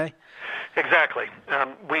 wouldn't you say? Exactly.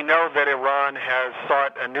 We know that Iran has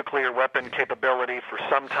sought a nuclear weapon capability for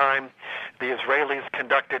some time. The Israelis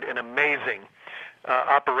conducted an amazing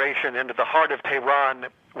operation into the heart of Tehran,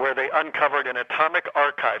 where they uncovered an atomic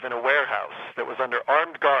archive in a warehouse that was under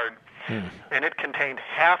armed guard, and it contained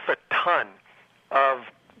 0.5 ton of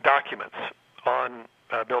documents on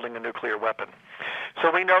building a nuclear weapon.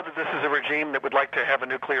 So we know that this is a regime that would like to have a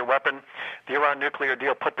nuclear weapon. The Iran nuclear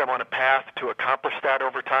deal put them on a path to accomplish that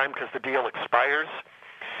over time because the deal expires.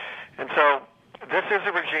 And so this is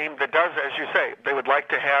a regime that does, as you say, they would like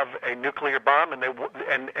to have a nuclear bomb, and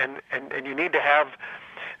you need to have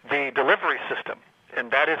the delivery system, and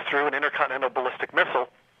that is through an intercontinental ballistic missile.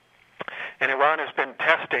 And Iran has been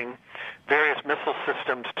testing various missile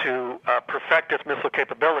systems to perfect its missile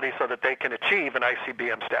capability so that they can achieve an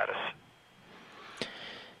ICBM status.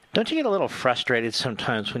 Don't you get a little frustrated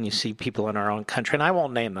sometimes when you see people in our own country, and I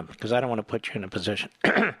won't name them because I don't want to put you in a position,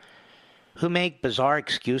 who make bizarre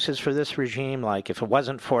excuses for this regime, like if it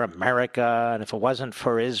wasn't for America and if it wasn't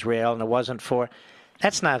for Israel and it wasn't for...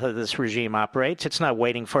 That's not how this regime operates. It's not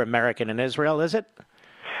waiting for America and Israel, is it?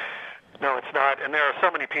 No, it's not. And there are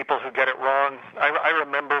so many people who get it wrong. I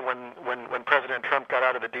remember when President Trump got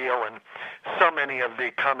out of the deal, and so many of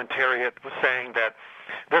the commentariat was saying that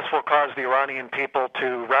this will cause the Iranian people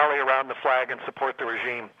to rally around the flag and support the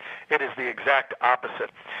regime. It is the exact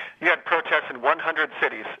opposite. You had protests in 100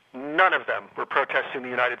 cities. None of them were protests in the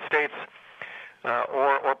United States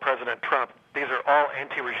or President Trump. These are all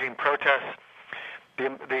anti-regime protests.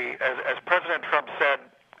 As President Trump said,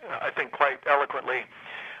 I think quite eloquently,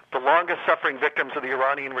 the longest suffering victims of the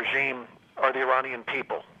Iranian regime are the Iranian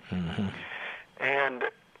people. Mm-hmm. And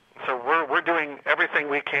so we're doing everything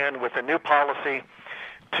we can with a new policy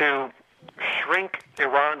to shrink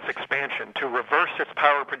Iran's expansion, to reverse its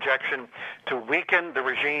power projection, to weaken the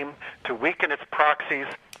regime, to weaken its proxies,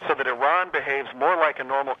 so that Iran behaves more like a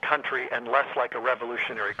normal country and less like a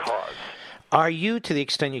revolutionary cause. Are you, to the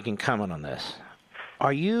extent you can comment on this,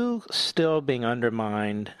 are you still being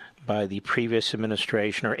undermined by the previous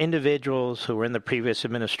administration or individuals who were in the previous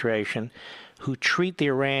administration who treat the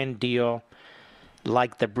Iran deal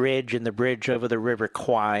like the bridge and the bridge over the River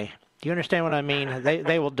Kwai? Do you understand what I mean?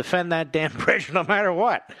 They will defend that damn bridge no matter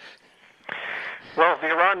what. Well, the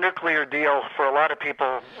Iran nuclear deal for a lot of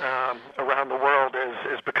people around the world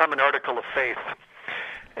has become an article of faith.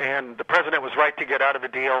 And the president was right to get out of the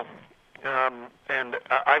deal.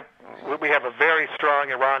 We have a very strong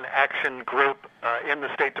Iran action group in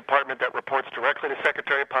the State Department that reports directly to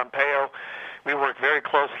Secretary Pompeo. We work very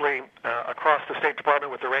closely across the State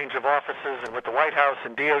Department with a range of offices and with the White House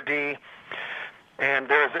and DOD. And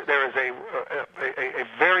there is a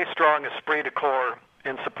very strong esprit de corps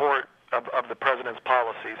in support of the president's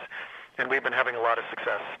policies, and we've been having a lot of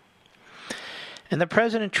success. And the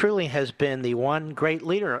president truly has been the one great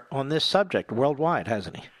leader on this subject worldwide,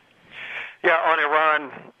 hasn't he? Yeah, on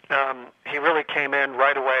Iran, he really came in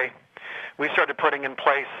right away. We started putting in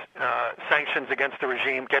place sanctions against the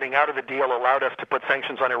regime. Getting out of the deal allowed us to put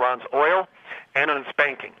sanctions on Iran's oil and on its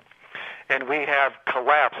banking. And we have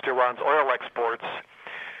collapsed Iran's oil exports.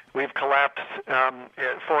 We've collapsed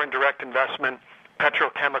foreign direct investment,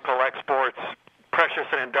 petrochemical exports, precious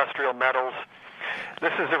and industrial metals.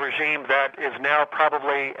 This is a regime that is now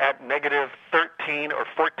probably at negative 13 or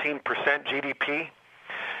 14% GDP.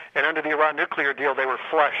 And under the Iran nuclear deal, they were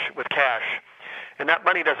flush with cash. And that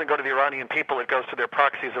money doesn't go to the Iranian people, it goes to their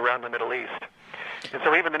proxies around the Middle East. And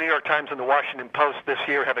so even the New York Times and the Washington Post this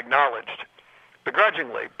year have acknowledged,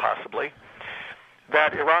 begrudgingly possibly,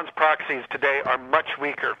 that Iran's proxies today are much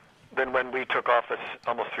weaker than when we took office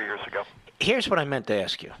almost 3 years ago. Here's what I meant to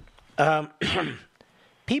ask you.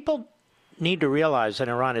 People need to realize that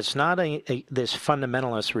Iran is not this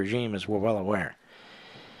fundamentalist regime, as we're well aware,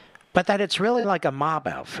 but that it's really like a mob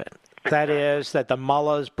outfit. That is, that the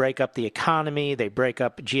mullahs break up the economy, they break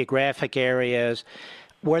up geographic areas,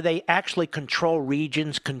 where they actually control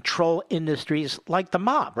regions, control industries, like the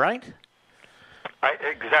mob, right?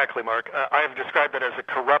 Exactly, Mark. I have described it as a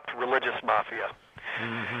corrupt religious mafia.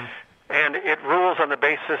 Mm-hmm. And it rules on the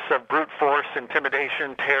basis of brute force,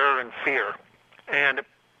 intimidation, terror, and fear. And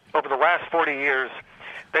over the last 40 years,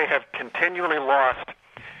 they have continually lost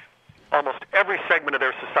almost every segment of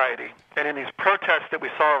their society. And in these protests that we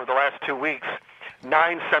saw over the last 2 weeks,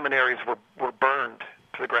 9 seminaries were burned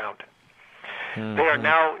to the ground. Mm-hmm. They are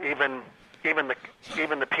now even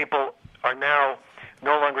the people are now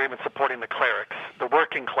no longer even supporting the clerics. The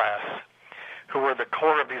working class, who were the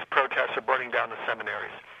core of these protests, are burning down the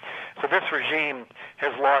seminaries. So this regime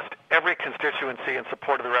has lost every constituency in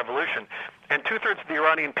support of the revolution. And 2/3 of the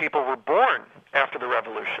Iranian people were born after the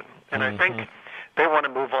revolution. And I think they want to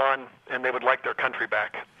move on, and they would like their country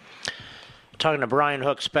back. Talking to Brian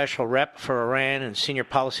Hook, Special Rep for Iran and Senior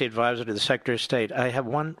Policy Advisor to the Secretary of State. I have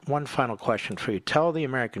one final question for you. Tell the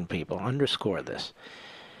American people, underscore this.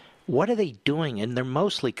 What are they doing? And they're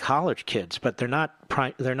mostly college kids, but they're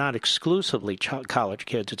not exclusively college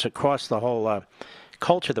kids. It's across the whole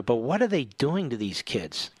culture. But what are they doing to these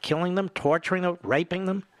kids? Killing them, torturing them, raping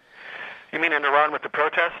them? You mean in Iran with the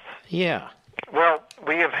protests? Yeah. Well,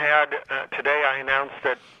 we have had, today I announced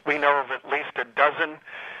that we know of at least a dozen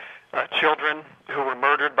children who were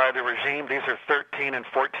murdered by the regime. These are 13 and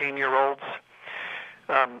 14-year-olds.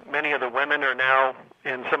 Many of the women are now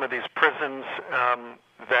in some of these prisons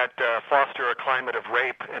that foster a climate of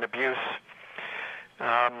rape and abuse.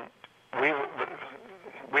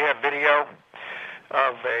 We have video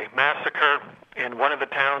of a massacre in one of the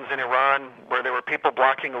towns in Iran where there were people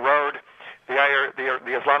blocking a road.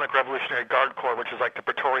 The Islamic Revolutionary Guard Corps, which is like the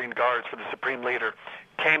Praetorian Guards for the supreme leader,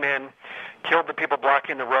 came in, killed the people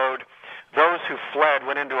blocking the road. Those who fled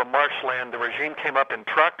went into a marshland. The regime came up in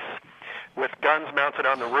trucks with guns mounted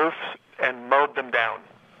on the roofs and mowed them down.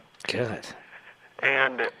 Good.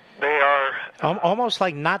 And they are... almost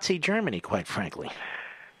like Nazi Germany, quite frankly.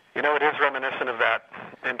 You know, it is reminiscent of that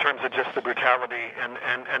in terms of just the brutality and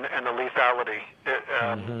the lethality.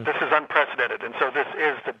 This is unprecedented, and so this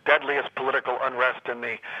is the deadliest political unrest in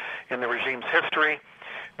the regime's history.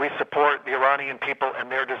 We support the Iranian people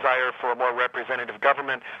and their desire for a more representative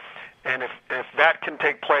government, and if that can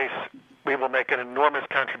take place, we will make an enormous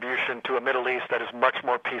contribution to a Middle East that is much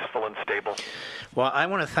more peaceful and stable. Well, I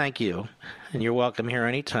want to thank you, and you're welcome here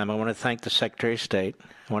anytime. I want to thank the Secretary of State.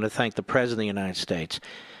 I want to thank the President of the United States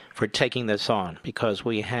for taking this on, because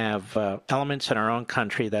we have elements in our own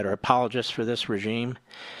country that are apologists for this regime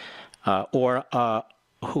or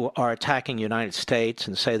who are attacking the United States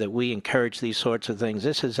and say that we encourage these sorts of things.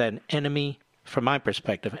 This is an enemy, from my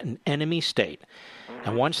perspective, an enemy state.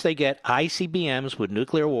 And once they get ICBMs with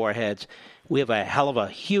nuclear warheads, we have a hell of a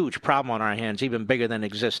huge problem on our hands, even bigger than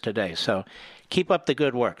exists today. So keep up the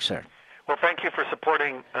good work, sir. Well, thank you for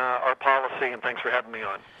supporting our policy, and thanks for having me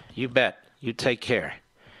on. You bet. You take care.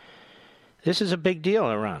 This is a big deal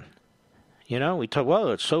in Iran. You know, we talk, well,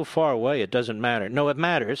 it's so far away, it doesn't matter. No, it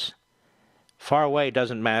matters. Far away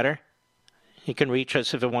doesn't matter. It can reach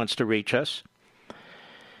us if it wants to reach us.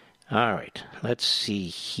 All right, let's see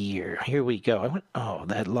here. Here we go.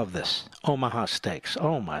 I love this. Omaha Steaks.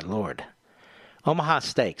 Oh, my Lord. Omaha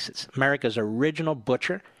Steaks. It's America's original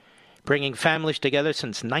butcher, bringing families together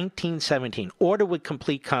since 1917. Order with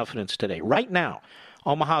complete confidence today. Right now,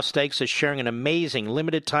 Omaha Steaks is sharing an amazing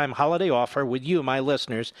limited-time holiday offer with you, my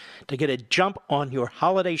listeners, to get a jump on your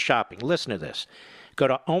holiday shopping. Listen to this. Go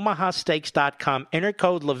to omahasteaks.com, enter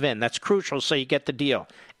code Levin. That's crucial so you get the deal.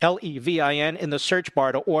 Levin in the search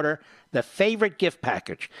bar to order the favorite gift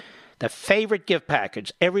package. The favorite gift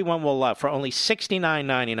package everyone will love for only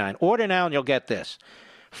 $69.99. Order now and you'll get this.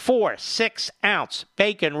 4 6-ounce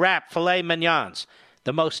bacon wrap filet mignons,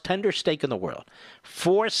 the most tender steak in the world.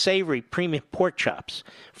 4 savory premium pork chops.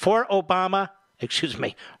 4 Omaha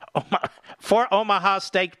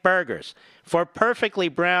steak burgers. 4 perfectly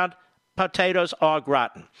browned potatoes au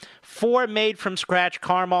gratin. 4 made-from-scratch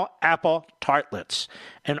caramel apple tartlets.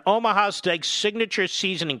 An Omaha Steak signature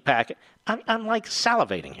seasoning packet. I'm like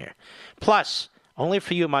salivating here. Plus, only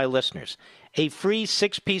for you, my listeners, a free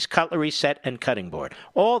 6-piece cutlery set and cutting board.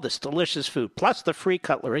 All this delicious food, plus the free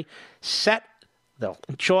cutlery set they'll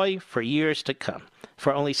enjoy for years to come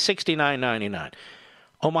for only $69.99.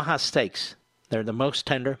 Omaha Steaks. They're the most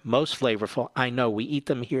tender, most flavorful. I know we eat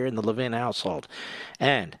them here in the Levin household.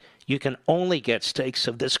 And you can only get steaks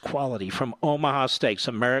of this quality from Omaha Steaks,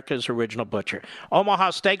 America's original butcher.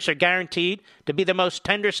 Omaha Steaks are guaranteed to be the most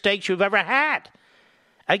tender steaks you've ever had.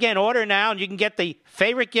 Again, order now and you can get the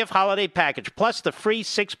favorite gift holiday package, plus the free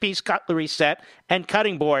 6-piece cutlery set and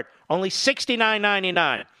cutting board, only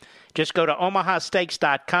 $69.99. Just go to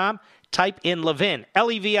omahasteaks.com, type in Levin,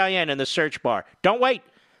 Levin in the search bar. Don't wait.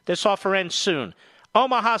 This offer ends soon.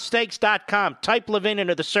 omahasteaks.com, type Levin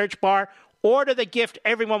into the search bar. Order the gift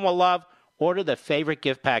everyone will love. Order the favorite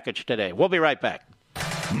gift package today. We'll be right back.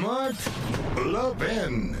 Mark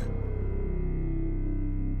Levin.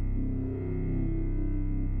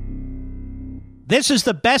 This is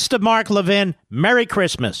the best of Mark Levin. Merry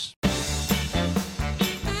Christmas.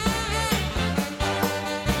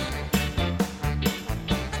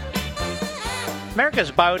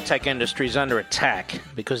 America's biotech industry is under attack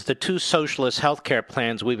because the 2 socialist health care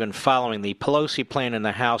plans we've been following, the Pelosi plan in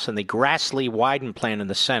the House and the Grassley-Wyden plan in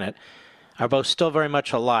the Senate, are both still very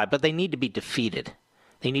much alive, but they need to be defeated.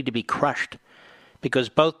 They need to be crushed because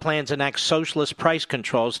both plans enact socialist price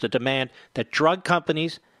controls to demand that drug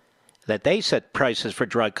companies, that they set prices for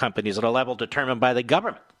drug companies at a level determined by the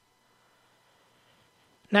government.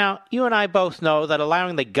 Now, you and I both know that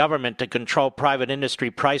allowing the government to control private industry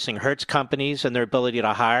pricing hurts companies and their ability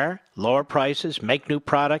to hire, lower prices, make new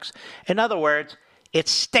products. In other words, it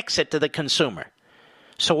sticks it to the consumer.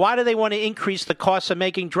 So why do they want to increase the cost of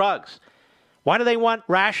making drugs? Why do they want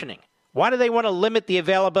rationing? Why do they want to limit the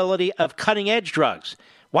availability of cutting-edge drugs?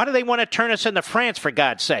 Why do they want to turn us into France, for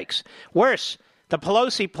God's sakes? Worse, the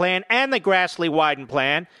Pelosi plan and the Grassley-Wyden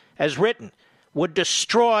plan has written, would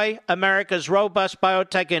destroy America's robust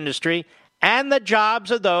biotech industry and the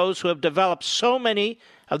jobs of those who have developed so many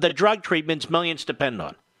of the drug treatments millions depend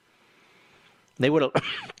on. They would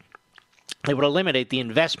eliminate the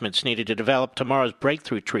investments needed to develop tomorrow's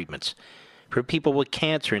breakthrough treatments for people with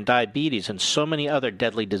cancer and diabetes and so many other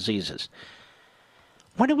deadly diseases.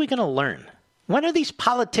 When are we going to learn? When are these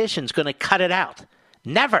politicians going to cut it out?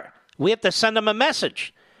 Never. We have to send them a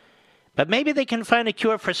message. But maybe they can find a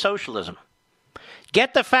cure for socialism.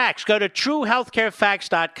 Get the facts. Go to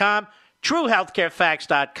truehealthcarefacts.com,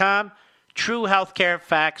 truehealthcarefacts.com,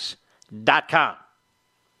 truehealthcarefacts.com.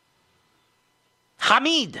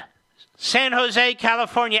 Hamid, San Jose,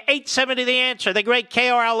 California, 870 The Answer, the great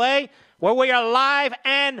KRLA, where we are live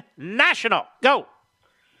and national. Go.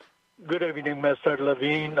 Good evening, Mr.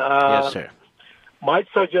 Levin. Yes, sir. My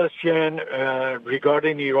suggestion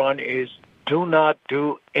regarding Iran is do not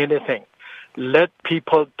do anything. Let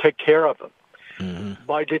people take care of them. Mm-hmm.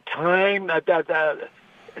 By the time that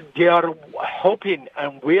they are hoping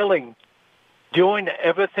and willing, doing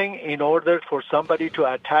everything in order for somebody to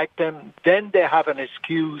attack them, then they have an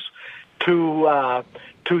excuse to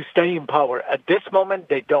stay in power. At this moment,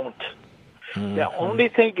 they don't. Mm-hmm. The only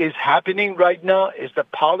thing is happening right now is the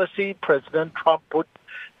policy President Trump put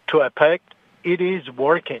to effect. It is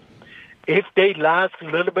working. If they last a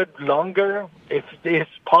little bit longer, if this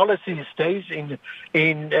policy stays in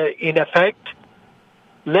effect,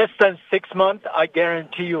 less than 6 months, I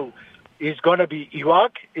guarantee you, it's going to be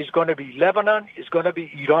Iraq, it's going to be Lebanon, it's going to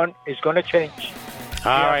be Iran, it's going to change.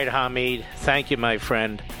 All right, Hamid. Thank you, my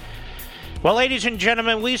friend. Well, ladies and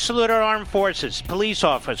gentlemen, we salute our armed forces, police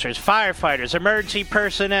officers, firefighters, emergency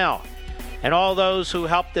personnel, and all those who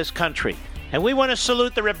help this country. And we want to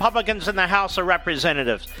salute the Republicans in the House of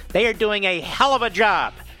Representatives. They are doing a hell of a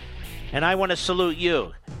job. And I want to salute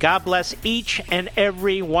you. God bless each and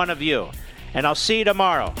every one of you. And I'll see you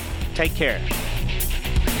tomorrow. Take care.